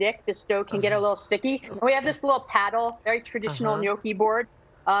don't stick. This dough can get a little sticky. And we have this little paddle, very traditional gnocchi board,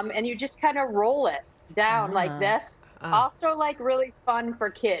 and you just kind of roll it down like this. Also, like, really fun for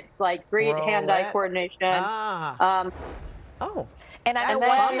kids, like great hand-eye coordination. And I know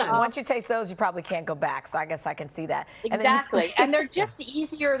then, once you taste those, you probably can't go back. So I guess I can see that. Exactly. And they're just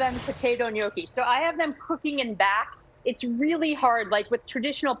easier than potato gnocchi. So I have them cooking in back. It's really hard. Like with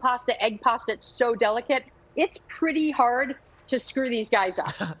traditional pasta, egg pasta, it's so delicate. It's pretty hard to screw these guys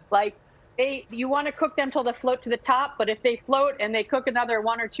up. Like, you want to cook them till they float to the top, but if they float and they cook another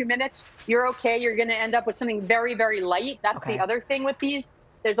 1 or 2 minutes, you're okay. You're going to end up with something very, very light. That's the other thing with these.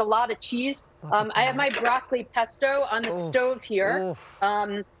 There's a lot of cheese. I have my broccoli pesto on the stove here.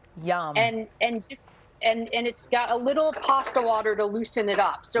 Yum. And it's got a little pasta water to loosen it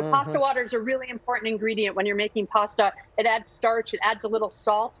up. So pasta water is a really important ingredient when you're making pasta. It adds starch. It adds a little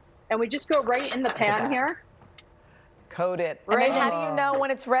salt. And we just go right in the pan here. Coat it. And then how do you know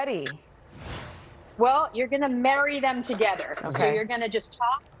when it's ready? Well, you're going to marry them together. So you're going to just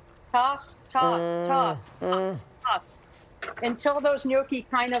toss until those gnocchi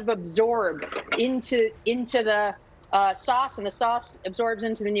kind of absorb into the sauce, and the sauce absorbs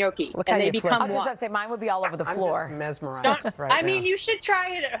into the gnocchi, and they become. I was just going to say mine would be all over the floor. I'm just mesmerized right I mean, you should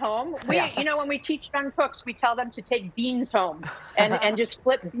try it at home. You know, when we teach young cooks, we tell them to take beans home and just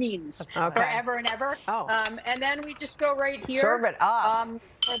flip beans forever and ever. And then we just go right here. Serve it up.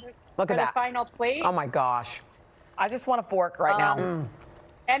 Look at that. The final plate. Oh my gosh. I just want a fork right now.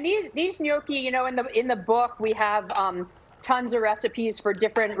 And these gnocchi, you know, in the book we have tons of recipes for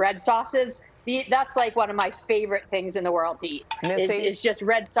different red sauces. That's like one of my favorite things in the world to eat. Is just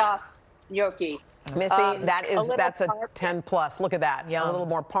red sauce gnocchi. Missy, that's a 10 plus. Look at that. A little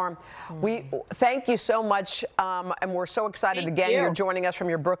more parm. We thank you so much, and we're so excited again. You're joining us from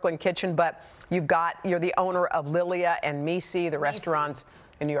your Brooklyn kitchen, but you're the owner of Lilia and Misi, the restaurants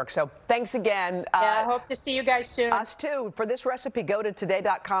in New York. So thanks again. I hope to see you guys soon. Us too. For this recipe, go to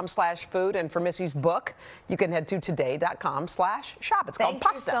today.com/food, and for Missy's book, you can head to today.com/shop. It's called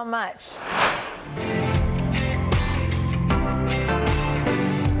Pasta. Thank you so much.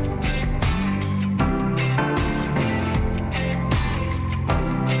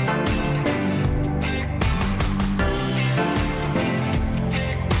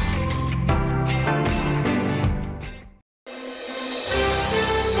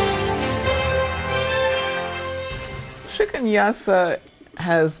 Chicken yassa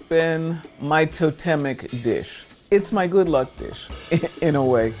has been my totemic dish. It's my good luck dish, in a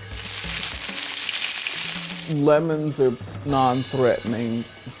way. Lemons are non-threatening,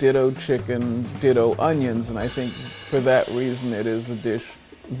 ditto chicken, ditto onions, and I think for that reason it is a dish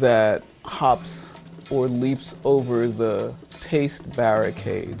that hops or leaps over the taste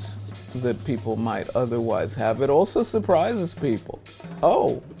barricades that people might otherwise have. It also surprises people.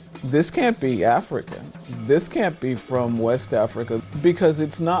 Oh, this can't be African. This can't be from West Africa, because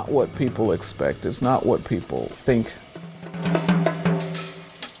it's not what people expect. It's not what people think.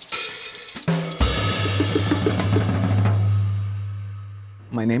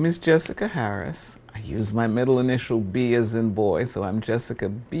 My name is Jessica Harris. I use my middle initial B as in boy, so I'm Jessica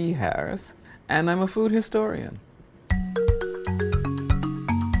B. Harris, and I'm a food historian.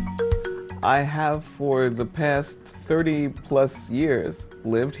 I have, for the past 30 plus years,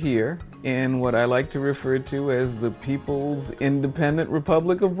 lived here in what I like to refer to as the People's Independent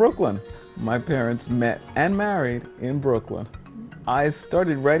Republic of Brooklyn. My parents met and married in Brooklyn. I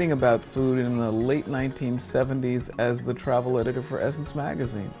started writing about food in the late 1970s as the travel editor for Essence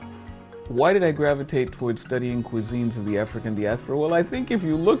magazine. Why did I gravitate towards studying cuisines of the African diaspora? Well, I think if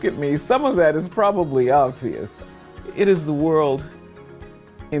you look at me, some of that is probably obvious. It is the world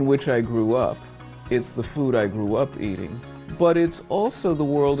in which I grew up. It's the food I grew up eating. But it's also the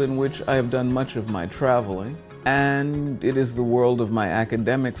world in which I have done much of my traveling, and it is the world of my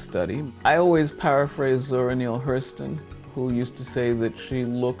academic study. I always paraphrase Zora Neale Hurston, who used to say that she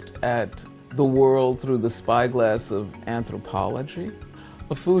looked at the world through the spyglass of anthropology.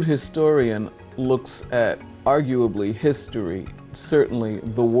 A food historian looks at arguably history, certainly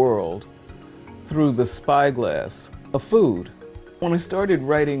the world, through the spyglass of food. When I started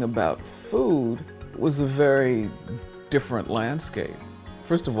writing about food, it was a very different landscape.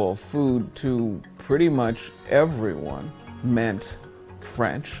 First of all, food to pretty much everyone meant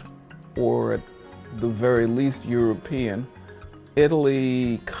French, or at the very least European.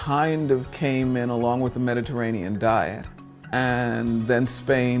 Italy kind of came in along with the Mediterranean diet, and then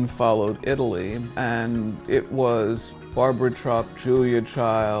Spain followed Italy, and it was Barbara Trapp, Julia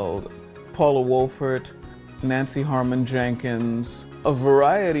Child, Paula Wolfert, Nancy Harmon Jenkins, a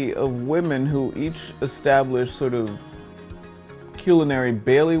variety of women who each established sort of culinary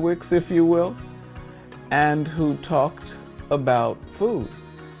bailiwicks, if you will, and who talked about food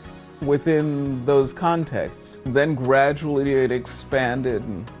within those contexts. Then gradually it expanded,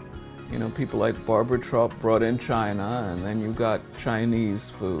 and you know, people like Barbara Trapp brought in China, and then you got Chinese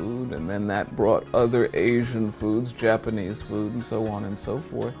food, and then that brought other Asian foods, Japanese food, and so on and so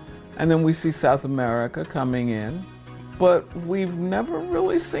forth. And then we see South America coming in, but we've never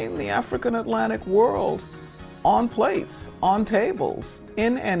really seen the African Atlantic world on plates, on tables,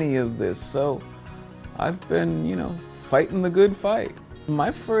 in any of this. So I've been, you know, fighting the good fight.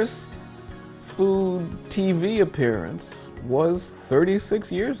 My first food TV appearance was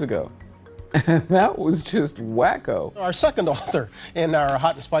 36 years ago. And that was just wacko. Our second author in our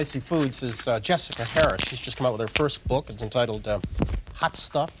Hot and Spicy Foods is Jessica Harris. She's just come out with her first book. It's entitled Hot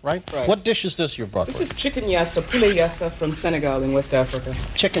Stuff, right? What dish is this you've brought This for is chicken yassa, poulet yassa from Senegal in West Africa.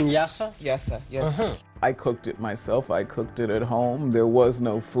 Chicken yassa? Yassa, yes. I cooked it myself. I cooked it at home. There was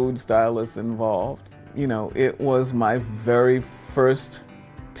no food stylist involved. You know, it was my very first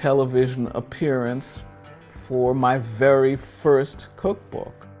television appearance for my very first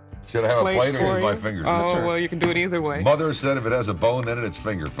cookbook. Should I have a plate or use my fingers? Oh, well, you can do it either way. Mother said if it has a bone in it, it's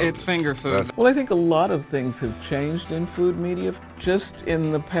finger food. It's finger food. Well, I think a lot of things have changed in food media just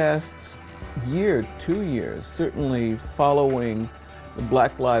in the past year, 2 years, certainly following the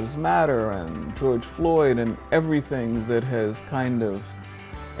Black Lives Matter and George Floyd and everything that has kind of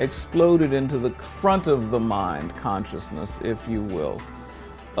exploded into the front of the mind consciousness, if you will,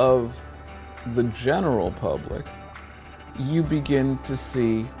 of the general public. You begin to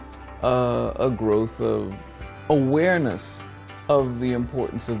see a growth of awareness of the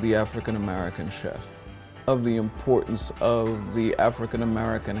importance of the African American chef, of the importance of the African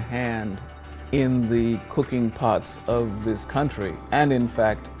American hand in the cooking pots of this country, and in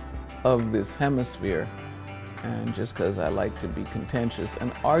fact, of this hemisphere. And just because I like to be contentious,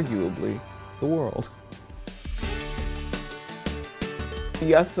 and arguably the world.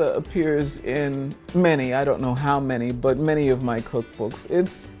 Yassa appears in many, I don't know how many, but many of my cookbooks.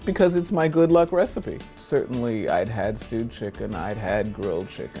 It's because it's my good luck recipe. Certainly I'd had stewed chicken, I'd had grilled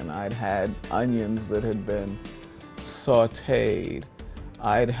chicken, I'd had onions that had been sauteed,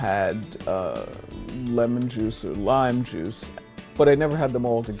 I'd had lemon juice or lime juice, but I never had them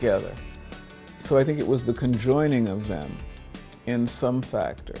all together. So I think it was the conjoining of them in some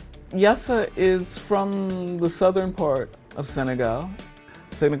factor. Yassa is from the southern part of Senegal.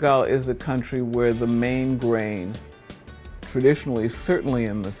 Senegal is a country where the main grain, traditionally, certainly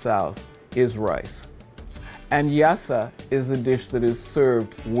in the south, is rice. And yassa is a dish that is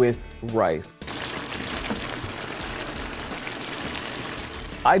served with rice.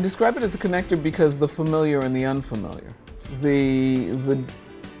 I describe it as a connector because the familiar and the unfamiliar. The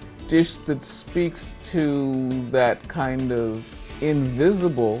dish that speaks to that kind of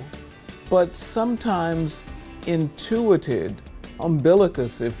invisible, but sometimes intuited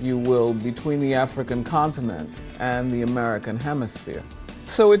umbilicus, if you will, between the African continent and the American hemisphere.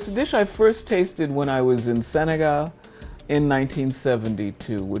 So it's a dish I first tasted when I was in Senegal in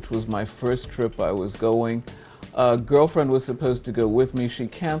 1972, which was my first trip I was going. A girlfriend was supposed to go with me. She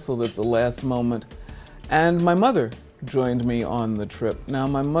canceled at the last moment, and my mother joined me on the trip. Now,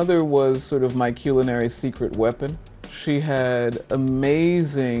 my mother was sort of my culinary secret weapon. She had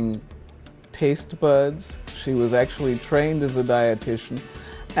amazing taste buds. She was actually trained as a dietitian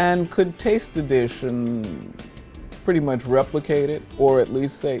and could taste a dish and pretty much replicate it, or at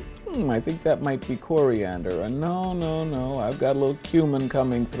least say, I think that might be coriander, and no, I've got a little cumin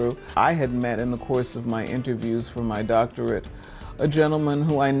coming through. I had met in the course of my interviews for my doctorate a gentleman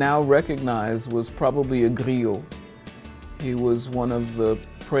who I now recognize was probably a griot. He was one of the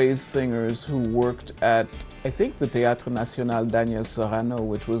praise singers who worked at, I think, the Théâtre National Daniel Sorano,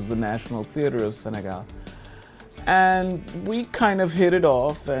 which was the National Theatre of Senegal. And we kind of hit it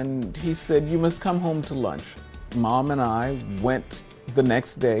off, and he said, you must come home to lunch. Mom and I went the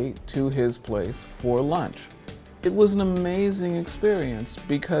next day to his place for lunch. It was an amazing experience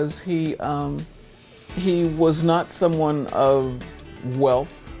because he was not someone of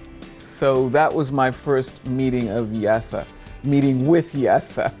wealth. So that was my first meeting of yassa, meeting with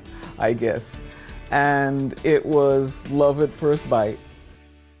yassa, I guess. And it was love at first bite.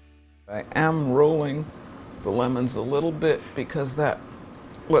 I am rolling the lemons a little bit because that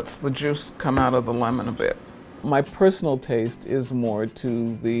lets the juice come out of the lemon a bit. My personal taste is more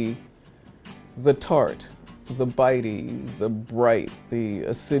to the tart, the bitey, the bright, the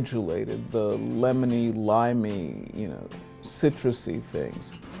acidulated, the lemony, limey, you know, citrusy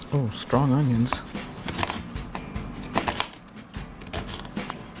things. Oh, strong onions.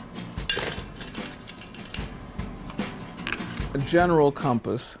 A general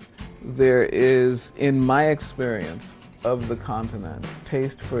compass, there is, in my experience of the continent,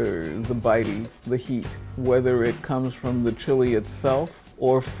 taste for the bitey, the heat, whether it comes from the chili itself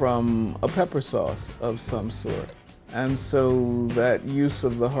or from a pepper sauce of some sort. And so that use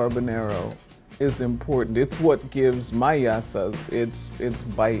of the habanero is important. It's what gives my yassa its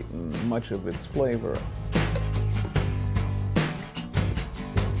bite and much of its flavor.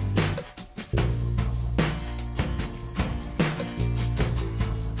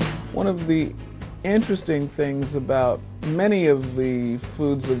 One of the interesting things about many of the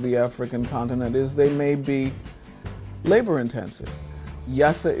foods of the African continent is they may be labor intensive.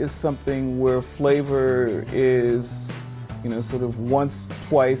 Yassa is something where flavor is, you know, sort of once,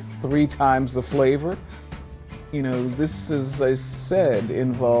 twice, 3 times the flavor. You know, this, as I said,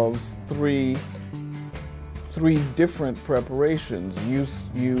 involves three different preparations. You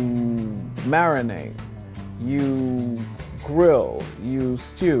marinate, you grill, you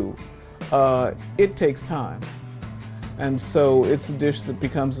stew. It takes time. And so it's a dish that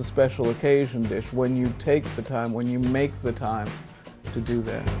becomes a special occasion dish when you take the time, when you make the time to do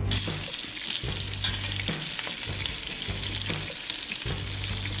that.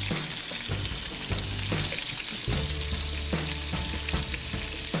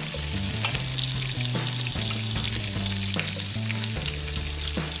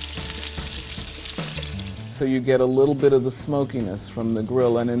 So you get a little bit of the smokiness from the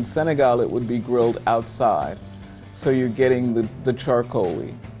grill, and in Senegal it would be grilled outside. So you're getting the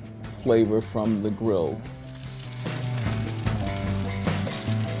charcoal-y flavor from the grill.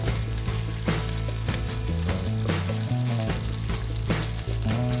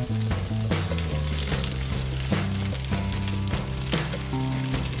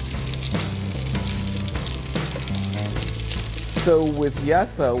 So with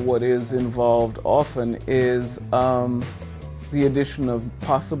yassa, what is involved often is the addition of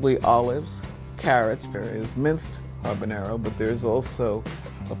possibly olives, carrots, there is minced habanero, but there's also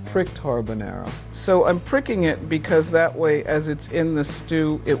a pricked habanero. So I'm pricking it because that way, as it's in the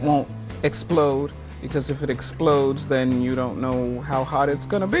stew, it won't explode, because if it explodes, then you don't know how hot it's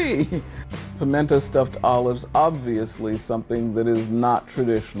gonna be. Pimento stuffed olives, obviously something that is not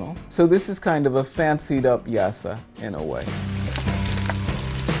traditional. So this is kind of a fancied up yassa in a way.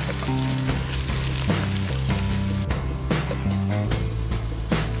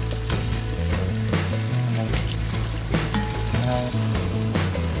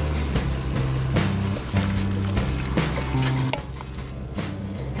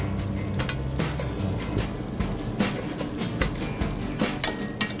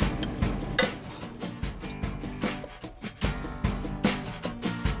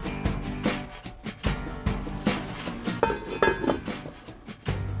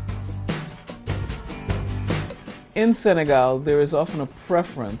 In Senegal, there is often a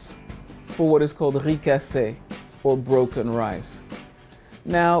preference for what is called riz cassé, or broken rice.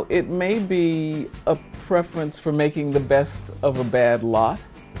 Now, it may be a preference for making the best of a bad lot.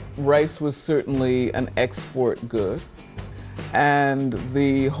 Rice was certainly an export good, and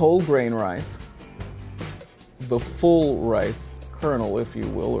the whole grain rice, the full rice kernel, if you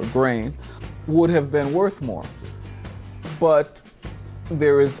will, or grain, would have been worth more. But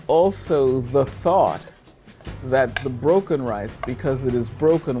there is also the thought that the broken rice, because it is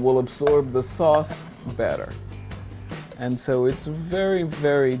broken, will absorb the sauce better. And so it's a very,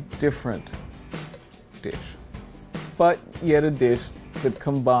 very different dish, but yet a dish that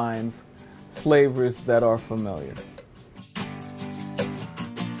combines flavors that are familiar.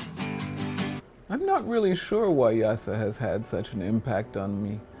 I'm not really sure why yassa has had such an impact on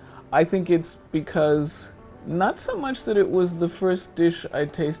me. I think it's because not so much that it was the first dish I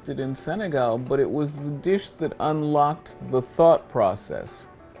tasted in Senegal, but it was the dish that unlocked the thought process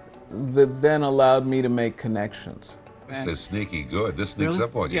that then allowed me to make connections. This is sneaky good. This sneaks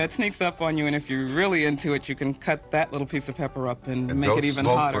up on you. Yeah, it sneaks up on you, and if you're really into it, you can cut that little piece of pepper up and make it even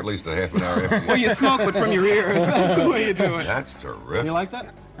hotter. Don't smoke for at least a half an hour after. Well, you smoke, but from your ears. That's the way you do it. That's terrific. You like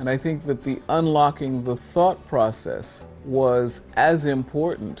that? And I think that the unlocking the thought process was as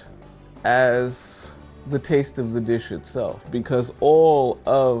important as the taste of the dish itself, because all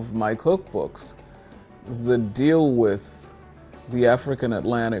of my cookbooks that deal with the African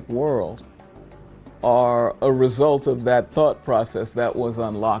Atlantic world are a result of that thought process that was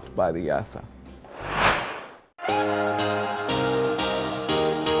unlocked by the Yassa.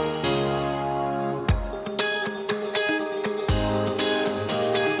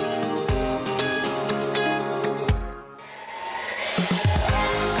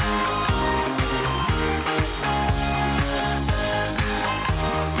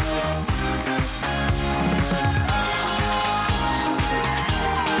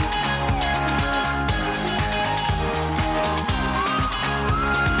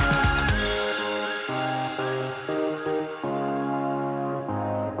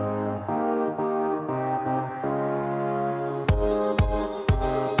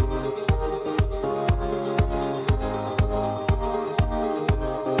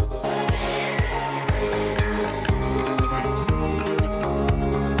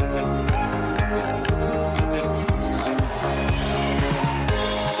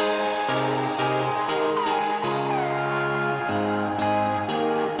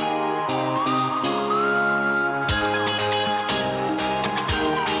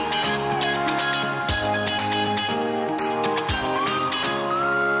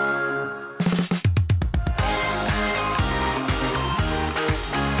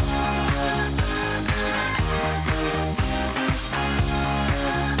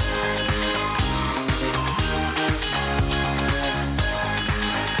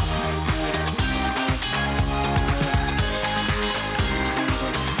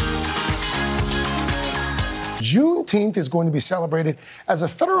 Juneteenth is going to be celebrated as a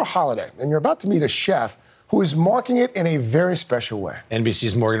federal holiday, and you're about to meet a chef who is marking it in a very special way.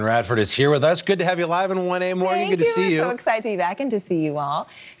 NBC's Morgan Radford is here with us. Good to have you live in 1A, Morgan. Good to see you. So excited to be back and to see you all.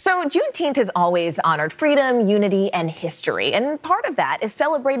 So Juneteenth has always honored freedom, unity, and history. And part of that is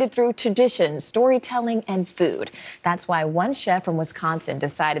celebrated through tradition, storytelling, and food. That's why one chef from Wisconsin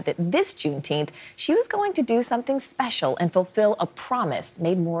decided that this Juneteenth, she was going to do something special and fulfill a promise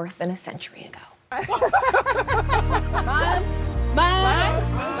made more than a century ago.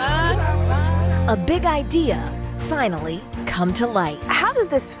 A big idea finally come to light. How does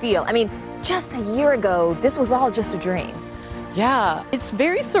this feel? I mean, just a year ago, this was all just a dream. Yeah, it's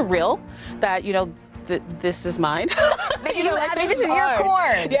very surreal that, you know, this is mine. You know, like, this is your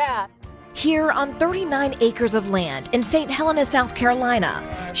corn. Yeah. Here on 39 acres of land in St. Helena, South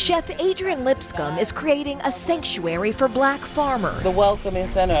Carolina, Chef Adrian Lipscomb is creating a sanctuary for Black farmers. The Welcoming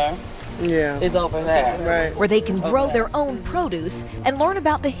Center is over there. Right. Where they can grow their own produce and learn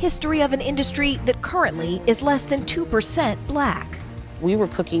about the history of an industry that currently is less than 2% Black. We were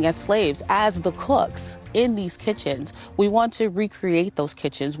cooking as slaves, as the cooks in these kitchens. We want to recreate those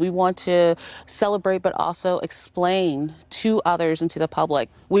kitchens. We want to celebrate, but also explain to others and to the public.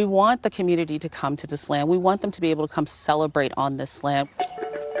 We want the community to come to this land. We want them to be able to come celebrate on this land.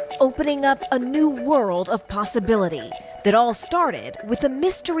 Opening up a new world of possibility that all started with a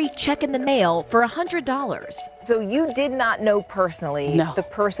mystery check in the mail for $100. So you did not know personally the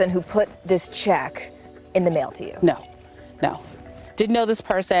person who put this check in the mail to you? No. Didn't know this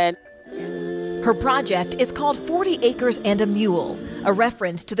person. Her project is called 40 Acres and a Mule, a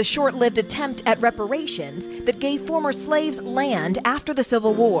reference to the short-lived attempt at reparations that gave former slaves land after the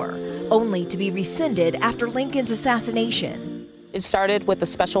Civil War, only to be rescinded after Lincoln's assassination. It started with the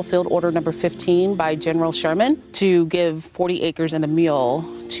Special Field Order number 15 by General Sherman to give 40 acres and a mule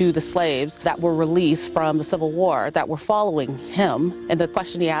to the slaves that were released from the Civil War that were following him. And the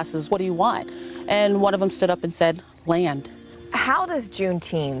question he asked is, what do you want? And one of them stood up and said, land. How does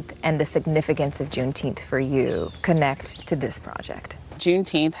Juneteenth and the significance of Juneteenth for you connect to this project?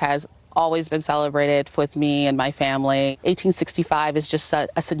 Juneteenth has always been celebrated with me and my family. 1865 is just a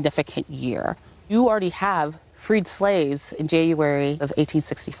significant year. You already have freed slaves in January of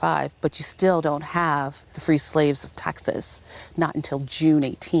 1865, but you still don't have the free slaves of Texas, not until June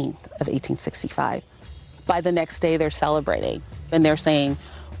 18th of 1865. By the next day, they're celebrating, and they're saying,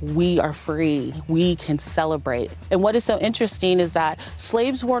 we are free, we can celebrate. And what is so interesting is that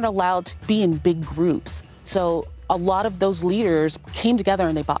slaves weren't allowed to be in big groups. So a lot of those leaders came together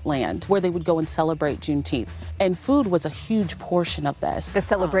and they bought land where they would go and celebrate Juneteenth. And food was a huge portion of this. The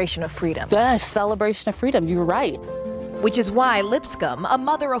celebration of freedom. The celebration of freedom, you're right. Which is why Lipscomb, a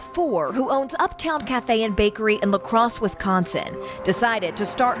mother of 4 who owns Uptown Cafe and Bakery in La Crosse, Wisconsin, decided to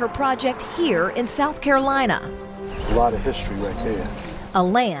start her project here in South Carolina. A lot of history right there. A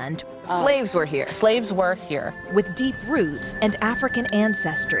land slaves were here. Slaves were here. With deep roots and African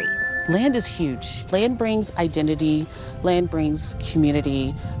ancestry. Land is huge. Land brings identity, land brings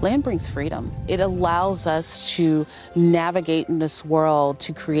community, land brings freedom. It allows us to navigate in this world,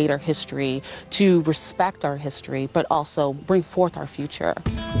 to create our history, to respect our history, but also bring forth our future.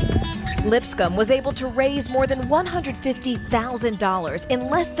 Lipscomb was able to raise more than $150,000 in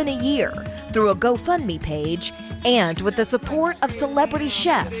less than a year through a GoFundMe page and with the support of celebrity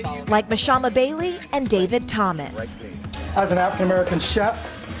chefs like Mashama Bailey and David Thomas. As an African-American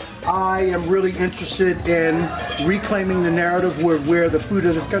chef, I am really interested in reclaiming the narrative where the food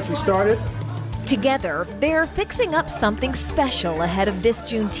of this country started. Together, they're fixing up something special ahead of this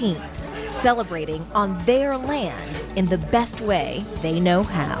Juneteenth, celebrating on their land in the best way they know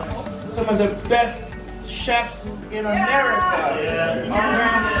how. Some of the best chefs in America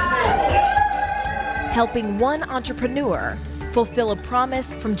around the table. Helping one entrepreneur fulfill a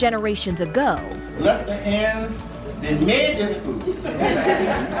promise from generations ago. Bless the hands that made this food.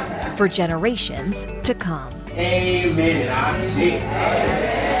 For generations to come. Amen. I see.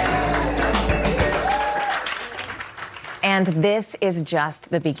 And this is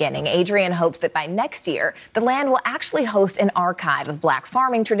just the beginning. Adrian hopes that by next year, the land will actually host an archive of Black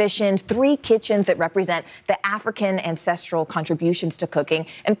farming traditions, 3 kitchens that represent the African ancestral contributions to cooking,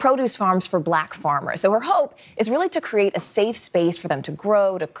 and produce farms for Black farmers. So her hope is really to create a safe space for them to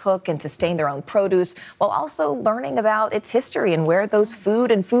grow, to cook, and sustain their own produce, while also learning about its history and where those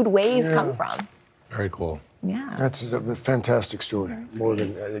food and food ways come from. Very cool. Yeah. That's a fantastic story,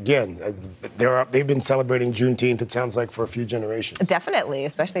 Morgan. Again, they've been celebrating Juneteenth, it sounds like, for a few generations. Definitely,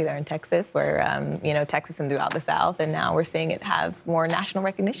 especially there in Texas, where, Texas and throughout the South, and now we're seeing it have more national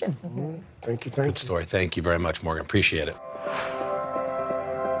recognition. Mm-hmm. Thank you. Good story. Thank you very much, Morgan. Appreciate it.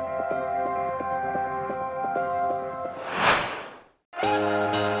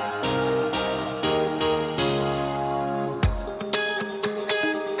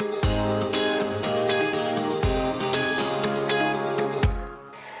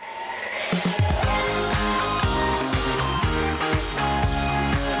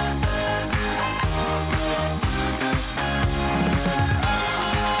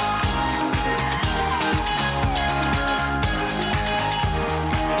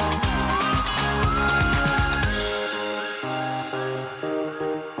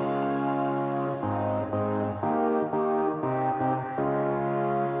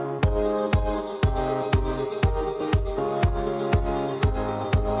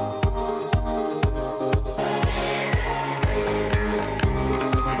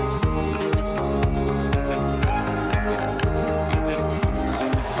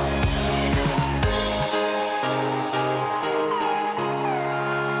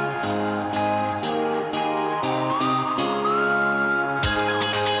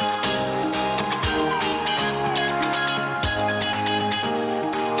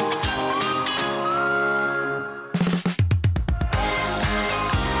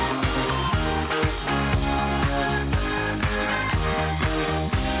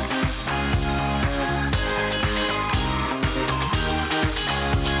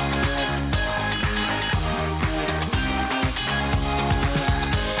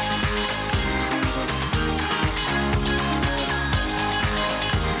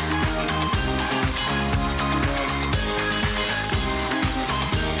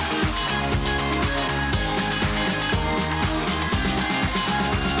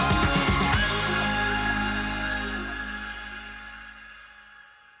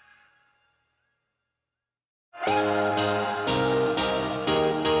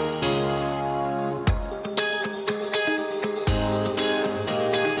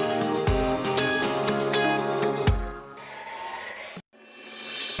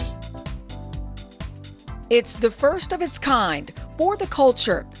 It's the first of its kind, For the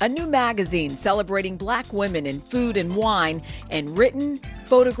Culture, a new magazine celebrating Black women in food and wine, and written,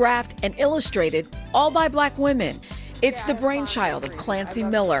 photographed, and illustrated all by Black women. It's the brainchild of Clancy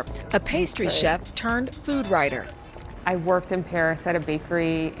Miller, a pastry chef turned food writer. I worked in Paris at a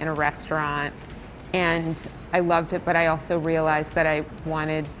bakery and a restaurant, and I loved it, but I also realized that I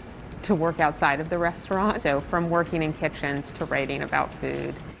wanted to work outside of the restaurant. So from working in kitchens to writing about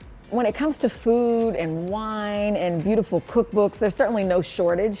food. When it comes to food and wine and beautiful cookbooks, there's certainly no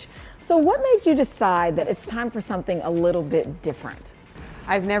shortage. So what made you decide that it's time for something a little bit different?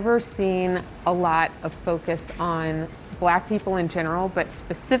 I've never seen a lot of focus on Black people in general, but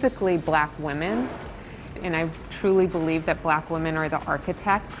specifically Black women. And I truly believe that Black women are the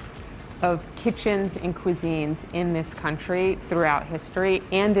architects of kitchens and cuisines in this country throughout history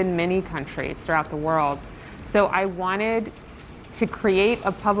and in many countries throughout the world. So I wanted to create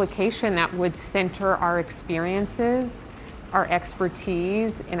a publication that would center our experiences, our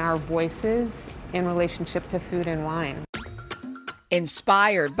expertise, and our voices in relationship to food and wine.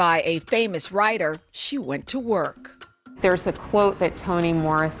 Inspired by a famous writer, she went to work. There's a quote that Toni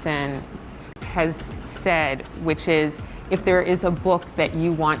Morrison has said, which is, if there is a book that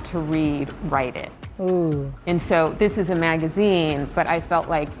you want to read, write it. Ooh. And so this is a magazine, but I felt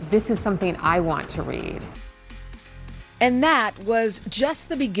like this is something I want to read. And that was just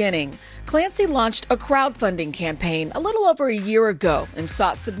the beginning. Clancy launched a crowdfunding campaign a little over a year ago and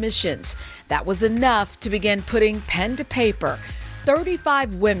sought submissions. That was enough to begin putting pen to paper.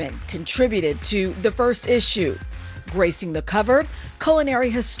 35 women contributed to the first issue. Gracing the cover, culinary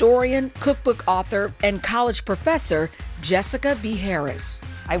historian, cookbook author, and college professor Jessica B. Harris.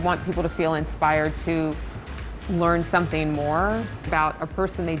 I want people to feel inspired to learn something more about a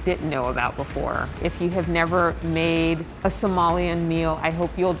person they didn't know about before. If you have never made a Somalian meal, I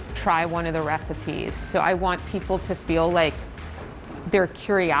hope you'll try one of the recipes. So I want people to feel like their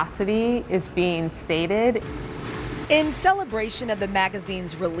curiosity is being sated. In celebration of the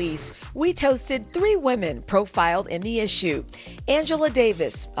magazine's release, we toasted 3 women profiled in the issue. Angela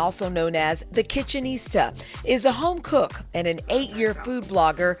Davis, also known as The Kitchenista, is a home cook and an 8-year food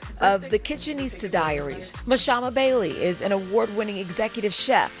blogger of The Kitchenista Diaries. Mashama Bailey is an award-winning executive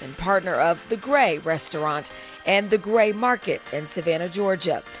chef and partner of The Gray Restaurant and The Gray Market in Savannah,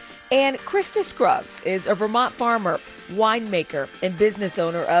 Georgia. And Krista Scruggs is a Vermont farmer, winemaker, and business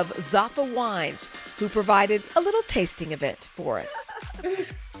owner of Zaffa Wines, who provided a little tasting event for us.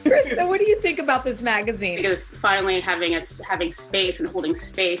 Krista, what do you think about this magazine? Because finally having space and holding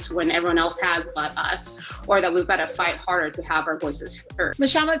space when everyone else has but us, or that we've got to fight harder to have our voices heard.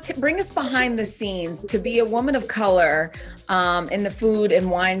 Mashama, bring us behind the scenes to be a woman of color in the food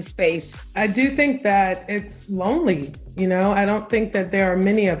and wine space. I do think that it's lonely. You know, I don't think that there are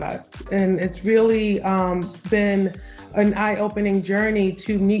many of us, and it's really been an eye-opening journey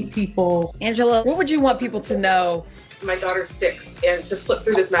to meet people. Angela, what would you want people to know? My daughter's 6, and to flip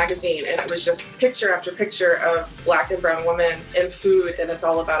through this magazine, and it was just picture after picture of Black and brown women and food, and it's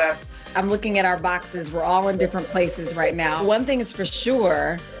all about us. I'm looking at our boxes. We're all in different places right now. One thing is for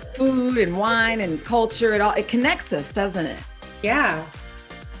sure, food and wine and culture, it connects us, doesn't it? Yeah.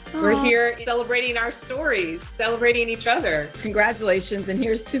 We're here celebrating our stories, celebrating each other. Congratulations, and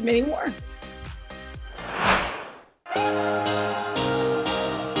here's to many more.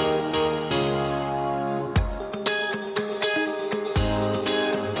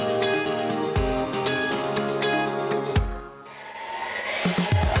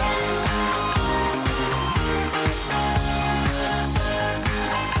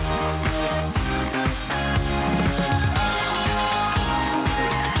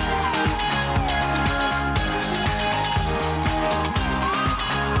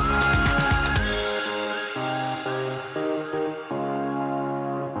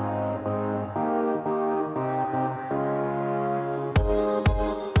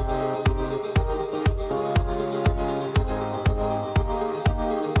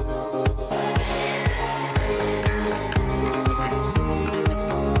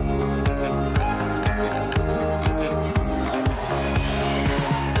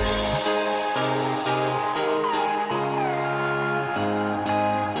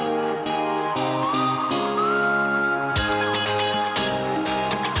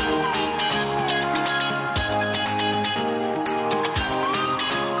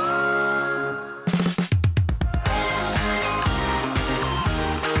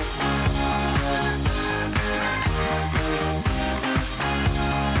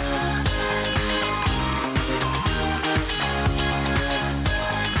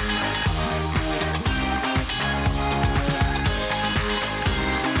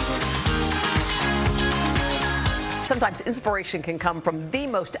 Sometimes inspiration can come from the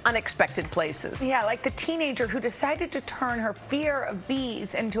most unexpected places. Yeah, like the teenager who decided to turn her fear of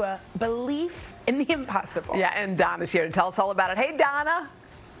bees into a belief in the impossible. Yeah, and Donna's here to tell us all about it. Hey, Donna.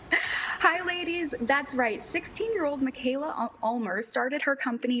 Hi, ladies. That's right. 16-year-old Michaela Ulmer started her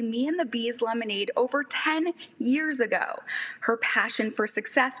company, Me and the Bees Lemonade, over 10 years ago. Her passion for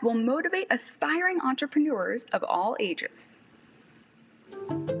success will motivate aspiring entrepreneurs of all ages.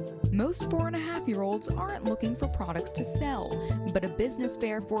 Most 4.5-year-olds aren't looking for products to sell, but a business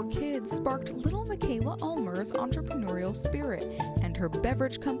fair for kids sparked little Michaela Ulmer's entrepreneurial spirit, and her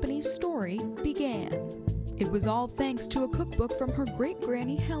beverage company's story began. It was all thanks to a cookbook from her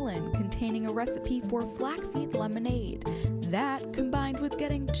great-granny Helen containing a recipe for flaxseed lemonade. That, combined with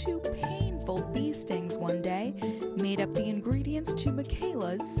getting 2 painful bee stings one day, made up the ingredients to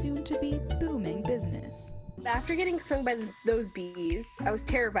Michaela's soon-to-be booming business. After getting stung by those bees, I was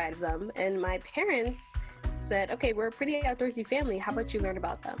terrified of them, and my parents said, okay, we're a pretty outdoorsy family. How about you learn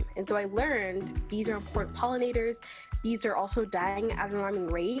about them? And so I learned bees are important pollinators. Bees are also dying at an alarming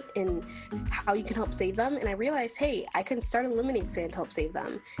rate, and how you can help save them. And I realized, hey, I can start a lemonade stand to help save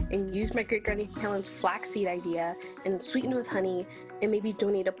them and use my great granny Helen's flaxseed idea and sweeten with honey and maybe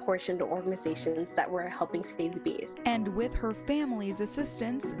donate a portion to organizations that were helping save the bees. And with her family's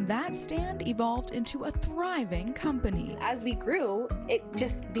assistance, that stand evolved into a thriving company. As we grew, it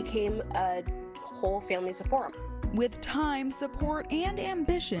just became a whole family support. With time, support, and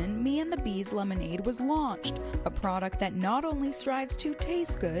ambition, Me and the Bees Lemonade was launched, a product that not only strives to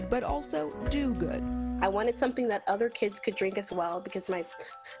taste good, but also do good. I wanted something that other kids could drink as well, because my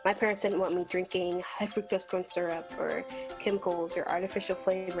parents didn't want me drinking high fructose corn syrup or chemicals or artificial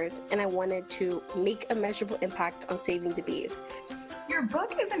flavors, and I wanted to make a measurable impact on saving the bees. Your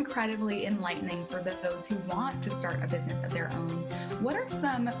book is incredibly enlightening for those who want to start a business of their own. What are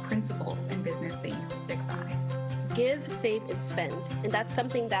some principles in business that you stick by? Give, save, and spend. And that's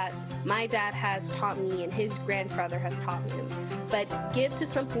something that my dad has taught me and his grandfather has taught me. But give to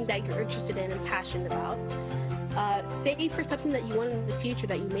something that you're interested in and passionate about. Save for something that you want in the future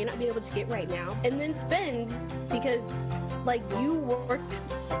that you may not be able to get right now. And then spend, because like you worked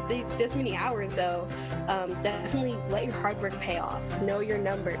this many hours, so definitely let your hard work pay off. Know your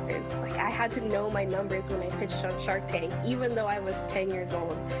numbers. Like I had to know my numbers when I pitched on Shark Tank, even though I was 10 years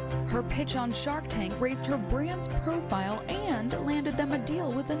old. Her pitch on Shark Tank raised her brand's profile and landed them a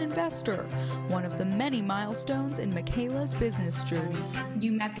deal with an investor, one of the many milestones in Michaela's business journey.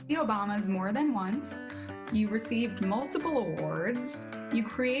 You met the Obamas more than once. You received multiple awards. You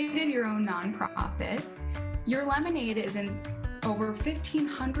created your own nonprofit. Your lemonade is in over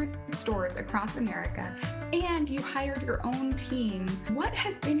 1,500 stores across America, and you hired your own team. What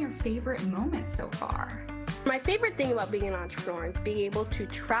has been your favorite moment so far? My favorite thing about being an entrepreneur is being able to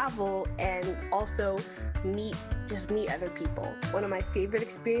travel and also meet other people. One of my favorite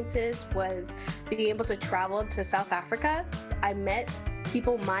experiences was being able to travel to South Africa. I met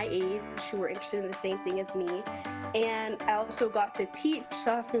people my age who were interested in the same thing as me. And I also got to teach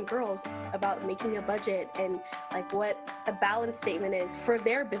South African girls about making a budget and like what a balance statement is for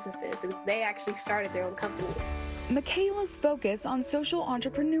their businesses. And they actually started their own company. Michaela's focus on social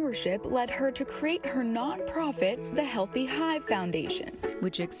entrepreneurship led her to create her nonprofit, the Healthy Hive Foundation,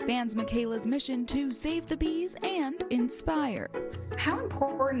 which expands Michaela's mission to save the bees and inspire. How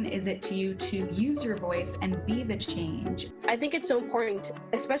important is it to you to use your voice and be the change? I think it's so important,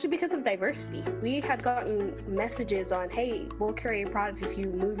 especially because of diversity. We had gotten messages on, hey, we'll carry a product if you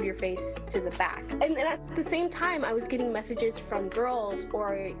move your face to the back. And then at the same time, I was getting messages from girls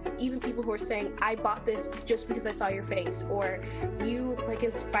or even people who were saying, I bought this just because I saw your face, or you like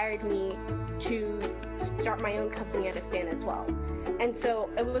inspired me to start my own company at a stand as well. And so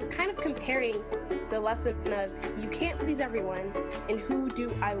it was kind of comparing the lesson of you can't please everyone, and who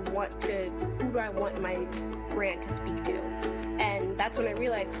do I want my brand to speak to? And that's when I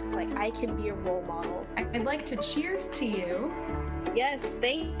realized like I can be a role model. I'd like to cheers to you. Yes,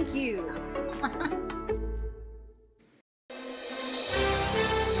 thank you.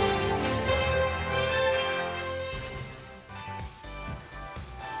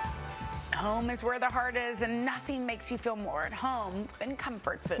 Home is where the heart is, and nothing makes you feel more at home than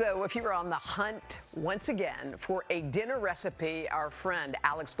comfort food. So if you're on the hunt once again for a dinner recipe, our friend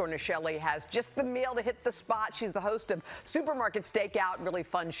Alex Guarnaschelli has just the meal to hit the spot. She's the host of Supermarket Stakeout, really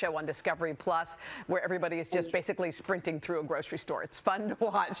fun show on Discovery Plus, where everybody is just basically sprinting through a grocery store. It's fun to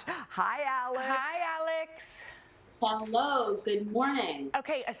watch. Hi, Alex. Hi, Alex. Hello, good morning.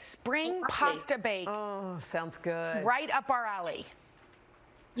 Okay, a spring pasta bake. Oh, sounds good. Right up our alley.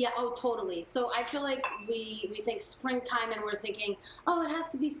 Yeah, oh, totally. So I feel like we think springtime and we're thinking, oh, it has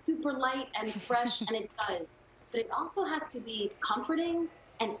to be super light and fresh, and it does. But it also has to be comforting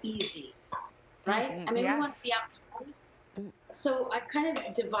and easy, right? I mean, we want to be outdoors. So I kind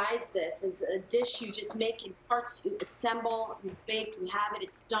of devised this as a dish you just make in parts, you assemble, you bake, you have it,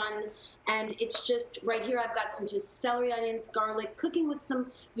 it's done. And it's just, right here I've got some just celery, onions, garlic, cooking with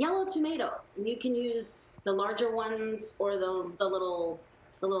some yellow tomatoes. And you can use the larger ones or the little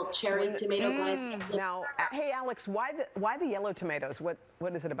cherry tomato ones. Now, hey Alex, why the yellow tomatoes? What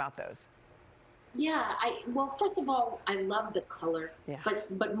is it about those? Yeah, well, first of all, I love the color,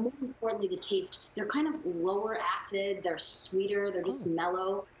 but more importantly, the taste. They're kind of lower acid. They're sweeter. They're just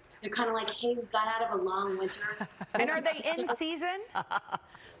mellow. They're kind of like, hey, we got out of a long winter. And are they in season?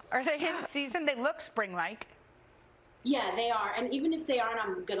 Are they in season? They look spring-like. Yeah, they are. And even if they aren't,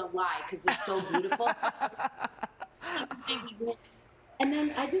 I'm gonna lie because they're so beautiful. And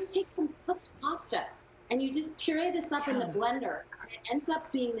then I just take some cooked pasta and you just puree this up in the blender. It ends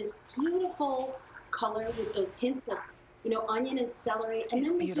up being this beautiful color with those hints of, onion and celery, and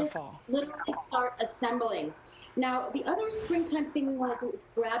then we just literally start assembling. Now, the other springtime thing we want to do is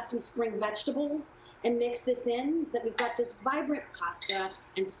grab some spring vegetables and mix this in. That we've got this vibrant pasta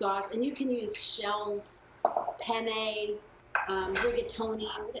and sauce, and you can use shells, penne, rigatoni,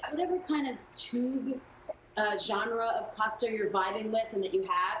 whatever kind of tube genre of pasta you're vibing with and that you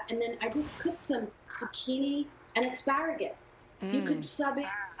have. And then I just put some zucchini and asparagus. You could sub it,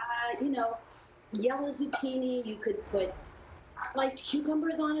 yellow zucchini. You could put sliced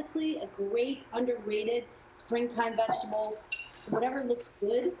cucumbers, honestly, a great underrated springtime vegetable, whatever looks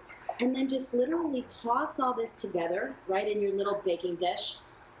good. And then just literally toss all this together right in your little baking dish.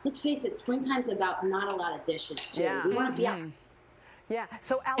 Let's face it, springtime's about not a lot of dishes, too. Yeah. We want to be out. Yeah.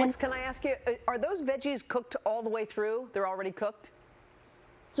 So, Alex, can I ask you, are those veggies cooked all the way through? They're already cooked?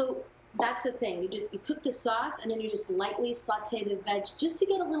 So that's the thing. You cook the sauce, and then you just lightly saute the veg just to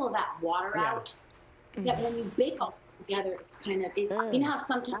get a little of that water out. That when you bake all together, it's kind of, you know how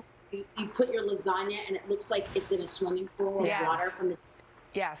sometimes you put your lasagna and it looks like it's in a swimming pool of water from the.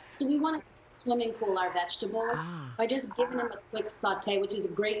 Yes. So we want to swimming pool our vegetables by just giving them a quick saute, which is a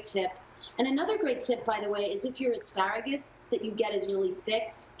great tip. And another great tip, by the way, is if your asparagus that you get is really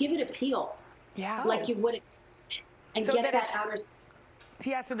thick, give it a peel. Yeah. Like you would, and So get that that outer.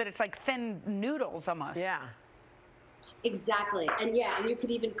 Yeah, so that it's like thin noodles almost. Yeah. Exactly. And and you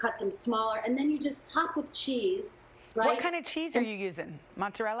could even cut them smaller, and then you just top with cheese, right? What kind of cheese are you using?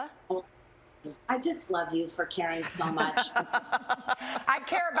 Mozzarella? I just love you for caring so much. I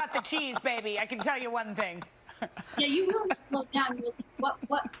care about the cheese, baby. I can tell you one thing. Yeah, you really slow down. You're like,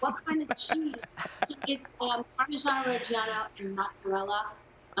 what kind of cheese? So it's Parmesan Reggiano and mozzarella,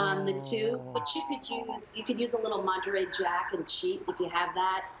 the two. But you could use a little Monterey Jack and cheat if you have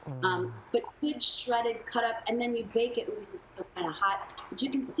that. But good shredded, cut up, and then you bake it. Ooh, this is still kind of hot. But you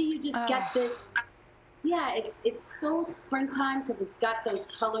can see you just get this. Yeah, it's so springtime because it's got those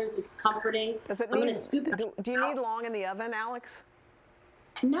colors. It's comforting. Does it I'm gonna scoop it. Do you need long in the oven, Alex?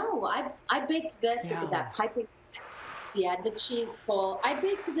 No, I baked this with that piping. Yeah, the cheese pull. I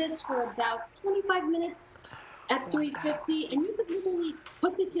baked this for about 25 minutes at 350, and you could literally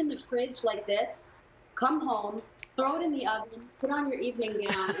put this in the fridge like this, come home, throw it in the oven, put on your evening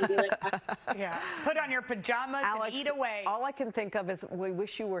gown, and be like, put on your pajamas Alex, and eat away. All I can think of is we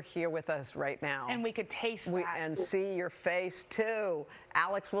wish you were here with us right now. And we could taste that. And see your face, too.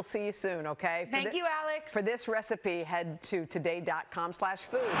 Alex, we'll see you soon, okay? Thank you, Alex. For this recipe, head to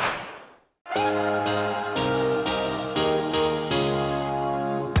today.com/food.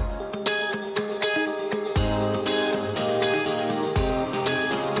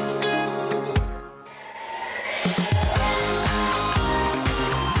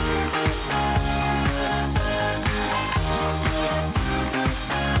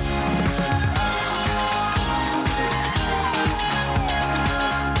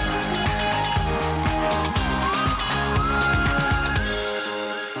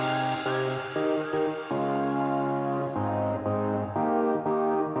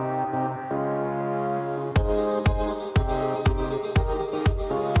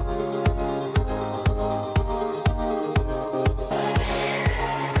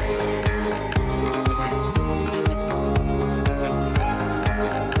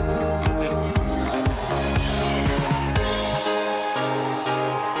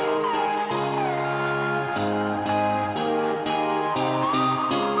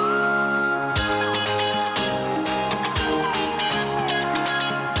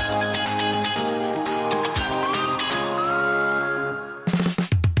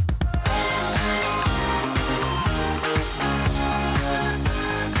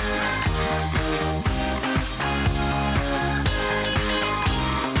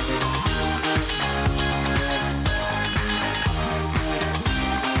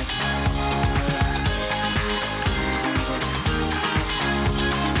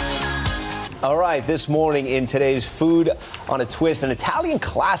 All right, this morning in today's Food on a Twist, an Italian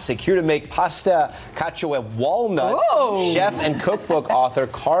classic here to make pasta cacio e walnut. Whoa. Chef and cookbook author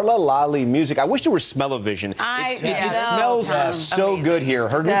Carla Lalli Music. I wish there was smell-o-vision. It smells so good here.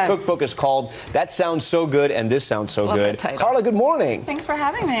 Her new cookbook is called That Sounds So Good and This Sounds So Good. Carla, good morning. Thanks for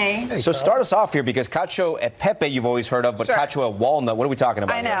having me. So start us off here because cacio e pepe you've always heard of, but cacio e walnut, what are we talking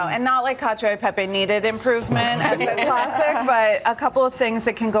about I know, here? and not like cacio e pepe needed improvement as a classic, but a couple of things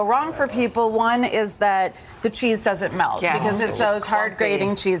that can go wrong for people. One is that the cheese doesn't melt because it's those hard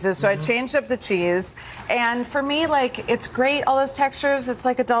grating cheeses. So I changed up the cheese, and for me, like, it's great, all those textures. It's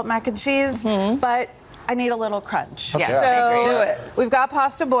like adult mac and cheese, but I need a little crunch. Okay. So we've got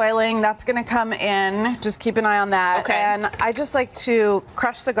pasta boiling. That's going to come in. Just keep an eye on that. Okay. And I just like to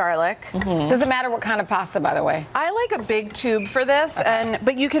crush the garlic. Does it matter what kind of pasta, by the way? I like a big tube for this,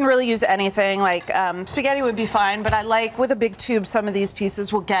 but you can really use anything. Like spaghetti would be fine, but I like with a big tube, some of these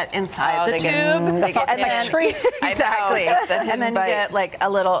pieces will get inside the tube. They get and then exactly. And then you get like a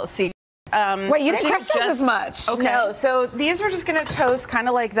little secret. Wait, you didn't crush those as much. Okay. No, so these are just going to toast kind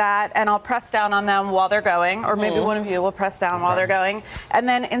of like that, and I'll press down on them while they're going, or maybe one of you will press down while they're going. And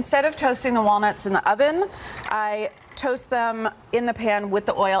then instead of toasting the walnuts in the oven, I toast them in the pan with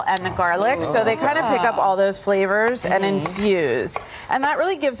the oil and the garlic, so they kind of pick up all those flavors and infuse. And that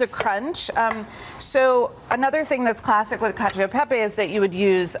really gives a crunch. So another thing that's classic with cacio e pepe is that you would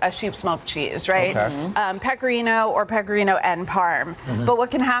use a sheep smoked cheese, right? Pecorino or Pecorino and Parm. But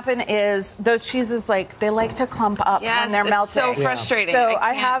what can happen is those cheeses, like, they like to clump up when they're melting. So frustrating. So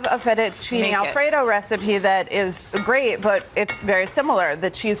I have a fettuccine Alfredo recipe that is great, but it's very similar.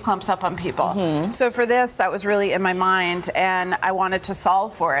 The cheese clumps up on people. So for this, that was really in my mind, and I wanted to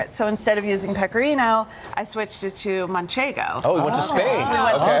solve for it. So instead of using Pecorino, I switched it to Manchego. Oh, we went to Spain. We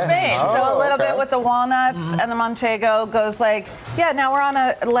went to Spain. So a little bit with the walnuts and the Manchego goes like, now we're on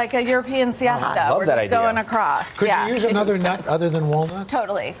a European siesta. We're just going across. Could you use another nut other than walnut?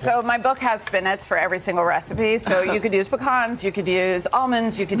 Totally. So my book has spinach for every single recipe. So you could use pecans, you could use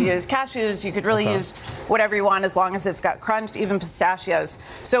almonds, you could use cashews, you could really use whatever you want as long as it's got crunch, even pistachios.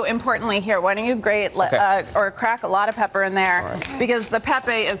 So importantly here, why don't you grate or crack a lot of pepper in there, because the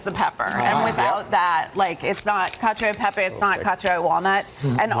pepe is the pepper. And without that, like, it's not cacio e pepe, it's not cacio e walnut.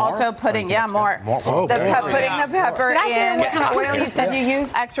 And also putting, more. Putting the pepper in. What kind of oil you said you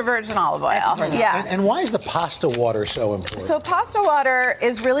used? Extra virgin olive oil. And why is the pasta water so important? So pasta water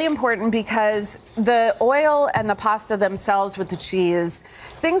is really important because the oil and the pasta themselves with the cheese,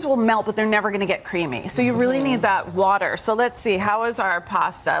 things will melt, but they're never going to get creamy. So you really need that water. So let's see, how is our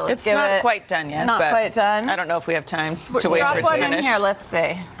pasta? It's not quite done yet. Not quite done. I don't know if we have time to wait Drop for it to one finish. in here, let's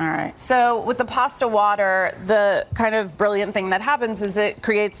see. All right. So with the pasta water, the kind of brilliant thing that happens is it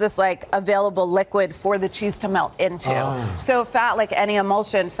creates this like available liquid for the cheese to melt into. So fat, like any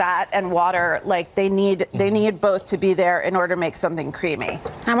emulsion, fat and water, like they need both to be there in order to make something creamy.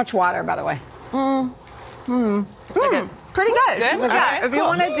 How much water, by the way? Pretty good. Yeah, if you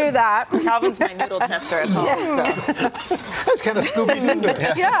want to do that. Calvin's my noodle tester at home. That's kind of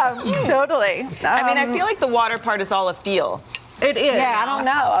Scooby-Doo. Yeah, totally. I mean, I feel like the water part is all a feel. It is. Yeah, I don't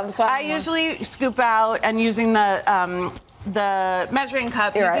know. I usually scoop out, and using the measuring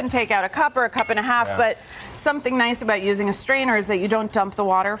cup, you can take out a cup or a cup and a half, but something nice about using a strainer is that you don't dump the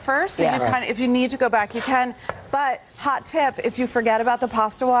water first. So you kind of, if you need to go back, you can. But hot tip, if you forget about the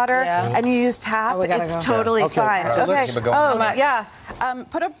pasta water and you use tap, it's totally fine.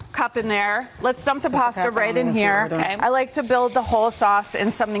 Put a cup in there. Let's dump the pasta right in here. I like to build the whole sauce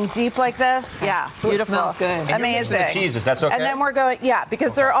in something deep like this. Yeah, beautiful. Smells good. Amazing. The cheeses, that's okay? And then we're going,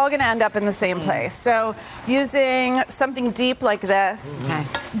 because they're all going to end up in the same place. So using something deep like this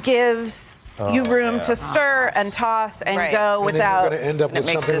gives you room to stir and toss and go without. And then you're going to end up with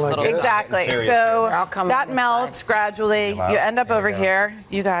something like this. Exactly. So that melts gradually. You end up over here.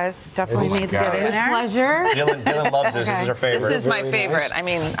 You guys definitely need to get in there. Pleasure. Dylan loves this. This is her favorite. This is my favorite. I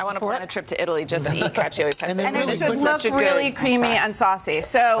mean, I want to plan a trip to Italy just to eat cacio e pepe. And it should look really creamy and saucy.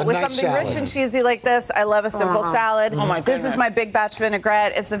 So with something rich and cheesy like this, I love a simple salad. This is my big batch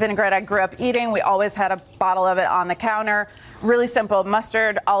vinaigrette. It's the vinaigrette I grew up eating. We always had a bottle of it on the counter. Really simple: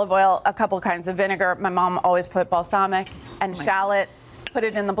 mustard, olive oil, a couple kinds of vinegar. My mom always put balsamic and shallot. Put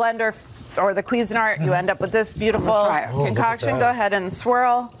it in the blender or the Cuisinart. You end up with this beautiful concoction. Go ahead and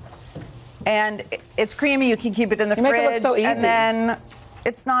swirl. And it's creamy. You can keep it in the fridge. And then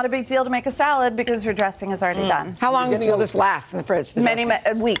it's not a big deal to make a salad because your dressing is already done. How long will this last in the fridge? Many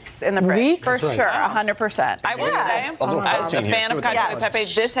weeks in the fridge. For sure, 100%. I will say, as a fan of cacio e pepe,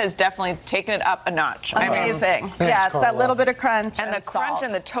 this has definitely taken it up a notch. Amazing. It's that little bit of crunch and the crunch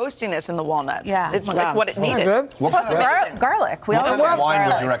and the toastiness in the walnuts. Yeah. It's like what it needed. Plus garlic. We What always kind of love wine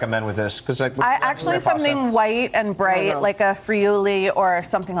garlic. would you recommend with this? Because Actually something white and bright, like a Friuli or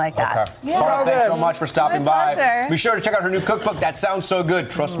something like that. Okay. Carla, thanks so much for stopping by. pleasure. Be sure to check out her new cookbook. That sounds so good.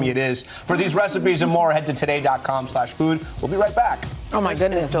 Trust me, it is. For these recipes and more, head to today.com/food. We'll be right back. Oh my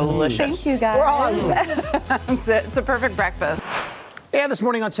goodness, delicious. Thank you, guys. We're all It's a perfect breakfast. And this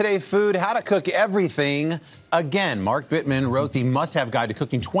morning on Today Food, how to cook everything again. Mark Bittman wrote the must-have guide to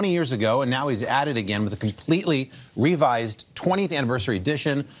cooking 20 years ago, and now he's at it again with a completely revised 20th anniversary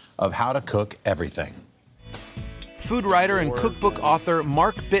edition of How to Cook Everything. Food writer and cookbook author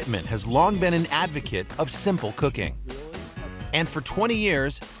Mark Bittman has long been an advocate of simple cooking. And for 20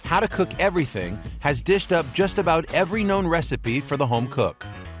 years, How to Cook Everything has dished up just about every known recipe for the home cook.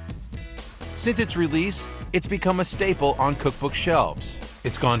 Since its release, it's become a staple on cookbook shelves.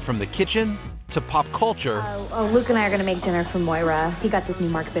 It's gone from the kitchen to pop culture. Luke and I are going to make dinner for Moira. He got this new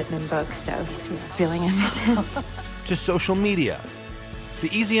Mark Bittman book, so he's feeling ambitious. To social media. The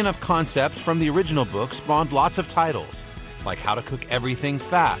easy enough concept from the original book spawned lots of titles, like How to Cook Everything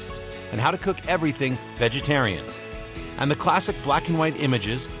Fast and How to Cook Everything Vegetarian. And the classic black and white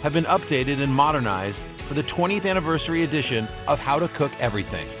images have been updated and modernized for the 20th anniversary edition of How to Cook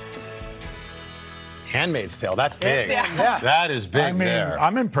Everything. Handmaid's Tale, that's big. Yeah. That is big. I mean, there.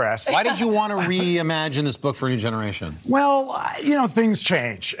 I'm impressed. Why did you want to reimagine this book for a new generation? Well, you know, things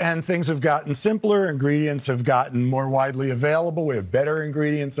change and things have gotten simpler. Ingredients have gotten more widely available. We have better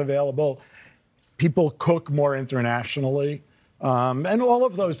ingredients available. People cook more internationally. And all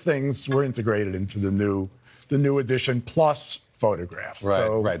of those things were integrated into the new edition, plus photographs. Right,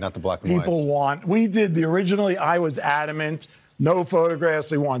 so right, not the black and white. We did originally, I was adamant, no photographs,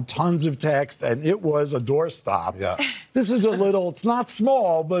 we want tons of text, and it was a doorstop. Yeah. This is it's not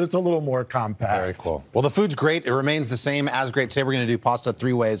small, but it's a little more compact. Very cool. Well, the food's great. It remains the same, as great. Today we're going to do pasta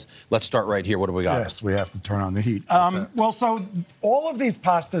 3 ways. Let's start right here. What do we got? Yes, we have to turn on the heat. Well, so all of these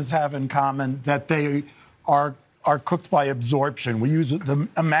pastas have in common that they are cooked by absorption. We use the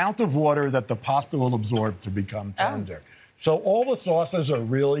amount of water that the pasta will absorb to become tender. So all the sauces are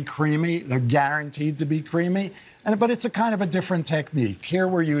really creamy. They're guaranteed to be creamy, but it's a kind of a different technique. Here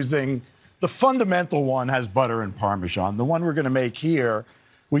we're using, the fundamental one has butter and Parmesan. The one we're going to make here,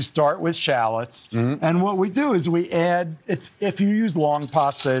 we start with shallots. And what we do is we add, if you use long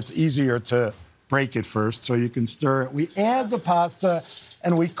pasta, it's easier to break it first so you can stir it. We add the pasta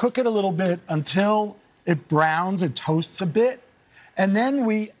and we cook it a little bit until it browns, it toasts a bit. And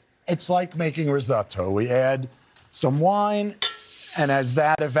then it's like making risotto. We add some wine, and as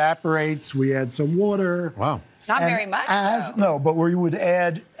that evaporates, we add some water. Wow. Not very much, No, but we would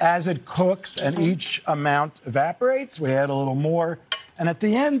add, as it cooks and each amount evaporates, we add a little more. And at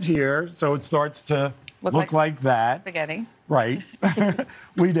the end here, so it starts to look like that. Spaghetti. Right.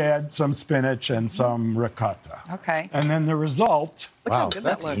 We'd add some spinach and some ricotta. Okay. And then the result. Look how good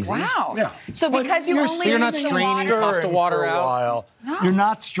that looks. easy. Wow. Yeah. So because you're not straining pasta water out? No. You're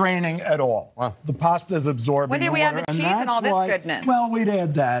not straining at all. Wow. The pasta is absorbing When did we the add water, the cheese and all this goodness? Well, we'd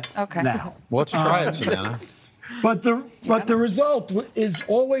add that now. Well, let's try it, Savannah. But the result is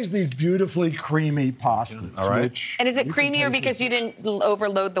always these beautifully creamy pastas. All right. And is it creamier because you didn't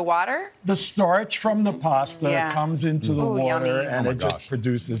overload the water? The starch from the pasta comes into the water yummy. and it just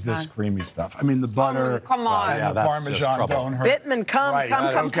produces this creamy stuff. I mean, the butter, come on. and the Parmesan don't hurt. Bittman,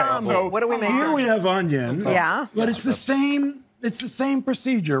 come. So what do we make? Here we have onion. Yeah. But it's the same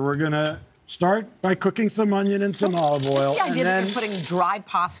procedure. We're going to start by cooking some onion and some olive oil. Yeah, and then putting dry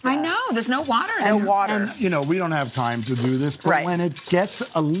pasta. I know, there's no water. No water. And, you know, we don't have time to do this, but when it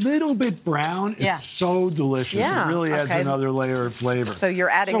gets a little bit brown, it's so delicious. Yeah. It really adds another layer of flavor. So you're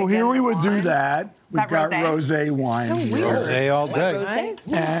adding So here we would do that. Is We've that got rosé wine So here. weird. Rosé all day.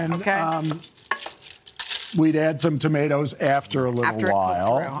 And we'd add some tomatoes after a little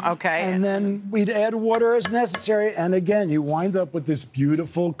while. Okay. And then we'd add water as necessary. And again, you wind up with this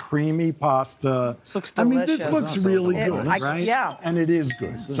beautiful, creamy pasta. This looks I mean, delicious. this looks really good, right? Yeah. And it is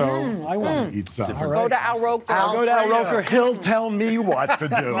good. So I want to eat some. Go to Al Roker. I'll go to Al Roker. He'll tell me what to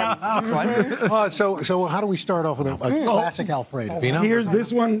do. So how do we start off with a classic Alfredo? Here's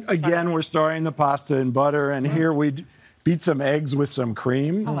this one. Again, we're starting the pasta in butter. And here we'd beat some eggs with some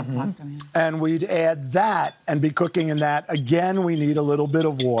cream. And we'd add that and be cooking in that. Again, we need a little bit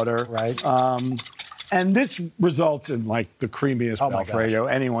of water. Right. And this results in like the creamiest Alfredo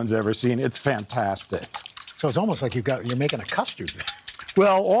anyone's ever seen. It's fantastic. So it's almost like you're making a custard.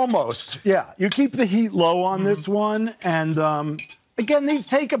 Well, almost. Yeah. You keep the heat low on this one. And again, these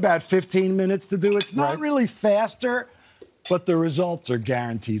take about 15 minutes to do. It's not really faster, but the results are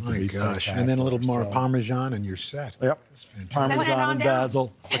guaranteed to be spectacular. And then a little more Parmesan and you're set. Yep. Parmesan and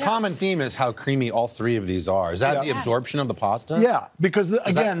basil. The common theme is how creamy all 3 of these are. Is that the absorption of the pasta? Yeah, because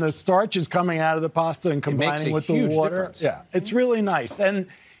again, the starch is coming out of the pasta and combining with the water. Difference. Yeah, it's really nice. And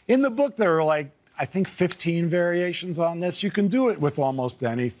in the book, there are like, I think 15 variations on this. You can do it with almost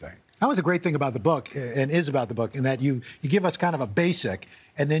anything. That was a great thing about the book, and is about the book, in that you give us kind of a basic,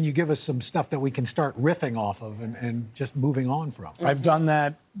 and then you give us some stuff that we can start riffing off of and just moving on from. I've done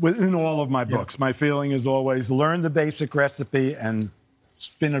that within all of my books. My feeling is always learn the basic recipe and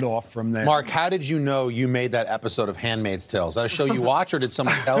spin it off from there. Mark, how did you know you made that episode of Handmaid's Tale? Is that a show you watch, or did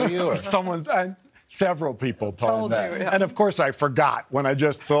someone tell you? Or? several people told me that. you, yeah. And of course, I forgot when I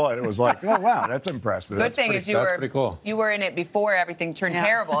just saw it. It was like, oh wow, that's impressive. Good thing is you were in it before everything turned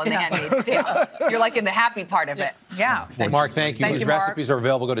terrible and they had made stale. You're like in the happy part of it. Yeah. Mark, thank you. These recipes are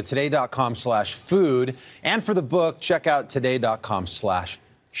available. Go to today.com/food. And for the book, check out today.com/shop.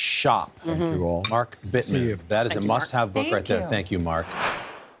 Thank you all. Mark Bittman. That is a must-have book right there. Thank you, Mark.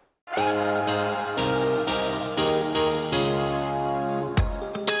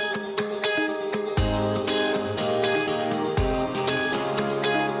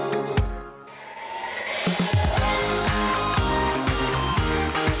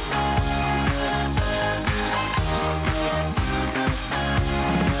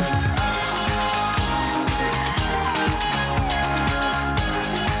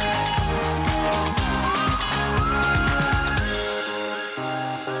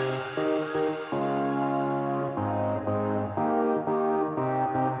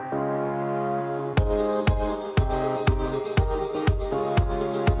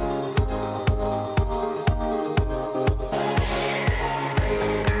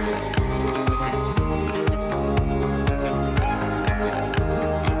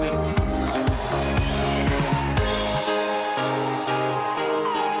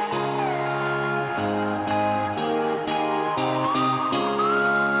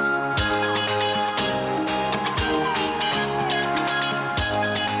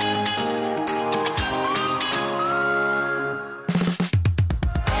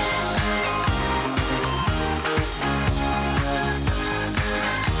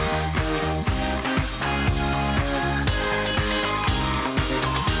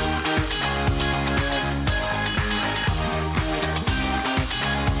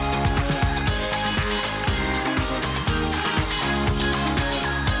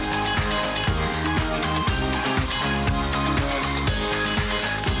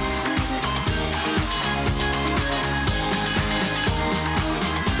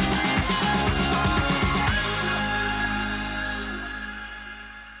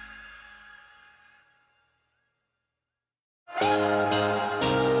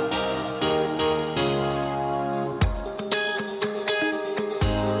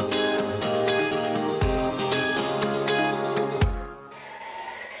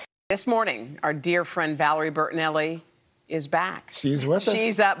 This morning, our dear friend Valerie Bertinelli is back. She's with us.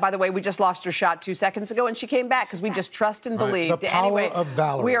 She's by the way, we just lost her shot 2 seconds ago, and she came back because we just trust and believed. The power of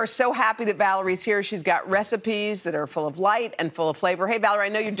Valerie. We are so happy that Valerie's here. She's got recipes that are full of light and full of flavor. Hey, Valerie, I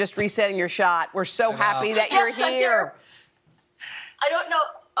know you're just resetting your shot. We're so happy that you're here. I don't know.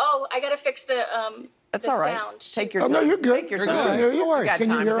 Oh, I got to fix the That's the all right. sound. Take your time. No, you're good. Take your You're time. good. Don't worry. We got Can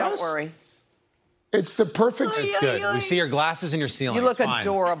you time. hear Don't us? worry. It's the perfect. It's good. We see your glasses and your ceiling. You look It's fine.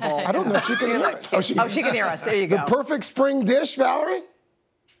 adorable. I don't know if she can hear us. She can hear us. There you go. The perfect spring dish, Valerie?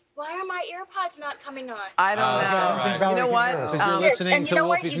 Why are my earpods not coming on? I don't know. You know what? You're listening and you to know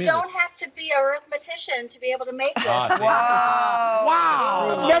what? Wolfie's You music. don't have to be a arithmetician to be able to make this. Wow.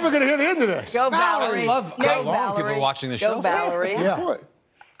 I'm never going to hear the end of this. Go, Valerie. I love how long people are watching the show. Go, Valerie. Yeah.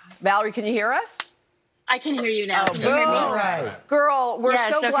 Valerie, can you hear us? I can hear you now. Oh, Can you hear me? boom. Right. Girl, we're Yes,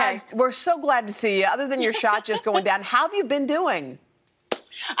 so okay. glad. We're so glad to see you. Other than your shot just going down, how have you been doing?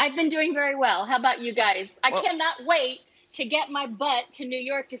 I've been doing very well. How about you guys? I cannot wait to get my butt to New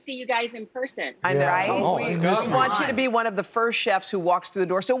York to see you guys in person. I know. Yeah. Right? Oh, we that's good. want you to be one of the first chefs who walks through the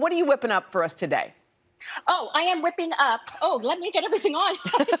door. So what are you whipping up for us today? Oh, I am whipping up. Oh, let me get everything on.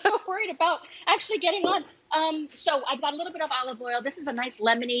 I'm so worried about actually getting on. So I've got a little bit of olive oil. This is a nice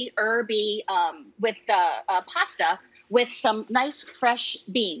lemony, herby with pasta with some nice fresh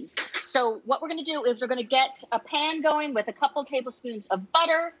beans. So what we're going to do is we're going to get a pan going with a couple tablespoons of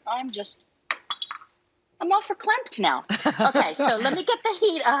butter. I'm all verklempt now. Okay, so let me get the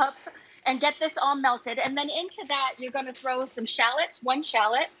heat up and get this all melted. And then into that, you're going to throw some shallots, one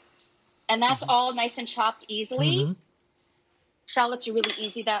shallot. And that's all nice and chopped easily. Shallots are really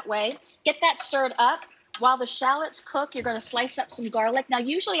easy that way. Get that stirred up. While the shallots cook, you're going to slice up some garlic. Now,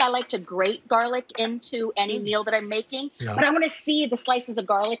 usually I like to grate garlic into any meal that I'm making, but I want to see the slices of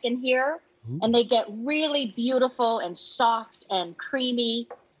garlic in here. And they get really beautiful and soft and creamy,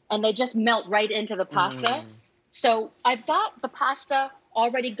 and they just melt right into the pasta. So I've got the pasta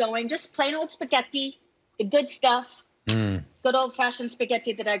already going, just plain old spaghetti, the good stuff. Good old-fashioned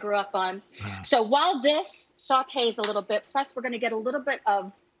spaghetti that I grew up on. So while this sautés a little bit, plus we're going to get a little bit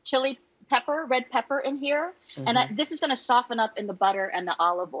of chili pepper, red pepper in here. And this is going to soften up in the butter and the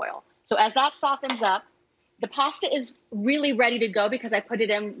olive oil. So as that softens up, the pasta is really ready to go because I put it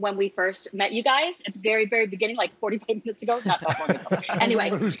in when we first met you guys at the very, very beginning, like 45 minutes ago. Not that long ago. Anyway,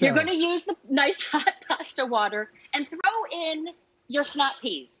 you're going to use the nice hot pasta water and throw in your snap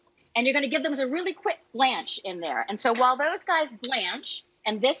peas. and you're going to give them a really quick blanch in there. And so while those guys blanch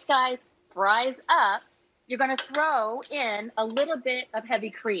and this guy fries up, you're going to throw in a little bit of heavy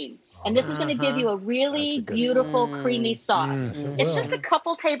cream. And this is going to give you a really beautiful, creamy sauce. It's just a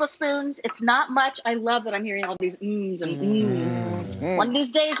couple tablespoons. It's not much. I love that I'm hearing all these mms and mms. One of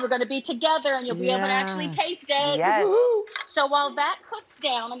these days, we're going to be together, and you'll be able to actually taste it. Yes. So while that cooks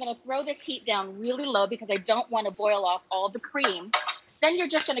down, I'm going to throw this heat down really low because I don't want to boil off all the cream. Then you're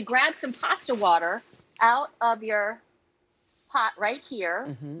just going to grab some pasta water out of your pot right here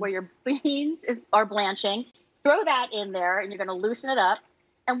where your beans are blanching. Throw that in there, and you're going to loosen it up.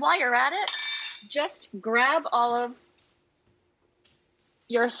 And while you're at it, just grab all of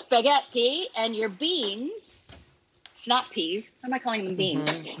your spaghetti and your beans. It's not peas. Why am I calling them beans?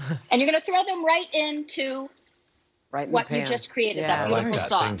 And you're going to throw them right into what you just created, that beautiful I like that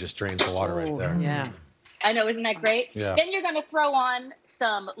sauce. thing just drains the water right there. Yeah. I know, isn't that great? Yeah. Then you're going to throw on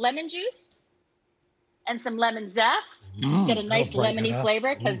some lemon juice and some lemon zest. Get a nice lemony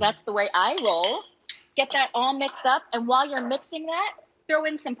flavor because that's the way I roll. Get that all mixed up. And while you're mixing that, throw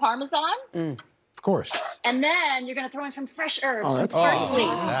in some Parmesan. Of course. And then you're going to throw in some fresh herbs, Oh, some that's parsley.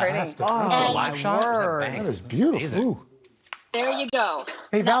 That's a And live shot. That is beautiful. Ooh. there you go.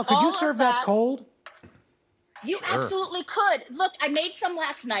 Hey, Val, Now, could you all serve of that cold? You absolutely could. Look, I made some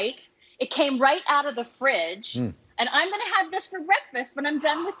last night. It came right out of the fridge. And I'm going to have this for breakfast when I'm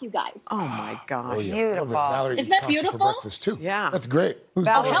done with you guys. Oh, my gosh. Beautiful. Valerie Isn't eats that pasta beautiful? for breakfast, too. Yeah. That's great. Who's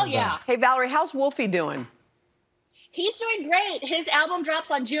Oh, hell yeah. Hey, Valerie, how's Wolfie doing? He's doing great. His album drops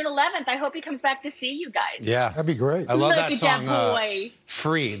on June 11th. I hope he comes back to see you guys. Yeah. That'd be great. I love Look that at song, that boy.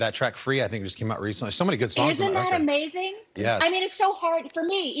 Free. That track, Free, I think just came out recently. So many good songs Isn't on that that record. amazing? Yeah, I mean, it's so hard for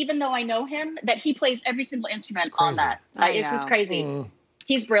me, even though I know him, that he plays every single instrument on that. It's just crazy.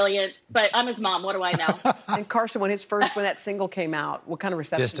 He's brilliant, but I'm his mom. What do I know? And Carson, when that single came out, what kind of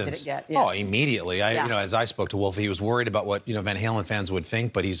reception Distance. did it get? Oh, immediately. Yeah. As I spoke to Wolfie, he was worried about what Van Halen fans would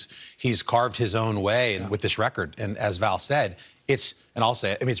think, but he's carved his own way with this record. And as Val said, and I'll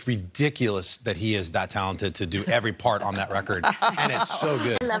say it, I mean, it's ridiculous that he is that talented to do every part on that record, and it's so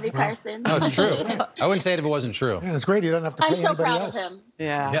good. I love you, Carson. No, it's true. I wouldn't say it if it wasn't true. Yeah, it's great. You don't have to pay I'm so anybody proud else. of him.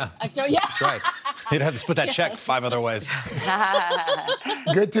 Yeah. Yeah. That's right. You'd have to split that check 5 other ways.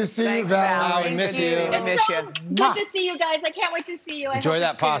 Good to see you, Val. We miss you. It's so good to see you guys. I can't wait to see you. I Enjoy hope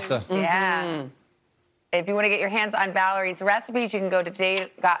that it's pasta. good. Yeah. If you want to get your hands on Valerie's recipes, you can go to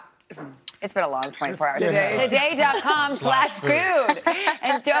it's been a long 24 hours. Today.com/food.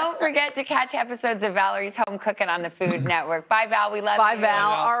 And don't forget to catch episodes of Valerie's Home Cooking on the Food Network. Bye, Val. We love you. Bye,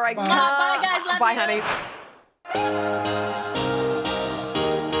 Val. All right. Bye, guys. Love Bye, you. honey.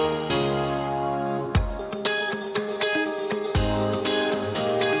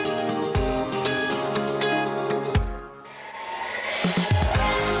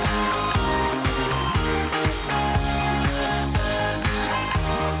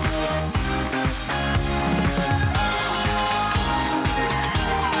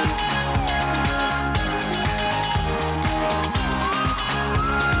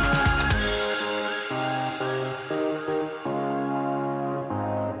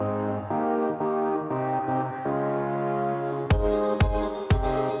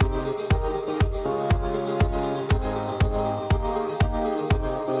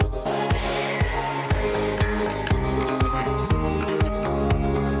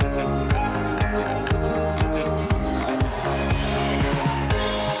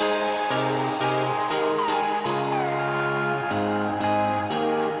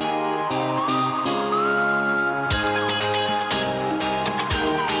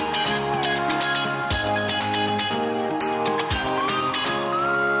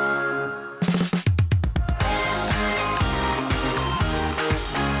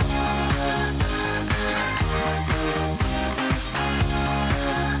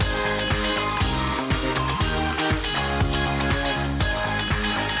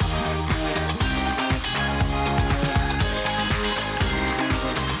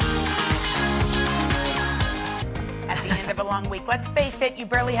 Week. Let's face it, you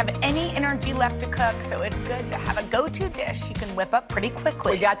barely have any energy left to cook, so it's good to have a go-to dish you can whip up pretty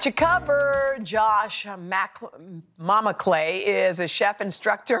quickly. We got you covered. Josh Mama Clay is a chef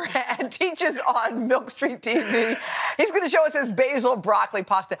instructor and teaches on Milk Street TV. He's going to show us his basil broccoli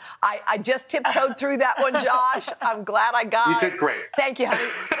pasta. I just tiptoed through that one, Josh. I'm glad I got it. You did great. Thank you, honey.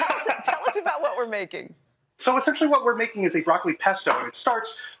 Tell us about what we're making. So essentially what we're making is a broccoli pesto, and it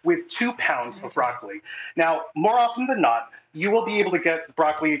starts with 2 pounds of broccoli. Now, more often than not, you will be able to get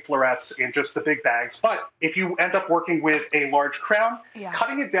broccoli florets in just the big bags, but if you end up working with a large crown,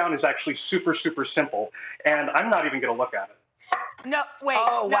 cutting it down is actually super, super simple, and I'm not even going to look at it. No, wait.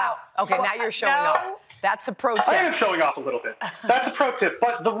 Oh, no. wow. Okay, now you're showing off. That's a pro tip. I am showing off a little bit. That's a pro tip.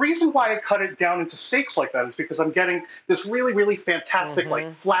 But the reason why I cut it down into steaks like that is because I'm getting this really, really fantastic,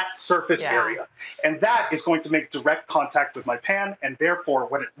 like, flat surface area. And that is going to make direct contact with my pan. And therefore,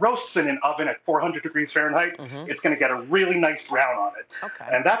 when it roasts in an oven at 400 degrees Fahrenheit, it's going to get a really nice brown on it.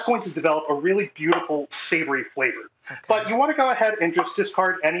 Okay. And that's going to develop a really beautiful, savory flavor. Okay. But you want to go ahead and just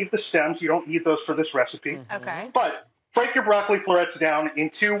discard any of the stems. You don't need those for this recipe. Okay. But break your broccoli florets down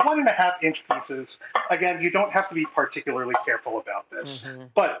into 1.5-inch pieces. Again, you don't have to be particularly careful about this.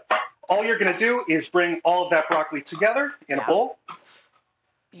 But all you're going to do is bring all of that broccoli together in a bowl,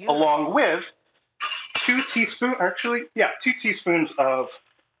 along with 2 teaspoons of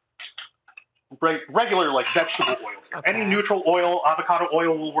regular, like, vegetable oil. Okay. Any neutral oil, avocado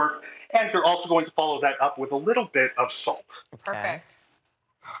oil will work. And you're also going to follow that up with a little bit of salt. Perfect.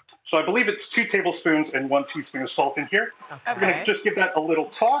 So I believe it's 2 tablespoons and 1 teaspoon of salt in here. Okay. We're going to just give that a little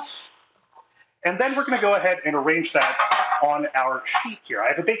toss. And then we're going to go ahead and arrange that on our sheet here. I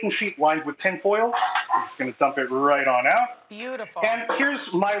have a baking sheet lined with tin foil. I'm just going to dump it right on out. Beautiful. And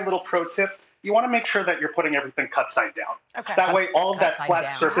here's my little pro tip. You want to make sure that you're putting everything cut side down. Okay. That way, all of that flat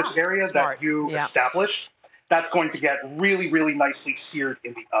surface area that you established, that's going to get really, really nicely seared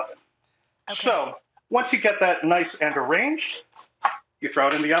in the oven. Okay. So once you get that nice and arranged, you throw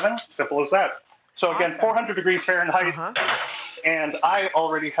it in the oven. Simple as that. So again, 400 degrees Fahrenheit. And I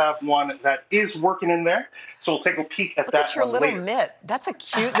already have one that is working in there. So we'll take a peek at that. Look at your little mitt. That's the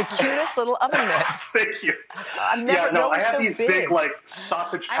cutest little oven mitt. Thank you. I've never I have these big, like,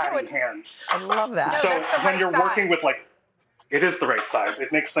 sausage patty hands. I love that. So when you're working with, like, it is the right size.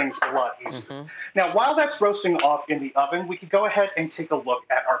 It makes things a lot easier. Now, while that's roasting off in the oven, we could go ahead and take a look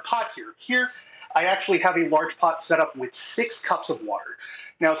at our pot here. Here, I actually have a large pot set up with 6 cups of water.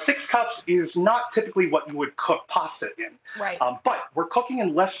 Now, 6 cups is not typically what you would cook pasta in. Right. But we're cooking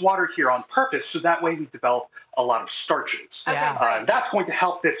in less water here on purpose, so that way we develop a lot of starches. Okay, that's going to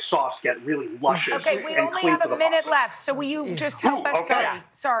help this sauce get really luscious Okay, we and only cling have to the a minute pasta. left, so will you just help us? Okay.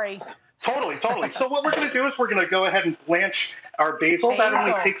 Sorry. Totally. So what we're going to do is we're going to go ahead and blanch our basil. That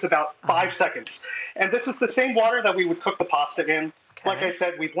only takes about 5 seconds. And this is the same water that we would cook the pasta in. Like I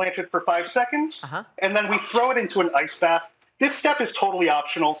said, we blanch it for 5 seconds, and then we throw it into an ice bath. This step is totally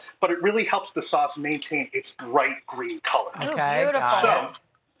optional, but it really helps the sauce maintain its bright green color. Okay, beautiful. So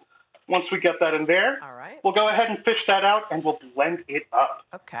once we get that in there, we'll go ahead and fish that out, and we'll blend it up.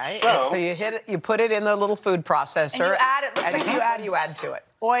 Okay. So you hit it. You put it in the little food processor. And you add it. And what do you add to it?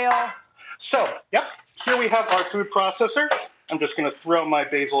 Oil. So, here we have our food processor. I'm just going to throw my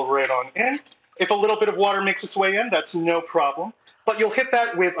basil right on in. If a little bit of water makes its way in, that's no problem. But you'll hit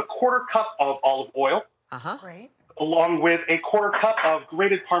that with a 1/4 cup of olive oil. Great. Along with a 1/4 cup of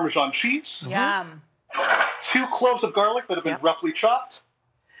grated Parmesan cheese. Yum. 2 cloves of garlic that have been roughly chopped.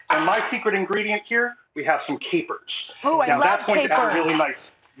 And my secret ingredient here, we have some capers. Ooh, I love that's going capers. to add really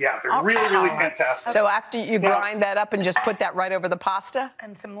nice. Yeah, they're really, really fantastic. So after you grind that up and just put that right over the pasta?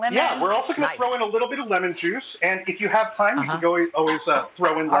 And some lemon. Yeah, we're also going to throw in a little bit of lemon juice. And if you have time, you can always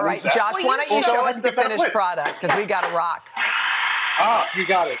throw in lemon All right, zest. Josh, why don't you show us the finished product? Because we got to rock. You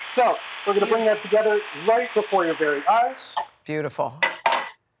got it. So we're going to bring that together right before your very eyes. Beautiful.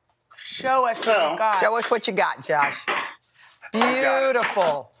 Show us what you got. Show us what you got, Josh.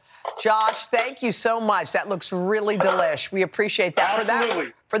 Beautiful. Josh, thank you so much. That looks really delish. We appreciate that.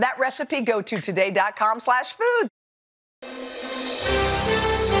 Absolutely. For that recipe, go to today.com/food.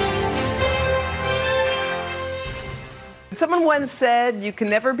 Someone once said you can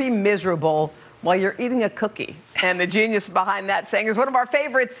never be miserable while you're eating a cookie. And the genius behind that saying is one of our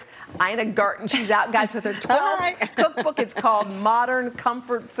favorites, Ina Garten. She's out, guys, with her 12th cookbook. It's called Modern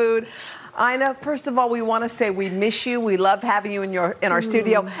Comfort Food. Ina, first of all, we want to say we miss you. We love having you in our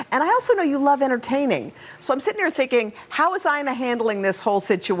studio. And I also know you love entertaining. So I'm sitting here thinking, how is Ina handling this whole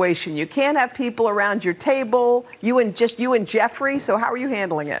situation? You can't have people around your table, you and Jeffrey. So how are you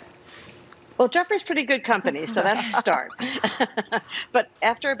handling it? Well, Jeffrey's pretty good company, so that's a start. But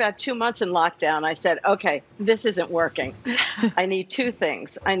after about 2 months in lockdown, I said, okay, this isn't working. I need 2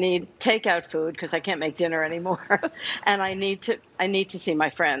 things. I need takeout food because I can't make dinner anymore. And I need to see my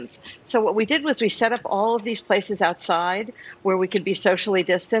friends. So what we did was we set up all of these places outside where we could be socially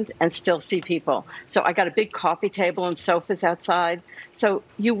distant and still see people. So I got a big coffee table and sofas outside. So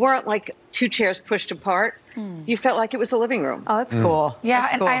you weren't like 2 chairs pushed apart. You felt like it was a living room. Oh, that's cool. Yeah,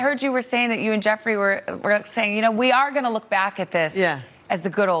 that's and cool. I heard you were saying that you and Jeffrey were saying, we are going to look back at this as the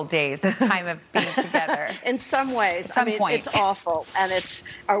good old days, this time of being together? In some ways. At some point. It's awful, and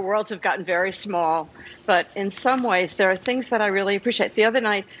our worlds have gotten very small. But in some ways, there are things that I really appreciate. The other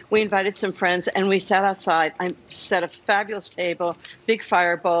night, we invited some friends, and we sat outside. I set a fabulous table, big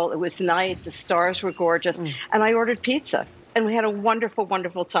fire bowl. It was night. The stars were gorgeous. And I ordered pizza. And we had a wonderful,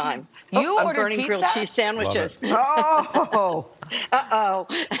 wonderful time. You I'm ordered burning pizza? grilled cheese sandwiches. Oh. Uh-oh.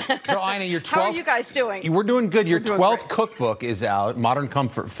 So, Ina, your 12th... How are you guys doing? We're doing good. Your 12th cookbook is out, Modern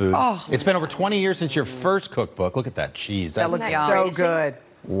Comfort Food. Oh. It's been over 20 years since your first cookbook. Look at that cheese. That looks so good.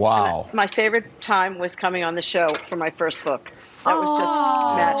 Wow. My favorite time was coming on the show for my first book. That was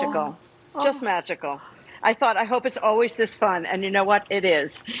just magical. Just magical. I thought, I hope it's always this fun. And you know what? It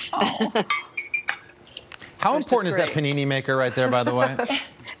is. How important is that panini maker right there, by the way?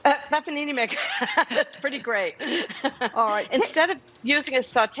 That panini maker, that's pretty great. All right. Instead of using a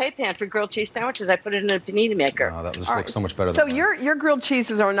saute pan for grilled cheese sandwiches, I put it in a panini maker. Oh, that just looks so much better So than your grilled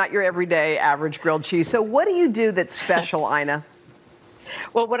cheeses are not your everyday average grilled cheese. So what do you do that's special, Ina?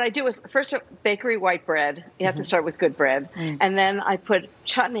 Well, what I do is, first, bakery white bread. You have to start with good bread. And then I put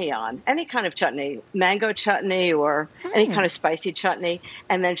chutney on, any kind of chutney, mango chutney or any kind of spicy chutney,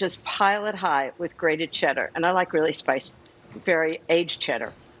 and then just pile it high with grated cheddar. And I like really spicy, very aged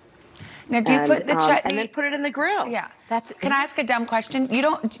cheddar. Now, do you put the chutney... And then put it in the grill. Yeah. Can I ask a dumb question?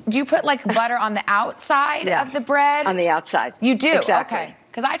 Do you put like butter on the outside of the bread? On the outside. You do? Exactly. Okay.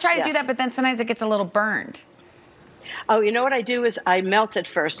 Because I try to do that, but then sometimes it gets a little burned. Oh, you know what I do is I melt it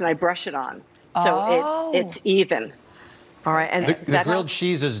first and I brush it on. So it's even. All right. And the grilled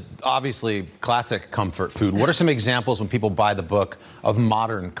cheese is obviously classic comfort food. What are some examples when people buy the book of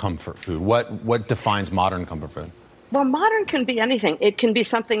modern comfort food? What defines modern comfort food? Well, modern can be anything. It can be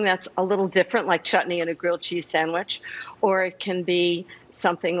something that's a little different, like chutney in a grilled cheese sandwich, or it can be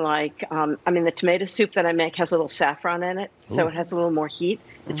something like, the tomato soup that I make has a little saffron in it, so it has a little more heat.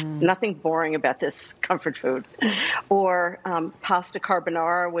 It's nothing boring about this comfort food. Or pasta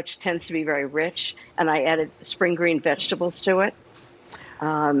carbonara, which tends to be very rich, and I added spring green vegetables to it.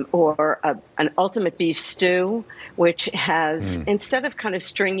 Or an ultimate beef stew, which has, instead of kind of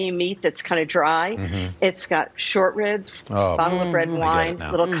stringy meat that's kind of dry, it's got short ribs, bottle of red wine,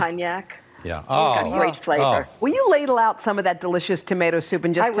 little cognac. Yeah. Got great flavor. Will you ladle out some of that delicious tomato soup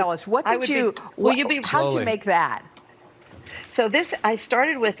and just tell us how'd you make that? So I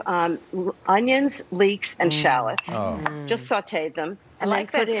started with onions, leeks, and shallots. Just sauteed them. I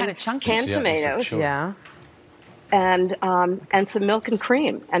like that it's kind of chunky. Canned tomatoes. Sure. Yeah. And some milk and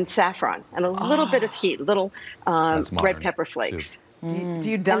cream and saffron and a little bit of heat, little red pepper flakes. Do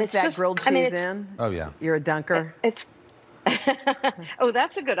you dunk that grilled cheese in? Oh, yeah. You're a dunker? Oh,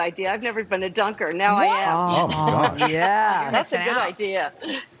 that's a good idea. I've never been a dunker. Now I am. Oh, my gosh. Yeah. That's a good idea.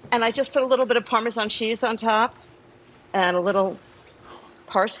 And I just put a little bit of Parmesan cheese on top and a little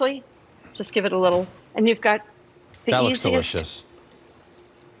parsley. Just give it a little. And you've got the that looks easiest delicious.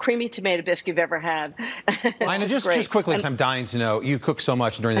 creamy tomato bisque you've ever had. Ina, just quickly, because I'm dying to know, you cook so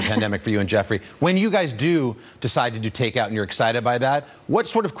much during the pandemic for you and Jeffrey. When you guys do decide to do takeout and you're excited by that, what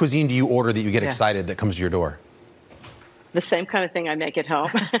sort of cuisine do you order that you get excited that comes to your door? The same kind of thing I make at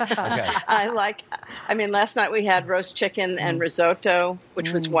home. Okay. Last night we had roast chicken and risotto, which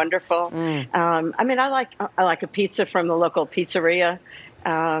was wonderful. I like a pizza from the local pizzeria.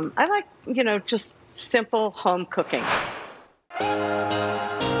 I like, just simple home cooking.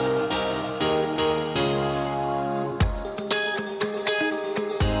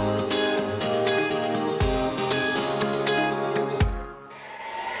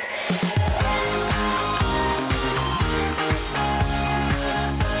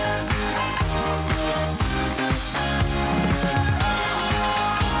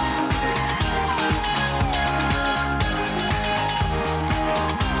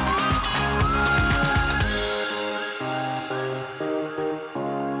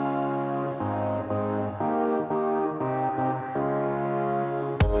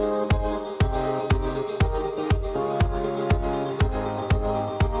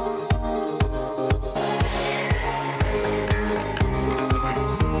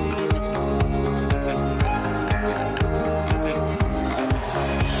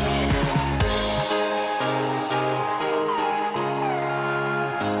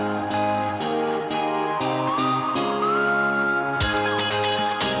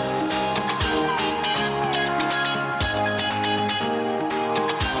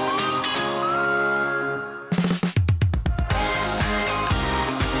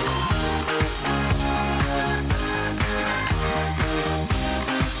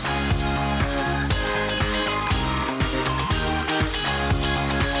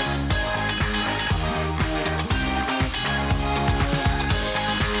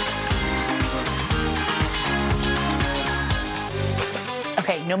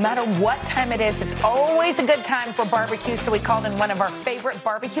 No matter what time it is, it's always a good time for barbecue. So we called in one of our favorite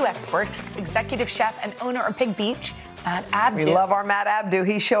barbecue experts, executive chef and owner of Pig Beach, Matt Abdu. We love our Matt Abdu.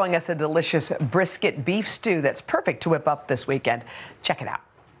 He's showing us a delicious brisket beef stew that's perfect to whip up this weekend. Check it out.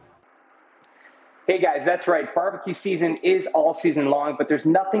 Hey guys, that's right. Barbecue season is all season long, but there's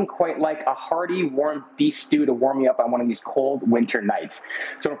nothing quite like a hearty, warm beef stew to warm you up on one of these cold winter nights.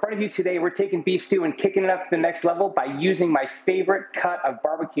 So in front of you today, we're taking beef stew and kicking it up to the next level by using my favorite cut of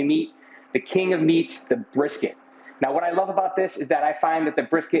barbecue meat, the king of meats, the brisket. Now, what I love about this is that I find that the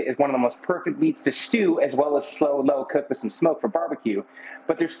brisket is one of the most perfect meats to stew, as well as slow, low cook with some smoke for barbecue.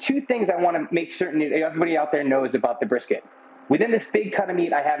 But there's two things I want to make certain everybody out there knows about the brisket. Within this big cut of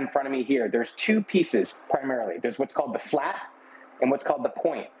meat I have in front of me here, there's two pieces primarily. There's what's called the flat and what's called the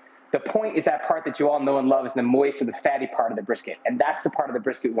point. The point is that part that you all know and love is the moist or the fatty part of the brisket. And that's the part of the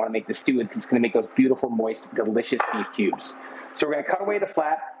brisket we want to make the stew with, because it's going to make those beautiful, moist, delicious beef cubes. So we're going to cut away the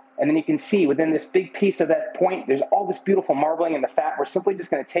flat, and then you can see within this big piece of that point, there's all this beautiful marbling in the fat. We're simply just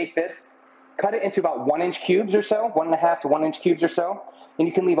going to take this, cut it into about 1-inch cubes or so, 1.5 to 1 inch cubes or so. And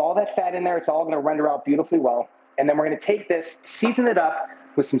you can leave all that fat in there. It's all going to render out beautifully well. And then we're going to take this, season it up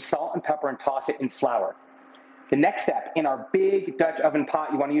with some salt and pepper, and toss it in flour. The next step, in our big Dutch oven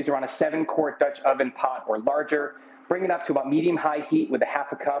pot, you want to use around a 7-quart Dutch oven pot or larger. Bring it up to about medium-high heat with a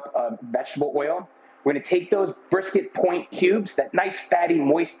 1/2 cup of vegetable oil. We're going to take those brisket point cubes, that nice, fatty,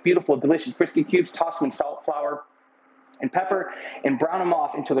 moist, beautiful, delicious brisket cubes, toss them in salt, flour, and pepper, and brown them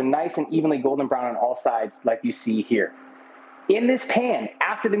off until they're nice and evenly golden brown on all sides, like you see here. In this pan,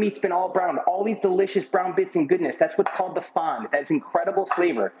 after the meat's been all browned, all these delicious brown bits and goodness, that's what's called the fond. That is incredible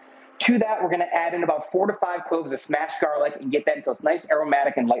flavor. To that, we're going to add in about 4 to 5 cloves of smashed garlic and get that until it's nice,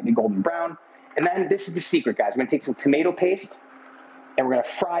 aromatic, and lightly golden brown. And then this is the secret, guys. We're going to take some tomato paste, and we're going to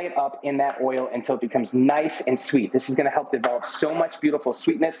fry it up in that oil until it becomes nice and sweet. This is going to help develop so much beautiful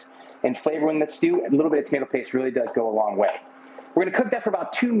sweetness and flavor in the stew. A little bit of tomato paste really does go a long way. We're going to cook that for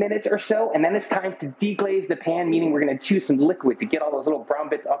about 2 minutes or so, and then it's time to deglaze the pan, meaning we're going to choose some liquid to get all those little brown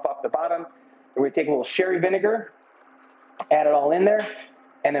bits up off the bottom. We're going to take a little sherry vinegar, add it all in there,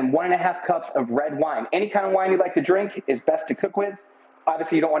 and then 1.5 cups of red wine. Any kind of wine you like to drink is best to cook with.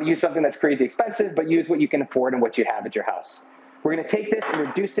 Obviously, you don't want to use something that's crazy expensive, but use what you can afford and what you have at your house. We're going to take this and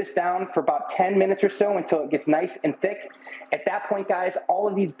reduce this down for about 10 minutes or so until it gets nice and thick. At that point, guys, all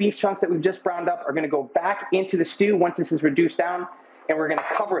of these beef chunks that we've just browned up are going to go back into the stew once this is reduced down, and we're going to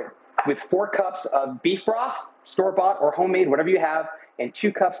cover it with 4 cups of beef broth, store-bought or homemade, whatever you have, and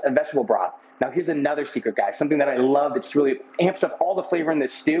 2 cups of vegetable broth. Now, here's another secret, guys, something that I love that's really amps up all the flavor in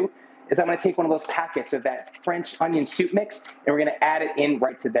this stew, is I'm going to take one of those packets of that French onion soup mix, and we're going to add it in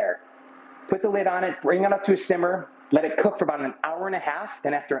right to there. Put the lid on it, bring it up to a simmer, let it cook for about 1.5 hours.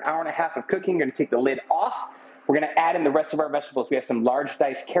 Then after 1.5 hours of cooking, you're going to take the lid off. We're going to add in the rest of our vegetables. We have some large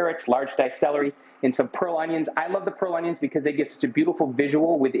diced carrots, large diced celery, and some pearl onions. I love the pearl onions because they give such a beautiful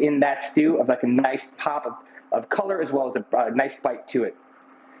visual within that stew of like a nice pop of color, as well as a nice bite to it.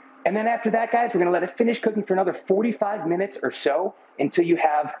 And then after that, guys, we're going to let it finish cooking for another 45 minutes or so until you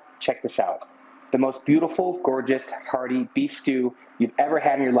have, check this out, the most beautiful, gorgeous, hearty beef stew you've ever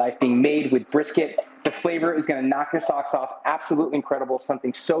had in your life, being made with brisket. The flavor is going to knock your socks off. Absolutely incredible.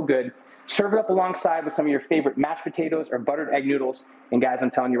 Something so good. Serve it up alongside with some of your favorite mashed potatoes or buttered egg noodles. And guys, I'm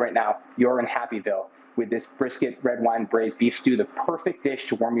telling you right now, you're in Happyville with this brisket red wine braised beef stew, the perfect dish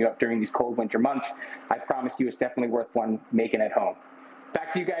to warm you up during these cold winter months. I promise you it's definitely worth one making at home.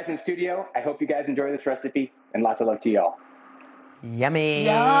 Back to you guys in the studio. I hope you guys enjoy this recipe, and lots of love to y'all. Yummy.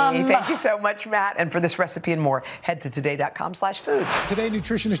 Yum. Thank you so much, Matt. And for this recipe and more, head to today.com/food. Today,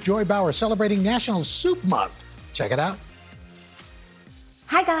 nutritionist Joy Bauer celebrating National Soup Month. Check it out.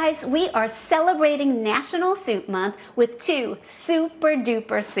 Hi guys, we are celebrating National Soup Month with 2 super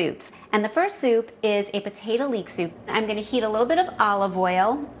duper soups. And the first soup is a potato leek soup. I'm gonna heat a little bit of olive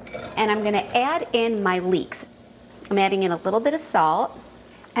oil, and I'm gonna add in my leeks. I'm adding in a little bit of salt,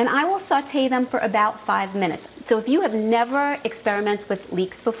 and I will saute them for about 5 minutes. So if you have never experimented with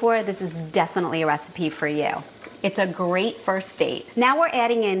leeks before, this is definitely a recipe for you. It's a great first date. Now we're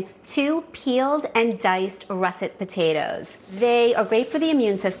adding in 2 peeled and diced russet potatoes. They are great for the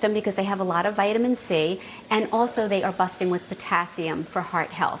immune system because they have a lot of vitamin C, and also they are busting with potassium for heart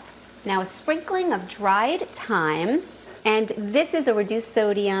health. Now a sprinkling of dried thyme, and this is a reduced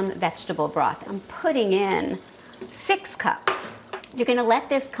sodium vegetable broth. I'm putting in 6 cups. You're gonna let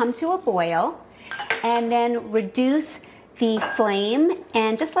this come to a boil and then reduce the flame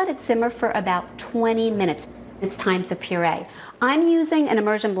and just let it simmer for about 20 minutes. It's time to puree. I'm using an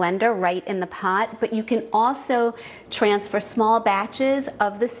immersion blender right in the pot, but you can also transfer small batches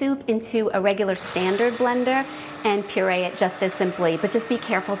of the soup into a regular standard blender and puree it just as simply, but just be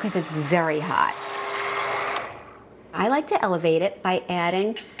careful because it's very hot. I like to elevate it by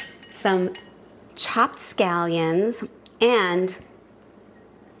adding some chopped scallions and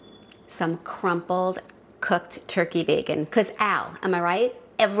some crumpled cooked turkey bacon, because Al, am I right?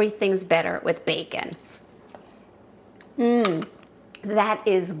 Everything's better with bacon. That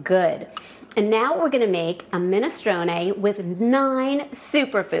is good. And now we're gonna make a minestrone with 9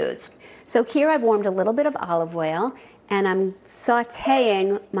 superfoods. So here I've warmed a little bit of olive oil and I'm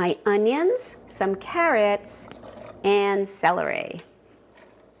sauteing my onions, some carrots, and celery.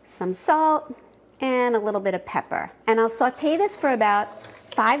 Some salt and a little bit of pepper. And I'll saute this for about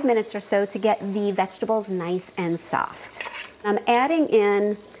 5 minutes or so to get the vegetables nice and soft. I'm adding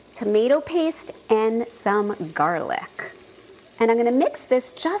in tomato paste and some garlic. And I'm gonna mix this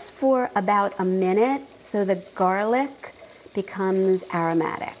just for about a minute so the garlic becomes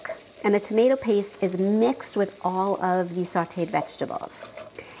aromatic. And the tomato paste is mixed with all of the sauteed vegetables.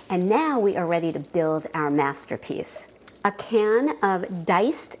 And now we are ready to build our masterpiece. A can of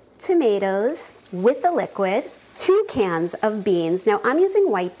diced tomatoes with the liquid, 2 cans of beans. Now I'm using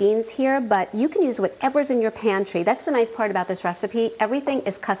white beans here, but you can use whatever's in your pantry. That's the nice part about this recipe. Everything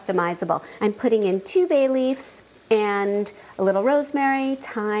is customizable. I'm putting in 2 bay leaves and a little rosemary,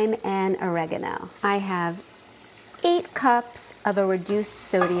 thyme, and oregano. I have 8 cups of a reduced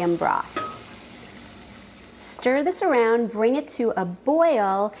sodium broth. Stir this around, bring it to a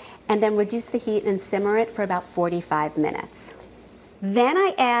boil, and then reduce the heat and simmer it for about 45 minutes. Then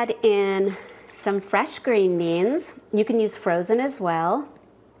I add in some fresh green beans. You can use frozen as well,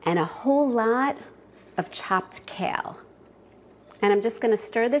 and a whole lot of chopped kale. And I'm just gonna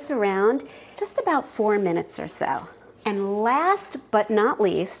stir this around just about 4 minutes or so. And last but not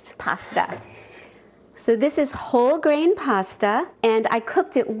least, pasta. So this is whole grain pasta, and I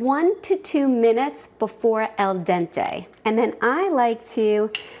cooked it 1 to 2 minutes before al dente. And then I like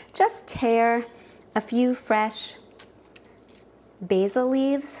to just tear a few fresh basil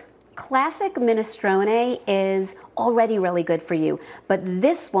leaves. Classic minestrone is already really good for you, but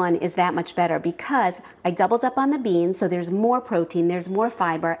this one is that much better because I doubled up on the beans, so there's more protein, there's more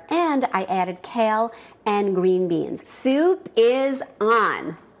fiber, and I added kale and green beans. Soup is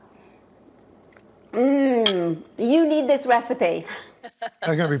on. You need this recipe.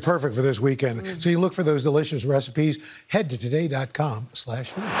 That's going to be perfect for this weekend. So you look for those delicious recipes. Head to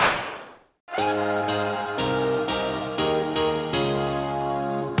today.com/food.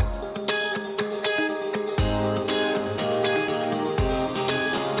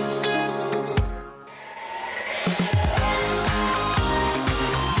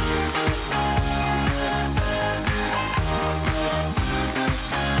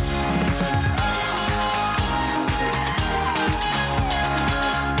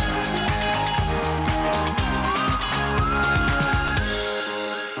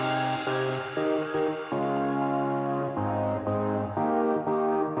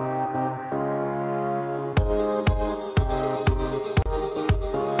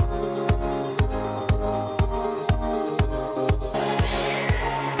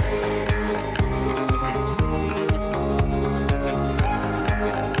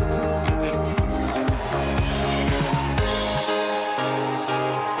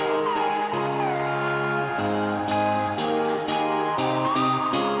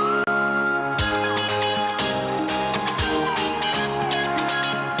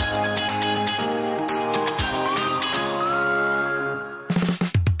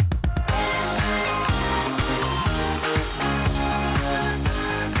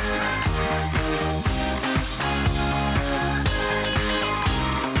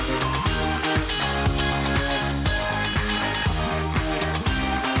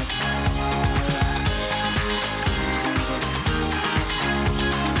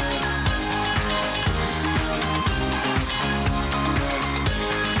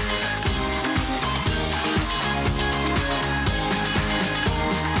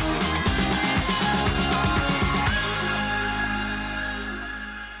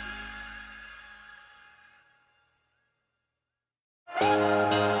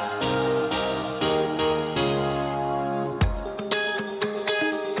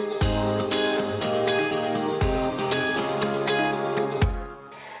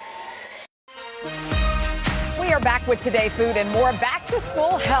 Back with Today Food and more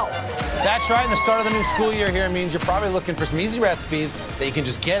back-to-school help. That's right. In the start of the new school year here means you're probably looking for some easy recipes that you can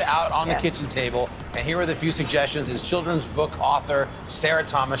just get out on the kitchen table. And here are the few suggestions. Is children's book author Sarah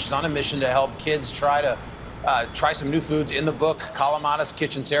Thomas. She's on a mission to help kids try to try some new foods in the book, Kalamata's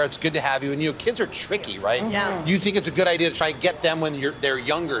Kitchen. Sarah, it's good to have you. And, you know, kids are tricky, right? Yeah. You think it's a good idea to try and get them when they're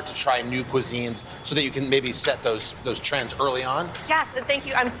younger to try new cuisines so that you can maybe set those trends early on? Yes, and thank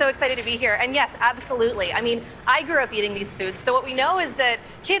you. I'm so excited to be here. And yes, absolutely. I mean, I grew up eating these foods, so what we know is that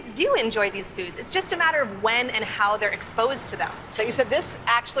kids do enjoy these foods. It's just a matter of when and how they're exposed to them. So you said this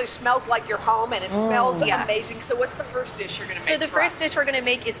actually smells like your home, and it smells amazing. So what's the first dish you're going to make? So the first dish we're going to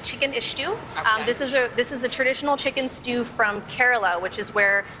make is chicken ishtu. This is a traditional chicken stew from Kerala, which is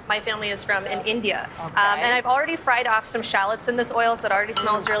where my family is from in India. And I've already fried off some shallots in this oil, so it already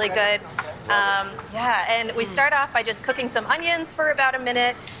smells really good. And we start off by just cooking some onions for about a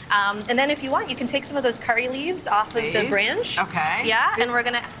minute. And then if you want, you can take some of those curry leaves off of the branch. Okay. Yeah, and we're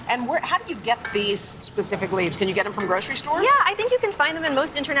gonna... And how do you get these specific leaves? Can you get them from grocery stores? Yeah, I think you can find them in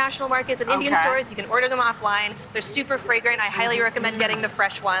most international markets and Indian stores. You can order them offline. They're super fragrant. I highly recommend getting the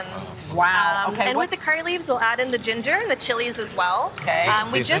fresh ones. Wow. And with the curry leaves, we'll add in the ginger and the chilies as well. Okay.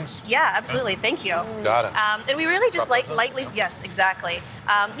 Absolutely. Thank you. Got it. And we really just lightly, yes, exactly.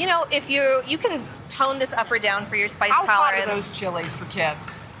 You know, if you can tone this up or down for your spice How tolerance. hot are those chilies for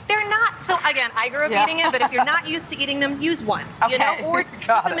kids? They're not, so again, I grew up eating it, but if you're not used to eating them, use one, you know, or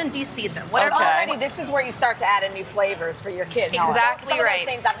snip them and de-seed them, whatever. Already, this is where you start to add in new flavors for your kids. Exactly Some of right. those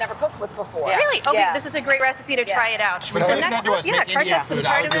things I've never cooked with before. Really? Okay, this is a great recipe to try it out. So next up, crush up some cardamom.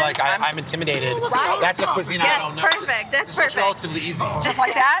 I would be like, I'm intimidated. Right? That's a cuisine I don't know. Perfect. That's perfect. It's relatively easy. Just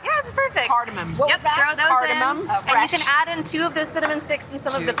like that? Yeah, it's perfect. Cardamom. Throw those Cardamom. in. And you can add in 2 of those cinnamon sticks and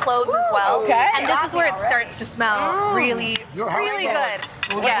some of the cloves as well. Okay. And this is where it starts to smell really good.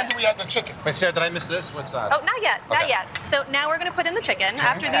 So when do we add the chicken? Wait, Sarah, did I miss this? What's that? Oh, not yet. Not yet. So now we're going to put in the chicken.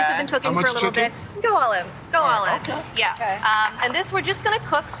 After these have been cooking for a little bit. Go all in. Go all in. Yeah. And this we're just going to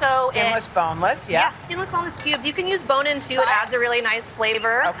cook so Skinless, boneless, Yeah, skinless, boneless cubes. You can use bone-in too. It adds a really nice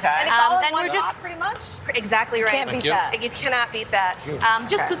flavor. Okay. And it's all in and one we're just pot, pretty much? Exactly right. Can't beat that. You cannot beat that.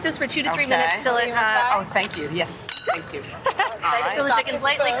 Just cook this for 2 to 3 minutes till it... oh, thank you. Yes, thank you. Till the chicken's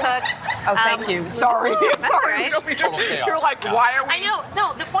lightly cooked. Oh, thank you. Sorry. Sorry. You're like, why are we... I know.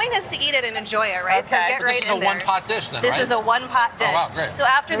 No, the point is to eat it and enjoy it, right? So get right in there. This is a one-pot dish then, This right? is a one-pot dish. Oh, wow, great. So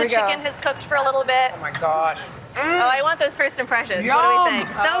after the chicken has cooked for a little bit... Oh, my gosh. Oh, I want those first impressions. Yum. What do we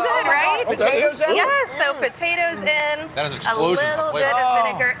think? So good, right? Gosh, potatoes in? Yes, so potatoes in. That is an a explosion of little flavor. bit of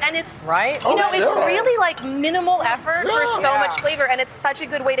vinegar. And it's, right? you know, it's really like minimal effort for so much flavor. And it's such a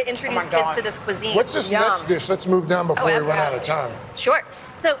good way to introduce kids to this cuisine. What's this next dish? Let's move down before we run out of time. Sure.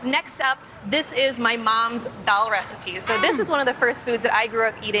 So next up, this is my mom's dal recipe. So this is one of the first foods that I grew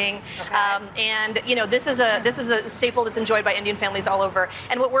up eating, and you know this is a staple that's enjoyed by Indian families all over.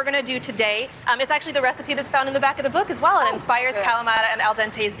 And what we're going to do today, it's actually the recipe that's found in the back of the book as well. It inspires Kalamata and Al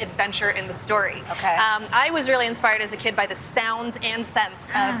Dente's adventure in the story. Okay. I was really inspired as a kid by the sounds and scents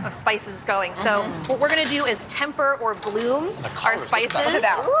of spices going. So what we're going to do is temper or bloom our spices. Look at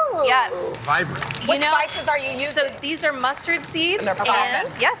that. Yes. Vibrant. What spices are you using? So these are mustard seeds, And they're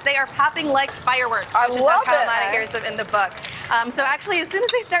popping. yes, they are popping like fireworks. I which love is how it. Kalamata hears them in the book. So actually, as soon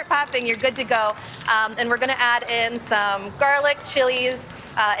as they start popping, you're good to go. And we're going to add in some garlic, chilies,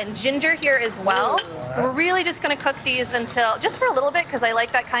 and ginger here as well. We're really just going to cook these until, just for a little bit, because I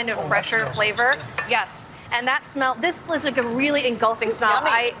like that kind of fresher flavor. Yes. And that smell, this is like a really engulfing smell.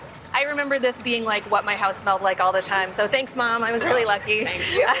 Yummy. I remember this being like what my house smelled like all the time. So thanks, Mom. I was really lucky.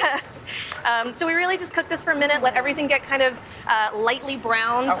 Thank you. So we really just cook this for a minute, let everything get kind of lightly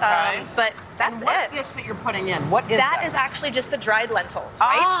browned. Okay. But that's and what's it. this that you're putting in? What is That is actually just the dried lentils,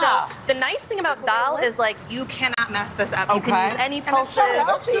 right? So the nice thing about dal is like you cannot mess this up. You can use any pulses.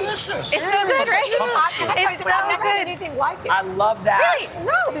 That's delicious. It's so good, right? It's so I've never had good. anything like it. I love that. Really?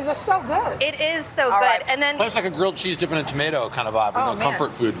 No, these are so good. It is so All good. right. And then It's like a grilled cheese dipping in tomato kind of vibe, Oh, man.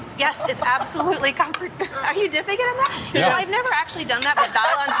 comfort food. yes, it's absolutely comfort. Are you dipping it in that? Yeah. No, I've never actually done that, but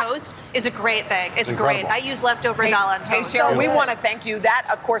dal on toast is a great thing. It's great. incredible. I use leftover dal on Hey, toast. Sarah, we want to thank you. That,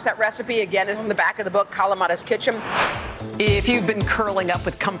 of course, that recipe, again, is on the back of the book, Kalamata's Kitchen. If you've been curling up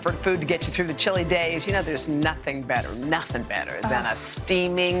with comfort food to get you through the chilly days, you know there's nothing better than a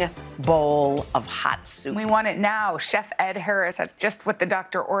steaming bowl of hot soup. We want it now. Chef Ed Harris, that's just what the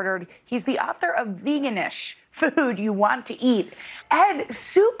doctor ordered. He's the author of Veganish, Food You Want to Eat. Ed,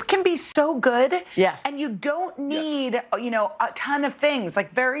 soup can be so good. Yes. And you don't need, you know, a ton of things.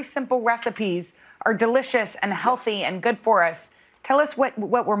 Like very simple recipes are delicious and healthy and good for us. Tell us what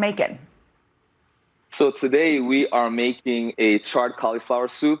we're making. So today we are making a charred cauliflower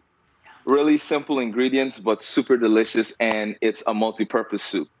soup. Really simple ingredients, but super delicious, and it's a multi-purpose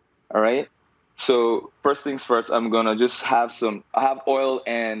soup. All right. So first things first, I'm gonna just have I have oil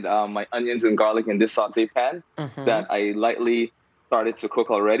and my onions and garlic in this saute pan that I lightly started to cook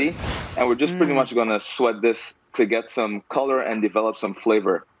already. And we're just pretty much going to sweat this to get some color and develop some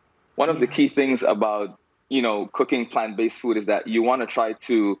flavor. One of the key things about, cooking plant-based food is that you want to try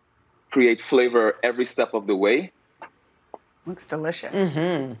to create flavor every step of the way. Looks delicious.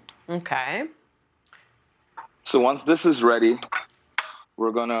 Okay. So once this is ready,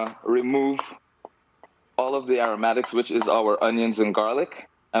 we're going to remove all of the aromatics, which is our onions and garlic,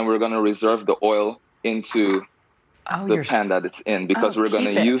 and we're going to reserve the oil into the pan that it's in, because we're going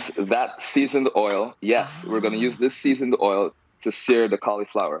to use that seasoned oil. Yes, we're going to use this seasoned oil to sear the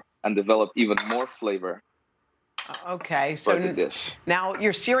cauliflower and develop even more flavor. Okay, so for the dish. Now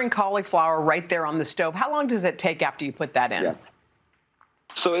you're searing cauliflower right there on the stove. How long does it take after you put that in? Yes.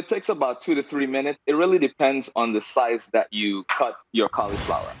 So it takes about 2 to 3 minutes. It really depends on the size that you cut your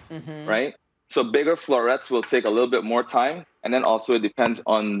cauliflower, right? So bigger florets will take a little bit more time. And then also it depends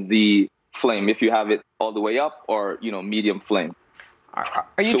on the flame, if you have it all the way up or, medium flame. Are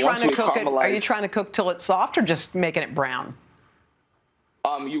you trying to cook it? Are you trying to cook till it's soft or just making it brown?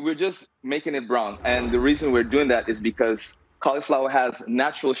 We're just making it brown. And the reason we're doing that is because cauliflower has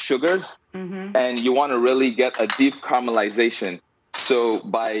natural sugars and you want to really get a deep caramelization. So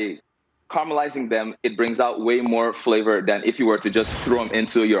by caramelizing them, it brings out way more flavor than if you were to just throw them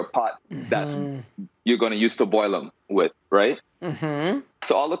into your pot that you're going to use to boil them with, right?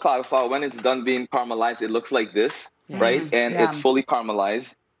 So all the cauliflower, when it's done being caramelized, it looks like this, right? And it's fully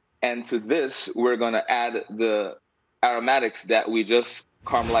caramelized. And to this, we're going to add the aromatics that we just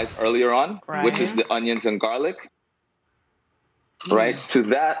caramelized earlier on, which is the onions and garlic, right? To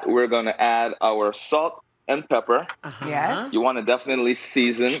that, we're going to add our salt and pepper. Yes. You want to definitely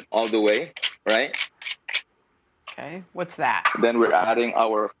season all the way, right? Okay, what's that? Then we're adding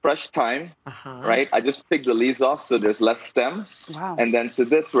our fresh thyme, right? I just picked the leaves off so there's less stem. Wow. And then to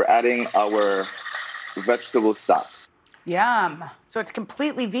this, we're adding our vegetable stock. Yum. So it's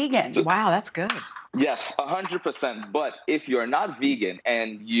completely vegan. Wow, that's good. Yes, 100%. But if you're not vegan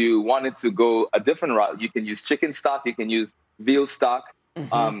and you wanted to go a different route, you can use chicken stock, you can use veal stock,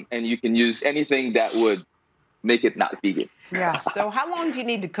 and you can use anything that would make it not vegan. Yeah. So how long do you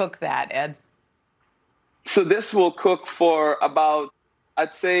need to cook that, Ed? So this will cook for about,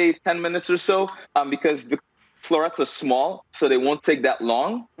 I'd say 10 minutes or so, because the florets are small, so they won't take that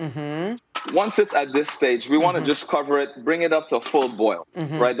long. Once it's at this stage, we want to just cover it, bring it up to a full boil,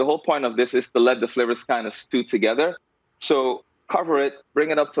 right? The whole point of this is to let the flavors kind of stew together. So cover it, bring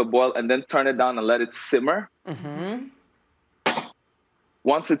it up to a boil, and then turn it down and let it simmer.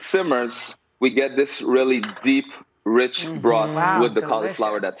 Once it simmers, we get this really deep, rich broth with the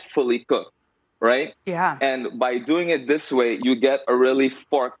cauliflower that's fully cooked, right? Yeah. And by doing it this way, you get a really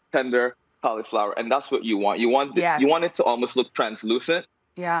fork, tender cauliflower, and that's what you want. You want you want it to almost look translucent,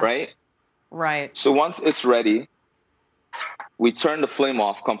 right? Right. So once it's ready, we turn the flame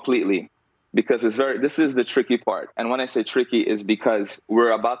off completely, because this is the tricky part. And when I say tricky is because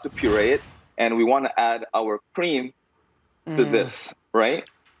we're about to puree it and we want to add our cream to this, right?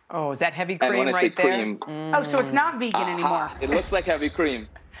 Oh, is that heavy cream and when right I say there? cream, Oh, so it's not vegan anymore. It looks like heavy cream.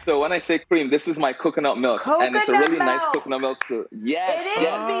 So when I say cream, this is my coconut milk. And it's a really nice coconut milk. So yes,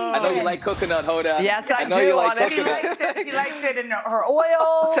 I know you like coconut, Hoda. Yes, I know do. you like She likes it. She likes it in her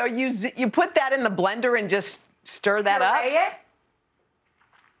oil. So you put that in the blender and just stir that up?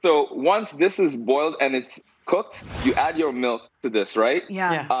 So once this is boiled and it's cooked, you add your milk to this, right?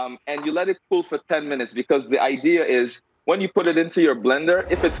 Yeah. And you let it cool for 10 minutes, because the idea is when you put it into your blender,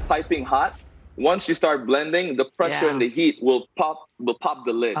 if it's piping hot, once you start blending, the pressure and the heat will pop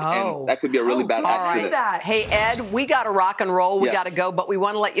the lid, and that could be a really bad accident. Hey, Ed, we got to rock and roll. We got to go, but we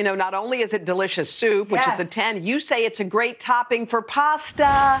want to let you know, not only is it delicious soup, which is a 10, you say it's a great topping for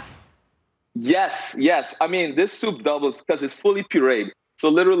pasta. Yes. I mean, this soup doubles because it's fully pureed. So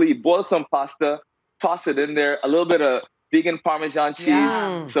literally boil some pasta, toss it in there, a little bit of vegan Parmesan cheese,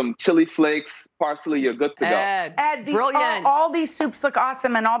 some chili flakes, parsley, you're good to go. Ed, brilliant. All these soups look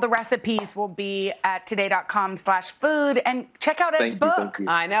awesome, and all the recipes will be at today.com/food. And check out Ed's book.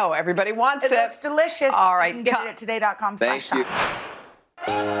 I know, everybody wants it. It looks delicious. All right. You can get it at today.com/shop.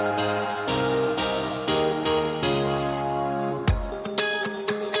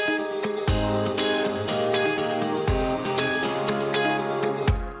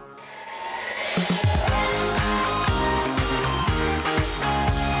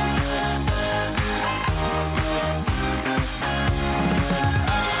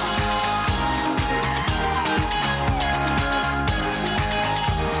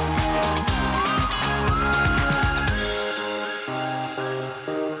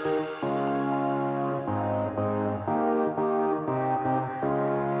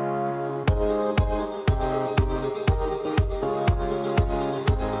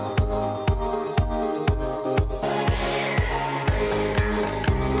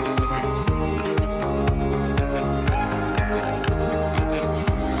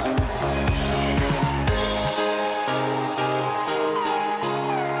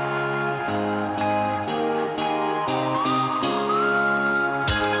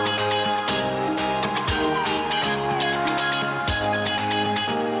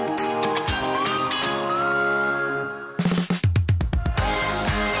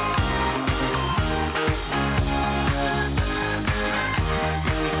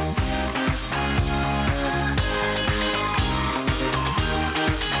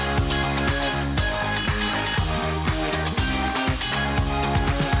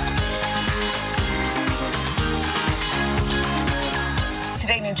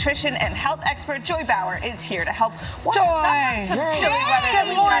 Today nutrition and health expert Joy Bauer is here to help warm us up on some chilly weather that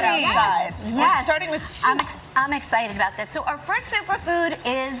we got outside. Yes. We're starting with soup. I'm excited about this. So our first superfood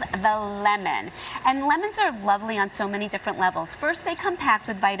is the lemon. And lemons are lovely on so many different levels. First, they come packed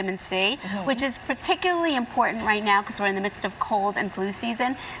with vitamin C, which is particularly important right now because we're in the midst of cold and flu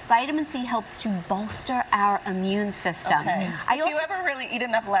season. Vitamin C helps to bolster our immune system. Okay. Do you ever really eat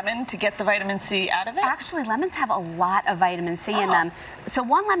enough lemon to get the vitamin C out of it? Actually, lemons have a lot of vitamin C in them. So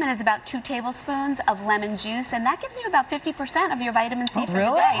 1 lemon is about 2 tablespoons of lemon juice, and that gives you about 50% of your vitamin C for the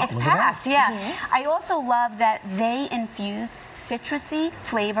day. It's packed, yeah. I also love that they infuse citrusy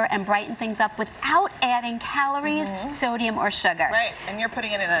flavor and brighten things up without adding calories, sodium, or sugar. Right, and you're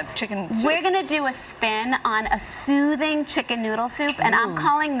putting it in a chicken soup. We're gonna do a spin on a soothing chicken noodle soup, and I'm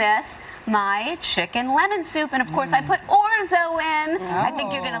calling this my chicken lemon soup. And of course, I put orzo in. I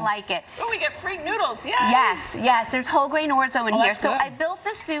think you're gonna like it. Oh, we get free noodles, Yes, there's whole grain orzo in here. that's So good. I built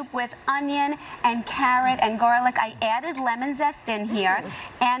the soup with onion and carrot and garlic. I added lemon zest in here,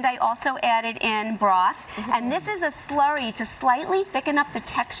 and I also added in broth. And this is a slurry to slightly thicken up the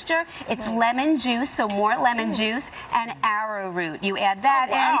texture. It's lemon juice, so more lemon juice, and arrowroot. You add that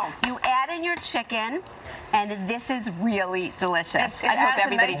in. You add in your chicken, and this is really delicious. I hope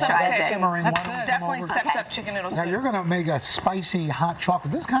everybody tries it. Definitely steps up chicken noodle Now soup. you're going to make a spicy hot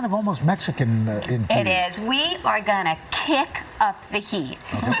chocolate. This is kind of almost Mexican infused. It is. We are going to kick up the heat.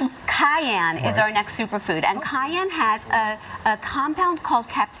 Cayenne is our next superfood, and cayenne has a compound called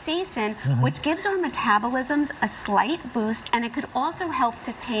capsaicin, which gives our metabolisms a slight boost, and it could also help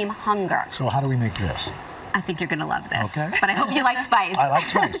to tame hunger. So how do we make this? I think you're going to love this. Okay. But I hope you like spice. I like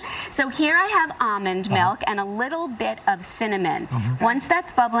spice. So here I have almond milk and a little bit of cinnamon. Once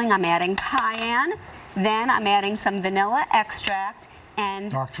that's bubbling, I'm adding cayenne. Then I'm adding some vanilla extract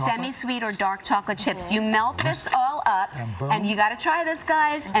and semi-sweet or dark chocolate chips. You melt this all up, and you got to try this,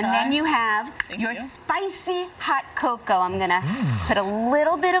 guys. And then you have your spicy hot cocoa. I'm going to put a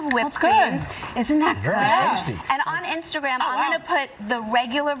little bit of whipped cream. Isn't that good? Very tasty. And on Instagram, I'm going to put the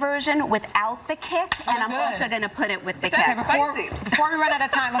regular version without the kick, and I'm also going to put it with the kick. Before we run out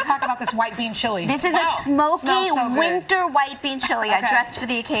of time, let's talk about this white bean chili. This is a smoky so winter white bean chili. I Okay. dressed for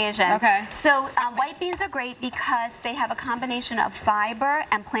the occasion. Okay. So white beans are great because they have a combination of fiber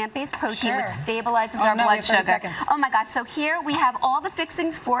and plant-based protein, which stabilizes our no, we blood have 30 sugar. seconds. Oh my gosh! So here we have all the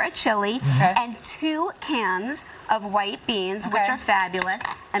fixings for a chili and 2 cans of white beans, which are fabulous,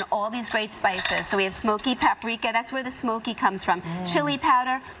 and all these great spices. So we have smoky paprika. That's where the smoky comes from. Chili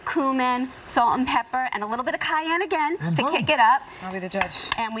powder, cumin, salt and pepper, and a little bit of cayenne again to kick it up. I'll be the judge.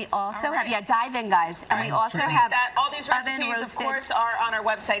 And we also have, dive in, guys. And we also have all these recipes, of course, are on our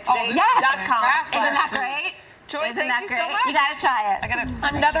website Oh, today.com. yes! Isn't that great? Joy, Isn't thank that you great? so much. You gotta try it. I gotta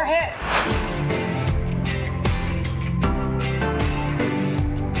Another hit.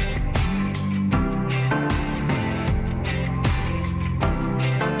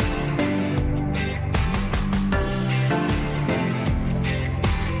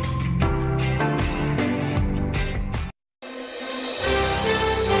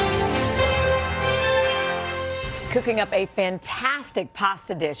 Cooking up a fantastic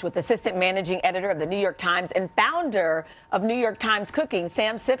pasta dish with assistant managing editor of the New York Times and founder of New York Times Cooking,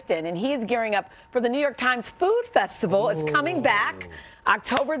 Sam Sifton. And he is gearing up for the New York Times Food Festival. It's coming back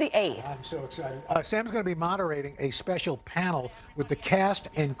October the 8th. I'm so excited. Sam's going to be moderating a special panel with the cast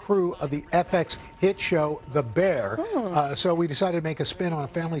and crew of the FX hit show The Bear. So we decided to make a spin on a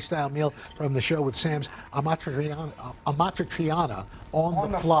family-style meal from the show with Sam's amatriciana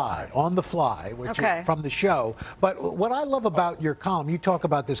on the fly, which is from the show. But what I love about your column, you talk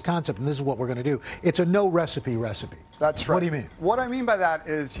about this concept, and this is what we're going to do. It's a no recipe. That's right. What do you mean? What I mean by that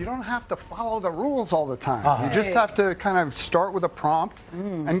is you don't have to follow the rules all the time. You just have to kind of start with a prompt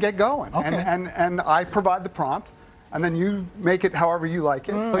and get going. And I provide the prompt. And then you make it however you like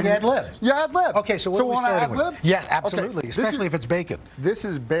it. So you ad lib. Yeah, ad lib. Okay, so what are we starting with? Yeah, absolutely, especially if it's bacon. This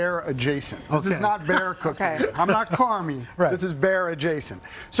is bear adjacent. This is not bear cooking. I'm not Carmy. This is bear adjacent.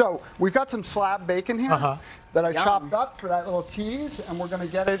 So we've got some slab bacon here that I chopped up for that little tease, and we're going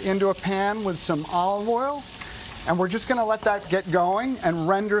to get it into a pan with some olive oil, and we're just going to let that get going and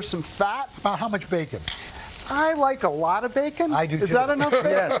render some fat. About how much bacon? I like a lot of bacon. I do Is too. that enough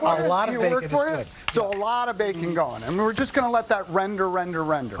bacon? Yes, a lot of bacon work for is you? good. So a lot of bacon going. And we're just going to let that render.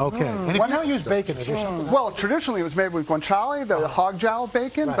 Okay. And if you don't use bacon, is there something? Well, traditionally it was made with guanciale, the hog jowl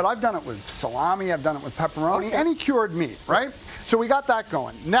bacon, but I've done it with salami, I've done it with pepperoni, any cured meat, right? So we got that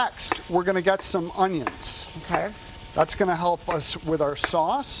going. Next, we're going to get some onions. Okay. That's going to help us with our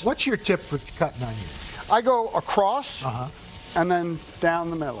sauce. What's your tip for cutting onions? I go across and then down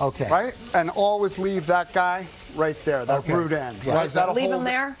the middle. Right? And always leave that guy right there, that root end. Yeah. Right? That'll Leave hold, them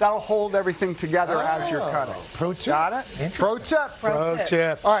there? That'll hold everything together as you're cutting. Pro tip. Got it? Pro tip. Pro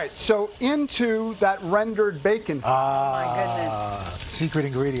tip. All right, so into that rendered bacon. My goodness. Secret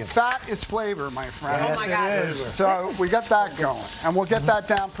ingredient. Fat is flavor, my friend. Yes, Oh my God. it is. So we got that going. And we'll get that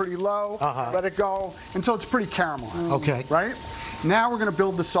down pretty low, let it go until it's pretty caramelized. Okay. Right? Now we're going to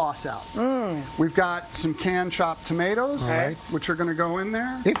build the sauce out. We've got some canned chopped tomatoes, which are going to go in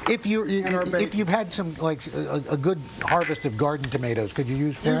there. If you've had some like a good harvest of garden tomatoes, could you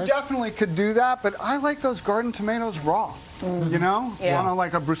use fresh? You definitely could do that, but I like those garden tomatoes raw. You know, Yeah. want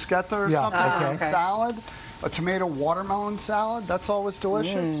like a bruschetta or something, salad. A tomato watermelon salad, that's always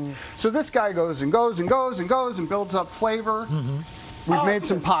delicious. So this guy goes and goes and goes and goes and builds up flavor. We've made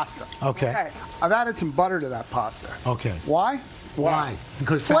some pasta. Okay. I've added some butter to that pasta. Okay. Why? Why?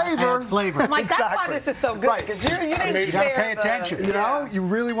 Because flavor. Flavor. I'm like, that's why Exactly. this is so good. Right. Because you You didn't gotta share pay the- attention. You know, you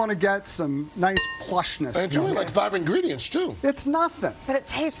really want to get some nice plushness. And it's only like 5 ingredients, too. It's nothing. But it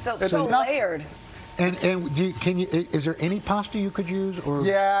tastes so, It's so nothing. layered. And is there any pasta you could use? Or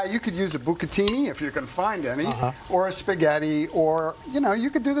Yeah, you could use a bucatini if you can find any, or a spaghetti, or you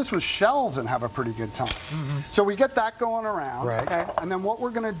could do this with shells and have a pretty good time. So we get that going around, Right. and then what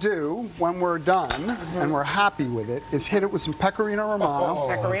we're going to do when we're done and we're happy with it is hit it with some pecorino romano,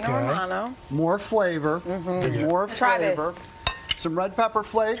 Pecorino Romano. more flavor, more Try flavor, this. some red pepper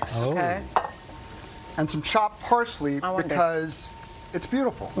flakes, Okay. and some chopped parsley I wonder. because it's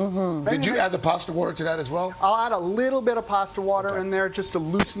beautiful. Did you add the pasta water to that as well? I'll add a little bit of pasta water in there just to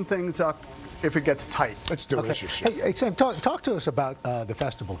loosen things up if it gets tight. It's delicious. Hey, Sam, talk to us about the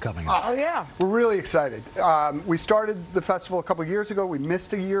festival coming up. Oh, yeah. We're really excited. We started the festival a couple of years ago. We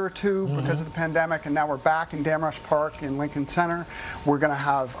missed a year or two because of the pandemic, and now we're back in Damrush Park in Lincoln Center. We're going to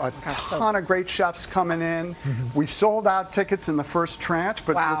have a ton of great chefs coming in. We sold out tickets in the first tranche,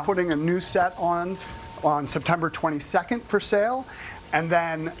 but we're putting a new set on September 22nd for sale. And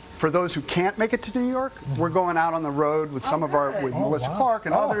then for those who can't make it to New York, we're going out on the road with some of our, with Melissa Clark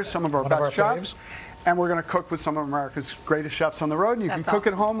and others, some of our best chefs. And we're going to cook with some of America's greatest chefs on the road. And you can cook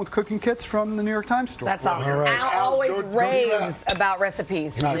at home with cooking kits from the New York Times store. That's awesome. All right. Al always raves about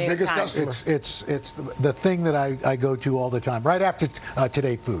recipes from the New York Times. It's the thing that I go to all the time, right after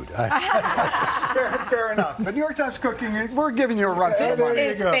Today Food. Fair enough. But New York Times Cooking, we're giving you a run for the money.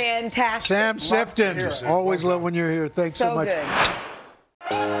 It is fantastic. Sam Sifton, always love when you're here. Thanks so much. Good.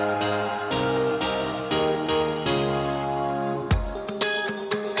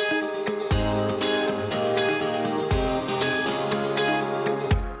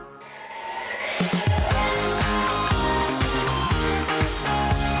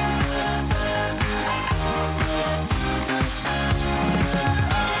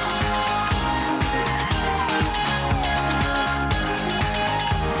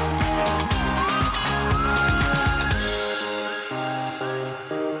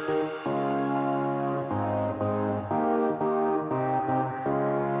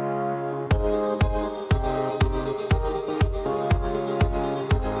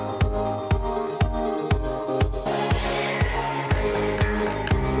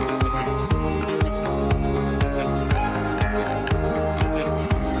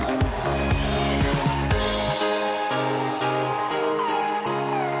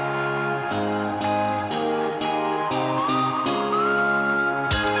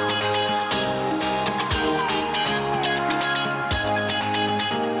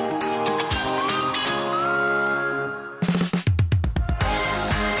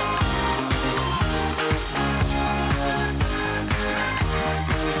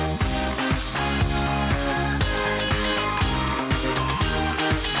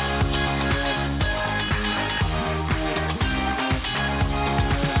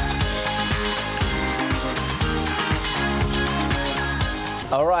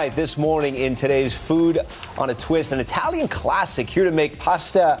 All right, this morning in today's Food on a Twist, an Italian classic here to make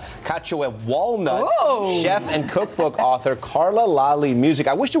pasta cacio e walnut. Whoa. Chef and cookbook author Carla Lalli Music.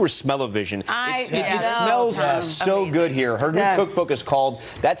 I wish there was smell-o-vision. It smells so good here. Her new cookbook is called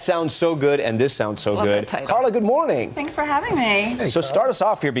That Sounds So Good and This Sounds So Good. Carla, good morning. Thanks for having me. So start us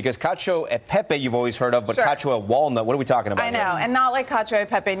off here because cacio e pepe you've always heard of, but cacio e walnut, what are we talking about? I know, and not like cacio e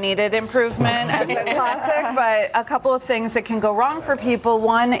pepe needed improvement as a classic, but a couple of things that can go wrong for people.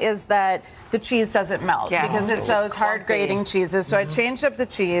 One is that the cheese doesn't melt because it's those hard grating cheeses. So I changed up the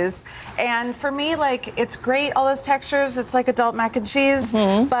cheese, and for me, like, it's great, all those textures. It's like adult mac and cheese,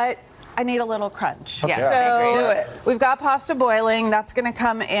 but I need a little crunch. Okay. So Do it. we've got pasta boiling. That's going to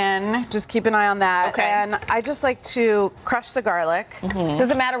come in. Just keep an eye on that. Okay. And I just like to crush the garlic.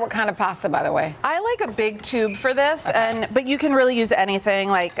 Doesn't matter what kind of pasta, by the way. I like a big tube for this, but you can really use anything.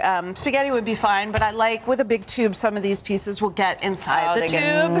 Like spaghetti would be fine, but I like with a big tube, some of these pieces will get inside the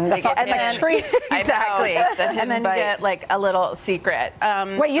tube. They get and then treat. exactly. And then you get like a little secret.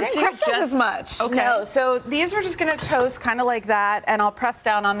 Wait, you didn't crush those as much. Okay. No, so these are just going to toast kind of like that, and I'll press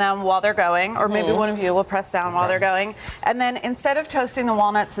down on them while they're going, or maybe one of you will press down while they're going. And then instead of toasting the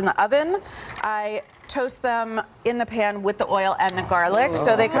walnuts in the oven, I toast them in the pan with the oil and the garlic,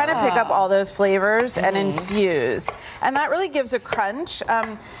 so they kind of pick up all those flavors and infuse. And that really gives a crunch.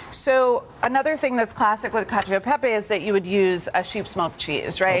 So another thing that's classic with cacio e pepe is that you would use a sheep smoked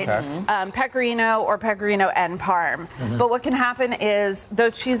cheese, right? Pecorino or Pecorino and Parm. But what can happen is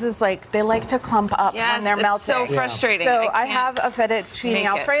those cheeses, like, they like to clump up when they're melting. So frustrating. So I have a fettuccine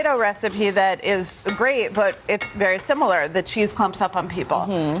Alfredo recipe that is great, but it's very similar. The cheese clumps up on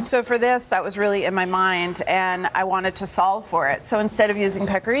people. So for this, that was really in my mind, and I wanted to solve for it. So instead of using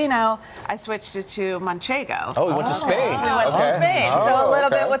Pecorino, I switched it to Manchego. Oh, we went to Spain. We went to Spain. So a little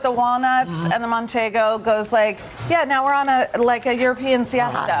bit with the walnuts and the Manchego goes like, now we're on a European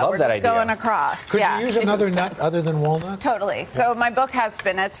siesta. We're just going across. Could you use another nut other than walnut? Totally. So my book has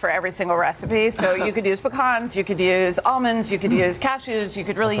spinach for every single recipe. So you could use pecans, you could use almonds, you could use cashews, you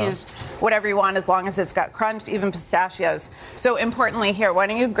could really use whatever you want as long as it's got crunch, even pistachios. So importantly here, why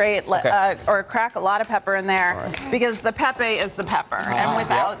don't you grate or crack a lot of pepper in there, because the pepe is the pepper. And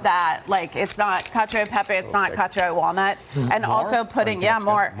without that, like, it's not cacio e pepe, it's not cacio e walnut. And also putting,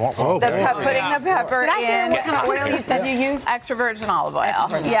 more. Putting the pepper in. What kind of oil you said you used? Extra virgin olive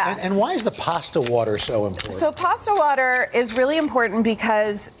oil. And why is the pasta water so important? So pasta water is really important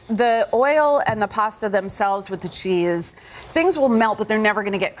because the oil and the pasta themselves with the cheese, things will melt, but they're never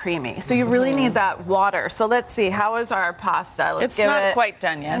going to get creamy. So you really need that water. So let's see, how is our pasta? It's not quite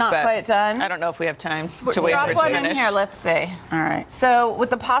done yet. Not quite done. I don't know if we have time to wait Drop for it to one finish. in here, let's see. All right. So with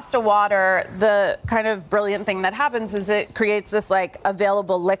the pasta water, the kind of brilliant thing that happens is it creates this like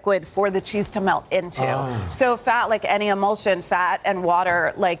available liquid for the cheese to melt into. So fat, like any emulsion, fat and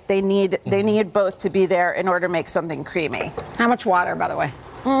water, like they need both to be there in order to make something creamy. How much water, by the way?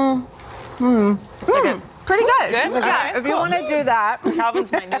 Pretty good. Good? Yeah, if you want to do that.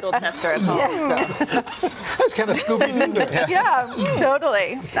 Calvin's my noodle tester at home. That's kind of Scooby-Doo. Yeah,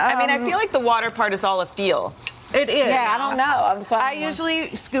 totally. I mean, I feel like the water part is all a feel. It is. Yeah, I don't know. I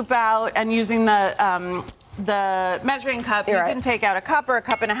usually scoop out, and using the measuring cup, you can take out a cup or a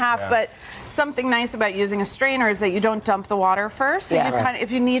cup and a half, but something nice about using a strainer is that you don't dump the water first. So you kind of,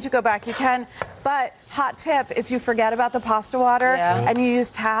 if you need to go back, you can. But hot tip, if you forget about the pasta water and you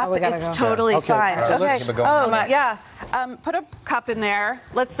use tap, it's totally fine. Put a cup in there.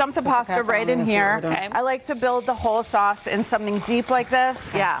 Let's dump the pasta right in here. I like to build the whole sauce in something deep like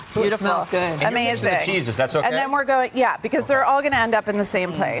this. Yeah, beautiful. Smells good. Amazing. The cheeses, that's okay. And then we're going, because they're all going to end up in the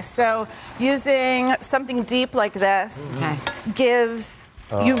same place. So using something deep like this gives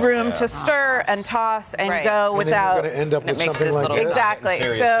you room to stir and toss and go without. You're going to end up with something like this. Exactly.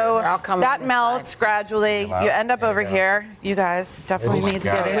 So that melts gradually. You end up over here. You guys definitely need to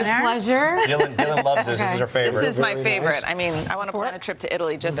get in there. Pleasure. Dylan loves this. This is her favorite. This is my favorite. I mean, I want to plan a trip to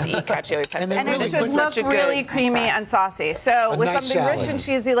Italy just to eat cacio e pepe. And it should look really creamy and saucy. So with something rich and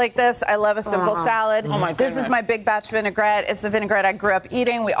cheesy like this, I love a simple salad. This is my big batch vinaigrette. It's the vinaigrette I grew up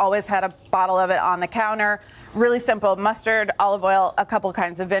eating. We always had a bottle of it on the counter. Really simple: mustard, olive oil, a couple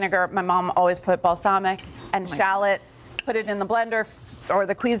kinds of vinegar. My mom always put balsamic and shallot. Put it in the blender or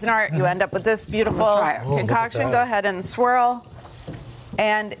the Cuisinart. You end up with this beautiful concoction. Go ahead and swirl.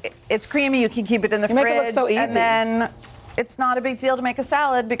 And it's creamy. You can keep it in the fridge. And then it's not a big deal to make a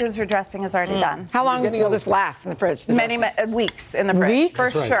salad because your dressing is already done. How long will this last in the fridge? Many weeks in the fridge.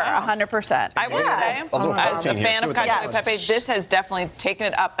 For sure, 100%. I would say, as a fan of cacio e pepe, this has definitely taken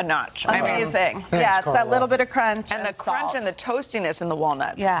it up a notch. Amazing. It's that little bit of crunch and the crunch and the toastiness in the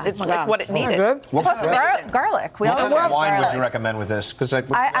walnuts. Yeah. It's like what it needed. Plus garlic. We What always kind love of wine garlic. would you recommend with this? Because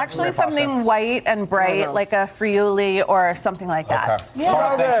actually something white and bright, like a Friuli or something like that. Okay.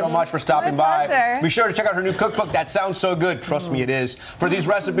 Carla, thanks so much for stopping by. pleasure. Be sure to check out her new cookbook. That sounds so good. Trust me, it is. For these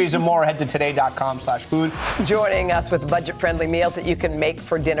recipes and more, head to today.com/food. Joining us with budget-friendly meals that you can make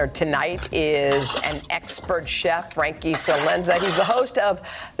for dinner tonight is an expert chef, Frankie Salenza. He's the host of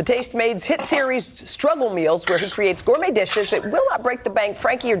the Tastemades hit series Struggle Meals, where he creates gourmet dishes that will not break the bank.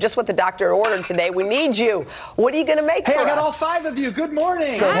 Frankie, you're just what the doctor ordered today. We need you. What are you going to make for us? Hey, I got all 5 of you. Good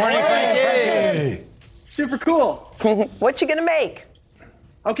morning. Good morning, Frankie. Super cool. What you going to make?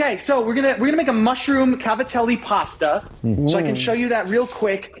 Okay, so we're gonna make a mushroom cavatelli pasta. So I can show you that real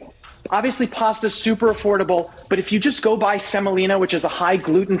quick. obviously pasta's super affordable, but if you just go buy semolina, which is a high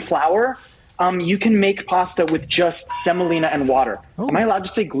gluten flour, you can make pasta with just semolina and water. Am I allowed to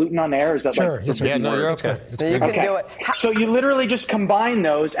say gluten on air? Is that Sure. Yeah, no, you're okay. You can do it. So you literally just combine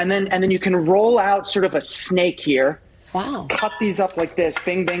those, and then you can roll out sort of a snake here. Wow. Cut these up like this,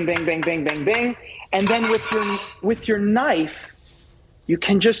 bing, bing, bing, bing, bing, bing, bing, and then with your knife, you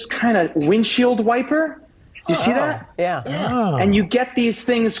can just kind of windshield wiper. Do you see that? Yeah. Oh. And you get these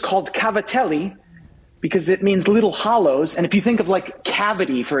things called cavatelli, because it means little hollows. And if you think of like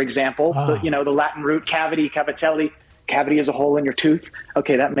cavity, for example, the Latin root cavity, cavatelli, cavity is a hole in your tooth.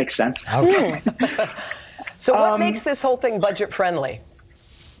 Okay, that makes sense. Okay. So what makes this whole thing budget friendly?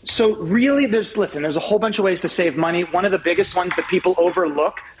 So really, there's a whole bunch of ways to save money. One of the biggest ones that people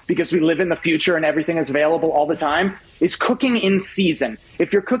overlook, because we live in the future and everything is available all the time, is cooking in season.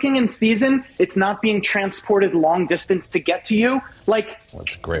 If you're cooking in season, it's not being transported long distance to get to you. Like,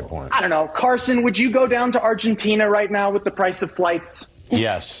 that's a great point. I don't know, Carson, would you go down to Argentina right now with the price of flights?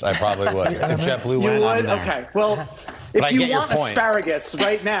 Yes, I probably would. If JetBlue You went, I'm would? there. Okay, well, But I if you get your want point. asparagus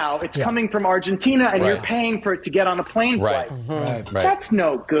right now, it's coming from Argentina, and you're Right. paying for it to get on a plane Right. flight. Right. That's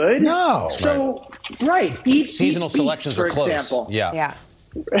no good. No. So, eat Seasonal beets, selections for are close. example. Yeah.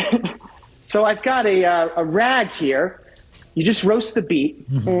 So I've got a rag here. You just roast the beet,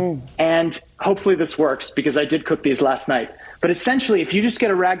 and hopefully this works because I did cook these last night. But essentially, if you just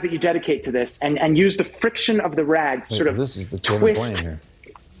get a rag that you dedicate to this and use the friction of the rag, sort of this is the twist. here.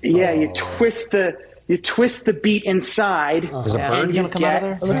 Yeah, you twist the beet inside. Is a bird going to come out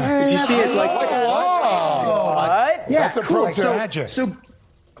of there? Did you see it? Like What? Yeah, That's a cool. pro tip. So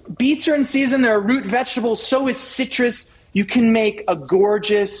beets are in season. They're a root vegetable. So is citrus. You can make a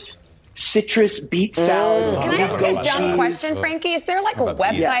gorgeous citrus beet salad. Can I ask a dumb cheese. question, Frankie? Is there like a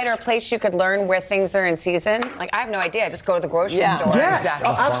website Yes. or place you could learn where things are in season? Like, I have no idea. I just go to the grocery store. Yes,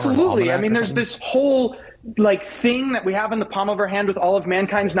 absolutely. I mean, there's this whole thing that we have in the palm of our hand with all of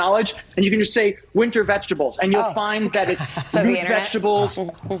mankind's knowledge, and you can just say winter vegetables, and you'll find that it's So the root internet? vegetables.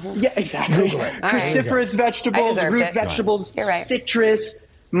 Yeah, exactly. Cruciferous vegetables, I deserved root it. vegetables, You're right. citrus,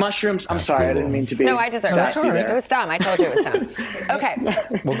 mushrooms. I'm sorry, I didn't mean to be. No, I deserve that. sassy there. It was dumb. I told you it was dumb. Okay.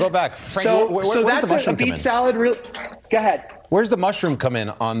 We'll go back. Frank, So, where so does that's the mushroom a come beet in? salad. Go ahead. Where's the mushroom come in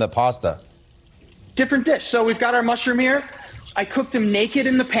on the pasta? Different dish. So we've got our mushroom here. I cooked them naked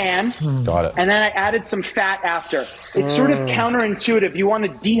in the pan. Got it. And then I added some fat after. It's sort of counterintuitive. You want to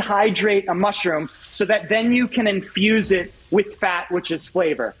dehydrate a mushroom so that then you can infuse it with fat, which is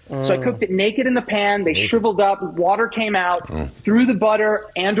flavor. So I cooked it naked in the pan. They shriveled up. Water came out. Threw the butter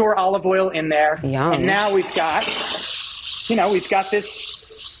and or olive oil in there. Yum. And now we've got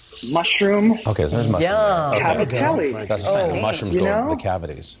this mushroom. Okay, so there's mushroom. Yum. Cavatelli. That's the thing. The mushrooms You go know? into the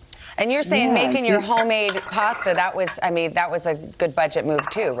cavities. And you're saying Yeah, making see- your homemade pasta, that was a good budget move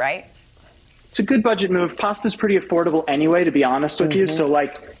too, right? It's a good budget move. Pasta's pretty affordable anyway, to be honest with you. So,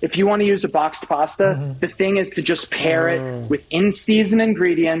 if you want to use a boxed pasta, the thing is to just pair it with in-season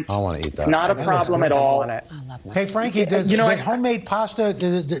ingredients. I wanna eat It's that. not a problem at all. Hey, Frankie, does homemade pasta,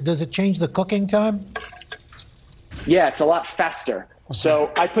 does it change the cooking time? Yeah, it's a lot faster.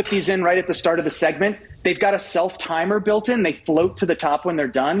 So I put these in right at the start of the segment. They've got a self-timer built in. They float to the top when they're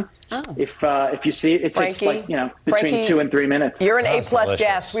done. Oh. If you see it, it takes Frankie, between Frankie, 2 and 3 minutes. You're an That's A-plus delicious.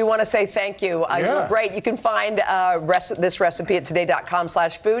 guest. We want to say thank you. You're great. You can find this recipe at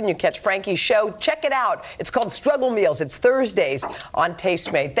today.com/food, and you catch Frankie's show. Check it out. It's called Struggle Meals. It's Thursdays on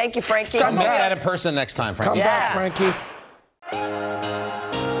Tastemade. Thank you, Frankie. Make that in person next time, Frankie. Come back, Frankie.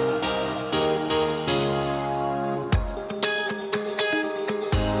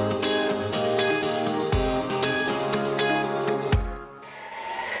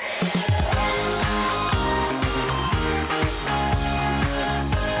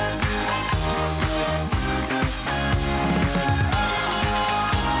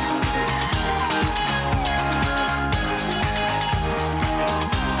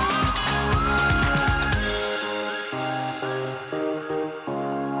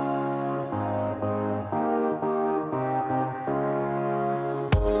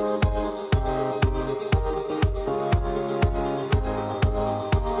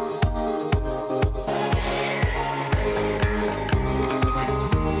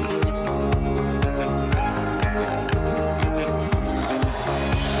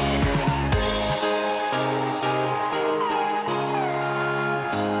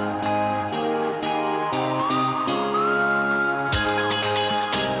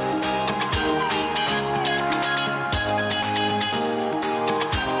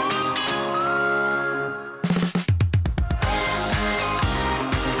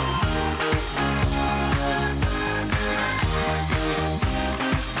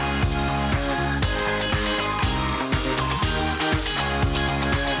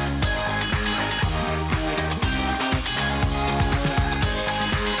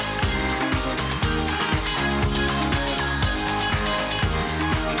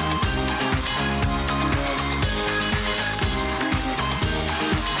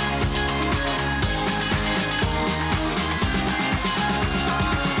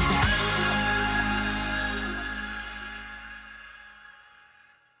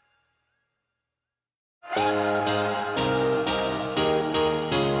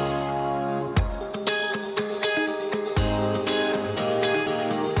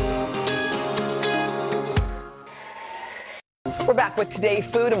 with Today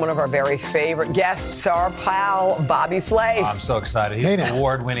Food, and one of our very favorite guests, our pal, Bobby Flay. I'm so excited. He's an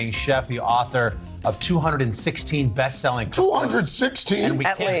award-winning chef, the author of 216 best-selling cookbooks. 216? And we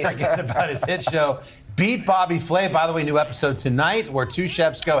can't forget about his hit show, Beat Bobby Flay. By the way, new episode tonight where two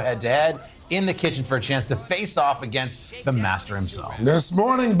chefs go head-to-head in the kitchen for a chance to face off against the master himself. This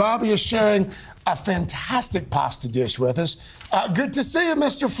morning, Bobby is sharing a fantastic pasta dish with us. Good to see you,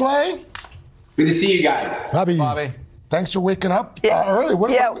 Mr. Flay. Good to see you guys. Bobby. Thanks for waking up early.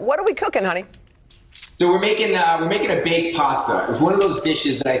 What are we cooking, honey? So we're making a baked pasta. It's one of those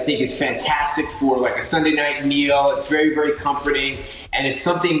dishes that I think is fantastic for like a Sunday night meal. It's very, very comforting, and it's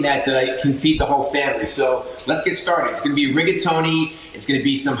something that can feed the whole family. So let's get started. It's going to be rigatoni. It's going to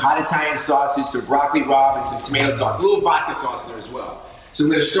be some hot Italian sausage, some broccoli rabe, and some tomato sauce. A little vodka sauce in there as well. So I'm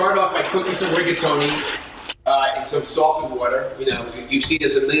going to start off by cooking some rigatoni in some salt and water. You know, you've seen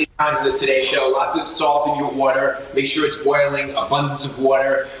this a million times in the Today Show. Lots of salt in your water. Make sure it's boiling. Abundance of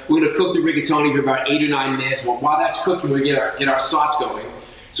water. We're going to cook the rigatoni for about 8 or 9 minutes. Well, while that's cooking, we're going to get our sauce going.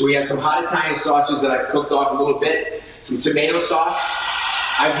 So we have some hot Italian sauces that I've cooked off a little bit. Some tomato sauce.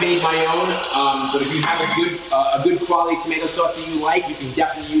 I've made my own, but if you have a good quality tomato sauce that you like, you can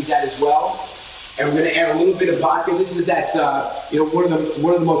definitely use that as well. And we're going to add a little bit of vodka. This is that, one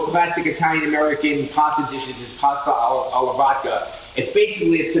of the most classic Italian-American pasta dishes is pasta alla vodka. It's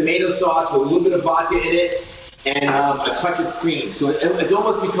basically a tomato sauce with a little bit of vodka in it and a touch of cream. So it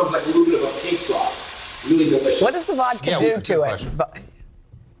almost becomes like a little bit of a pig sauce. Really delicious. What does the vodka do to it?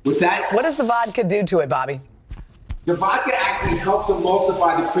 What's that? What does the vodka do to it, Bobby? The vodka actually helps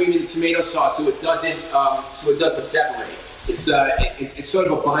emulsify the cream in the tomato sauce so it doesn't separate. It's sort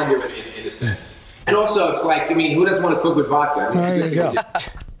of a binder in a sense. And also, it's like, I mean, who doesn't want to cook with vodka? There you go.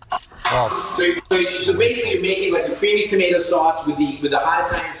 So basically, you're making like a creamy tomato sauce with the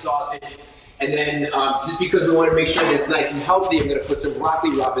hot Italian sausage, and then just because we want to make sure that it's nice and healthy, I'm going to put some broccoli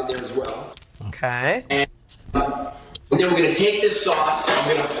rabe in there as well. Okay. And then we're going to take this sauce,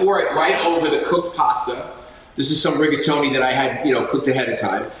 I'm going to pour it right over the cooked pasta. This is some rigatoni that I had, cooked ahead of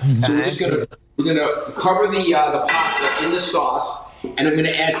time. Okay. So we're going to cover the pasta in the sauce. And I'm going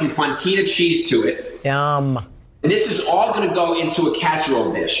to add some fontina cheese to it. Yum. And this is all going to go into a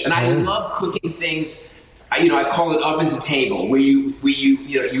casserole dish. And I love cooking things. I call it oven to table, where you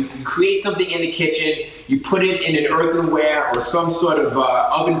create something in the kitchen, you put it in an earthenware or some sort of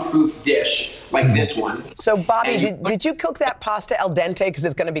oven-proof dish like this one. So, Bobby, did you cook that pasta al dente because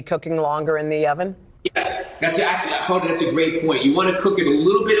it's going to be cooking longer in the oven? Yes, that's a great point. You want to cook it a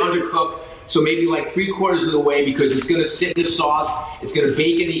little bit undercooked. So maybe like 3/4 of the way, because it's going to sit in the sauce. It's going to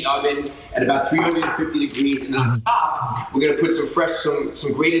bake in the oven at about 350 degrees. And on top, we're going to put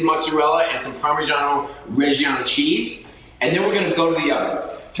some grated mozzarella and some Parmigiano Reggiano cheese. And then we're going to go to the oven.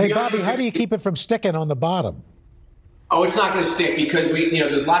 Hey, Bobby, how do you keep it from sticking on the bottom? Oh, it's not going to stick because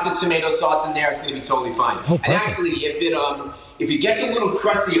there's lots of tomato sauce in there. It's going to be totally fine. Oh, perfect. And actually, if it gets a little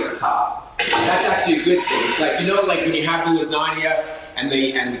crusty on top, that's actually a good thing. It's like like when you have the lasagna. And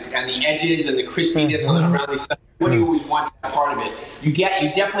the edges and the crispiness around the stuff. When you always want that part of it, you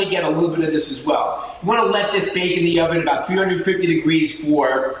definitely get a little bit of this as well. You want to let this bake in the oven about 350 degrees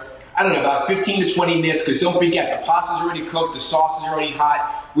for about 15 to 20 minutes. Because don't forget, the pasta's already cooked, the sauce is already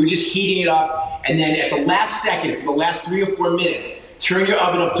hot. We're just heating it up, and then at the last second, for the last 3 or 4 minutes, turn your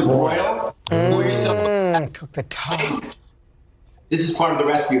oven up to broil. Pour yourself. Cook the top. This is part of the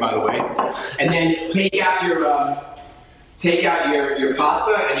recipe, by the way. And then take out your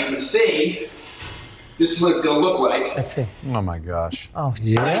pasta, and you can see this is what it's going to look like. Let's see. Oh my gosh. Oh,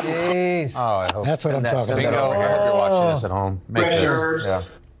 yeah. Jeez. Oh, I hope that's what I'm talking about. Over here if you're watching this at home. Make Fresh this. herbs. Yeah.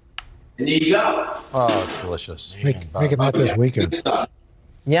 And there you go. Oh, it's delicious. Making that this weekend.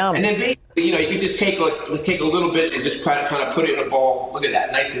 Yum. And then basically, you can just take a little bit and just kind of put it in a bowl. Look at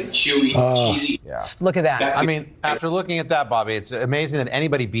that, nice and chewy, cheesy. Yeah. Look at that. I mean, after looking at that, Bobby, it's amazing that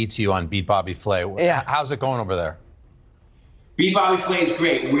anybody beats you on Beat Bobby Flay. Yeah. How's it going over there? Beat Bobby Flay is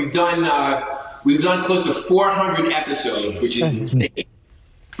great. We've done close to 400 episodes, which is insane.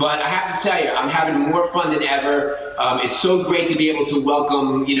 But I have to tell you, I'm having more fun than ever. It's so great to be able to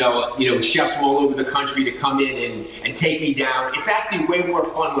welcome, chefs from all over the country to come in and take me down. It's actually way more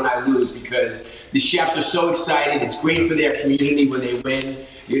fun when I lose because the chefs are so excited. It's great for their community when they win.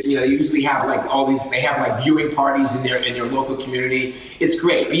 They usually have viewing parties in their local community. It's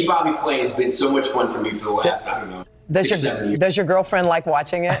great. Beat Bobby Flay has been so much fun for me for the last, I don't know. Does your girlfriend like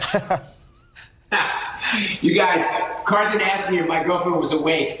watching it? You guys, Carson asked me if my girlfriend was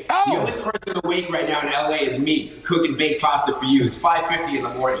awake. The only person awake right now in LA is me cooking baked pasta for you. It's 5:50 in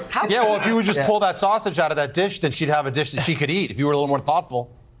the morning. Yeah, well, if you would just pull that sausage out of that dish, then she'd have a dish that she could eat if you were a little more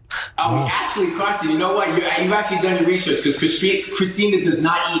thoughtful. Actually, Carson, you know what? You've actually done your research because Christina does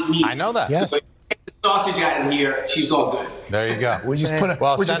not eat meat. I know that. So if you get the sausage out of here, she's all good. There you go. We just put up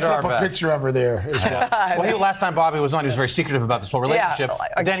a picture of her there as well. Well, last time Bobby was on, he was very secretive about this whole relationship.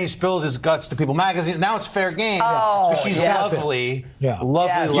 Then he spilled his guts to People Magazine. Now it's fair game. Oh, so she's lovely.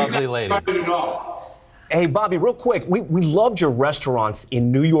 Lovely lady. Hey, Bobby, real quick, we loved your restaurants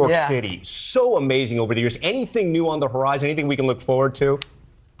in New York Yeah. City. So amazing over the years. Anything new on the horizon? Anything we can look forward to?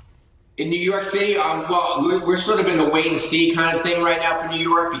 In New York City, well, we're sort of in the wait and see kind of thing right now for New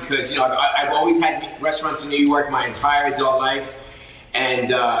York because, I've always had restaurants in New York my entire adult life. And,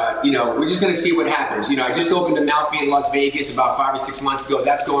 we're just going to see what happens. I just opened a Malfi in Las Vegas about 5 or 6 months ago.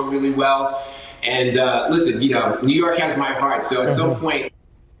 That's going really well. And listen, New York has my heart. So at some point,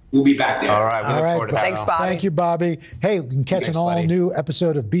 we'll be back there. All right. We look forward to that. Thanks, Bobby. Thank you, Bobby. Hey, you can catch an all-new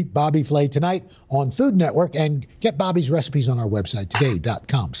episode of Beat Bobby Flay tonight on Food Network and get Bobby's recipes on our website,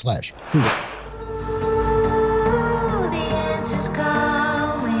 today.com/food. The answers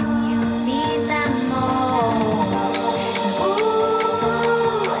come when you need them most. Ooh,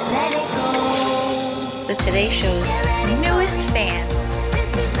 let it go. The Today Show's newest fan.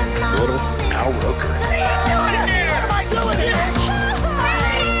 Little Al Roker. What am I doing here?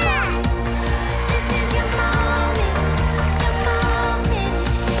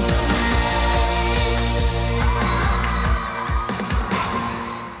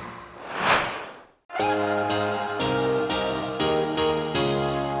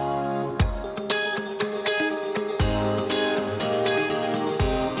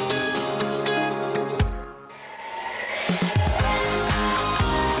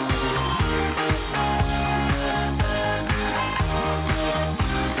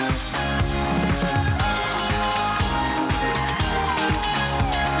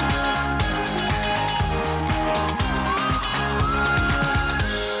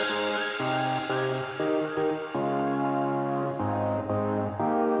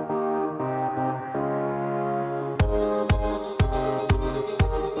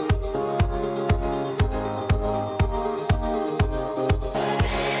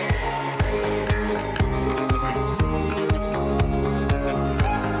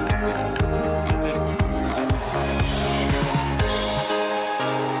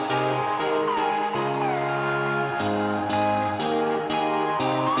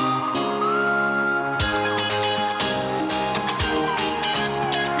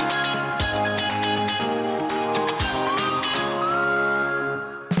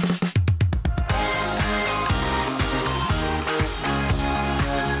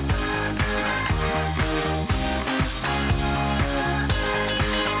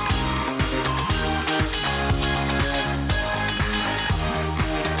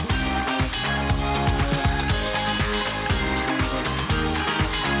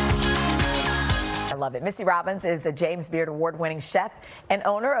 Love it. Missy Robbins is a James Beard Award-winning chef and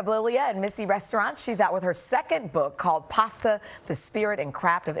owner of Lilia and Missy Restaurants. She's out with her second book called Pasta, the Spirit and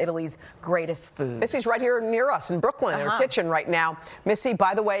Craft of Italy's Greatest Food. Missy's right here near us in Brooklyn in her kitchen right now. Missy,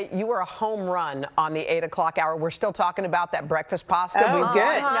 by the way, you were a home run on the 8 o'clock hour. We're still talking about that breakfast pasta. Oh, we good.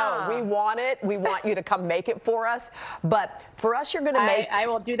 want it. No, we want it. We want you to come make it for us. But for us, you're going to make... I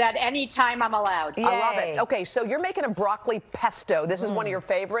will do that anytime I'm allowed. I love it. Okay, so you're making a broccoli pesto. This is one of your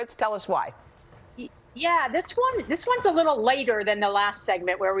favorites. Tell us why. Yeah, this one's a little later than the last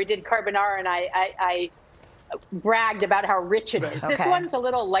segment where we did carbonara and I bragged about how rich it is. This one's a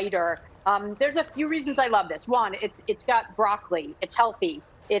little later. There's a few reasons I love this. One, it's got broccoli. It's healthy.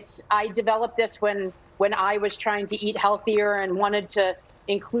 I developed this when I was trying to eat healthier and wanted to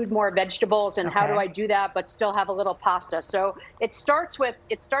include more vegetables, and how do I do that but still have a little pasta? So it starts with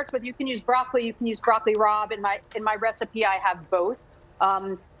you can use broccoli raw. In my recipe I have both.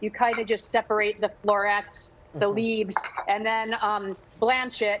 You kind of just separate the florets, the leaves, and then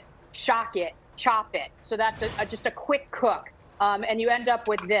blanch it, shock it, chop it. So that's just a quick cook. And you end up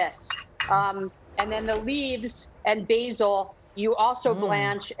with this. And then the leaves and basil, you also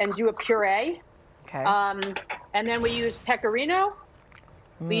blanch and do a puree. Okay. And then we use pecorino.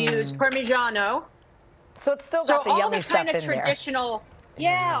 We use Parmigiano. So it's still got the yummy stuff in there. So all the kind of traditional,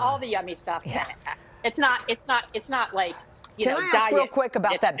 all the yummy stuff. Yeah. It's not like, Can I ask real quick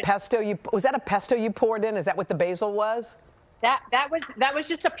about that pesto? Was that a pesto you poured in? Is that what the basil was? That was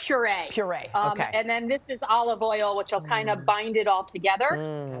just a puree. Puree. Okay. And then this is olive oil, which will kind of bind it all together.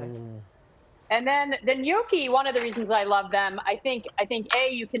 And then the gnocchi. One of the reasons I love them, I think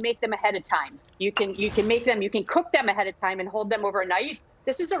you can make them ahead of time. You can cook them ahead of time and hold them overnight.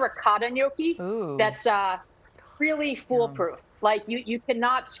 This is a ricotta gnocchi that's really foolproof. Like you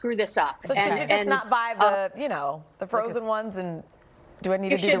cannot screw this up. So should you just not buy the frozen ones and Do I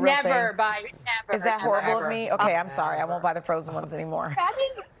need You to do the should real never thing? buy. Never. Is that horrible never. of me? Okay, I'm sorry. I won't buy the frozen ones anymore. I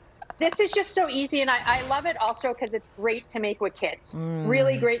mean, this is just so easy, and I love it also because it's great to make with kids.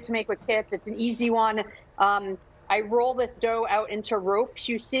 Really great to make with kids. It's an easy one. I roll this dough out into ropes,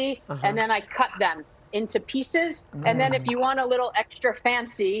 you see, and then I cut them into pieces. And then if you want a little extra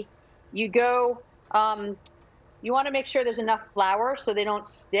fancy, you go, you want to make sure there's enough flour so they don't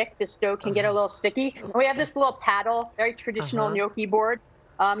stick. This dough can get a little sticky. And we have this little paddle, very traditional gnocchi board,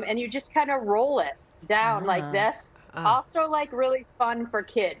 and you just kind of roll it down like this. Also, like, really fun for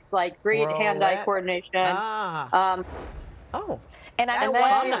kids, like great hand-eye coordination. And I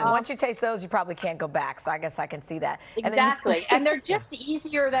know once you taste those, you probably can't go back. So I guess I can see that. Exactly. And they're just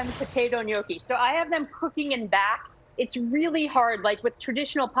easier than potato gnocchi. So I have them cooking in back. It's really hard. Like with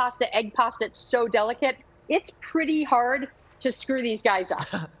traditional pasta, egg pasta, it's so delicate. It's pretty hard to screw these guys up.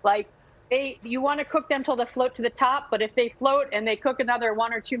 Like, you want to cook them till they float to the top, but if they float and they cook another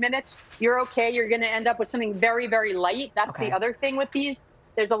 1 or 2 minutes, you're okay. You're going to end up with something very, very light. That's the other thing with these.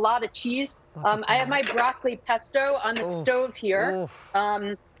 There's a lot of cheese. I have my broccoli pesto on the stove here.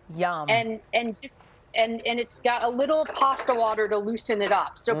 Yum. And it's got a little pasta water to loosen it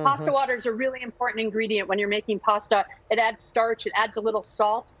up. So pasta water is a really important ingredient when you're making pasta. It adds starch. It adds a little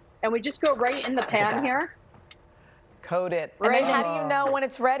salt. And we just go right in the pan here. Coat it. And then how do you know when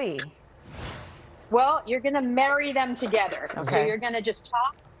it's ready? Well, you're going to marry them together. So you're going to just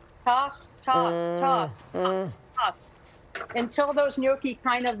toss until those gnocchi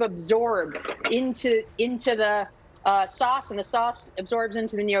kind of absorb into the sauce, and the sauce absorbs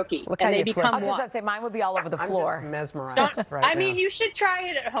into the gnocchi. And they become I was just going to say, mine would be all over the floor. I'm just mesmerized right I mean, you should try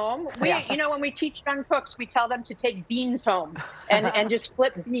it at home. You know, when we teach young cooks, we tell them to take beans home and just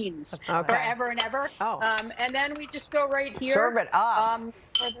flip beans forever and ever. And then we just go right here. Serve it up.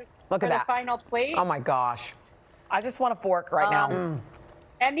 Look at that. The final plate. Oh my gosh. I just want a fork right now.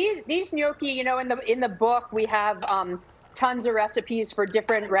 And these gnocchi, you know, in the book we have tons of recipes for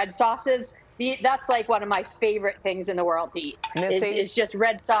different red sauces. That's like one of my favorite things in the world to eat. Is just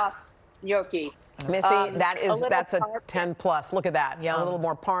red sauce gnocchi. Missy, that's a 10 plus. Look at that. A little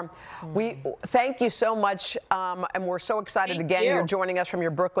more parm. We thank you so much, and we're so excited again. You're joining us from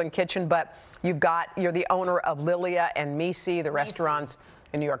your Brooklyn kitchen, but you're the owner of Lilia and Misi, the restaurants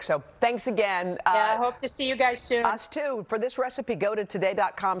in New York. So thanks again. I hope to see you guys soon. Us too. For this recipe, go to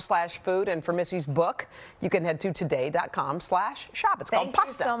today.com/food, and for Missy's book, you can head to today.com/shop. It's called Pasta. Thank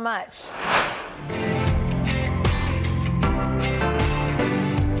you so much.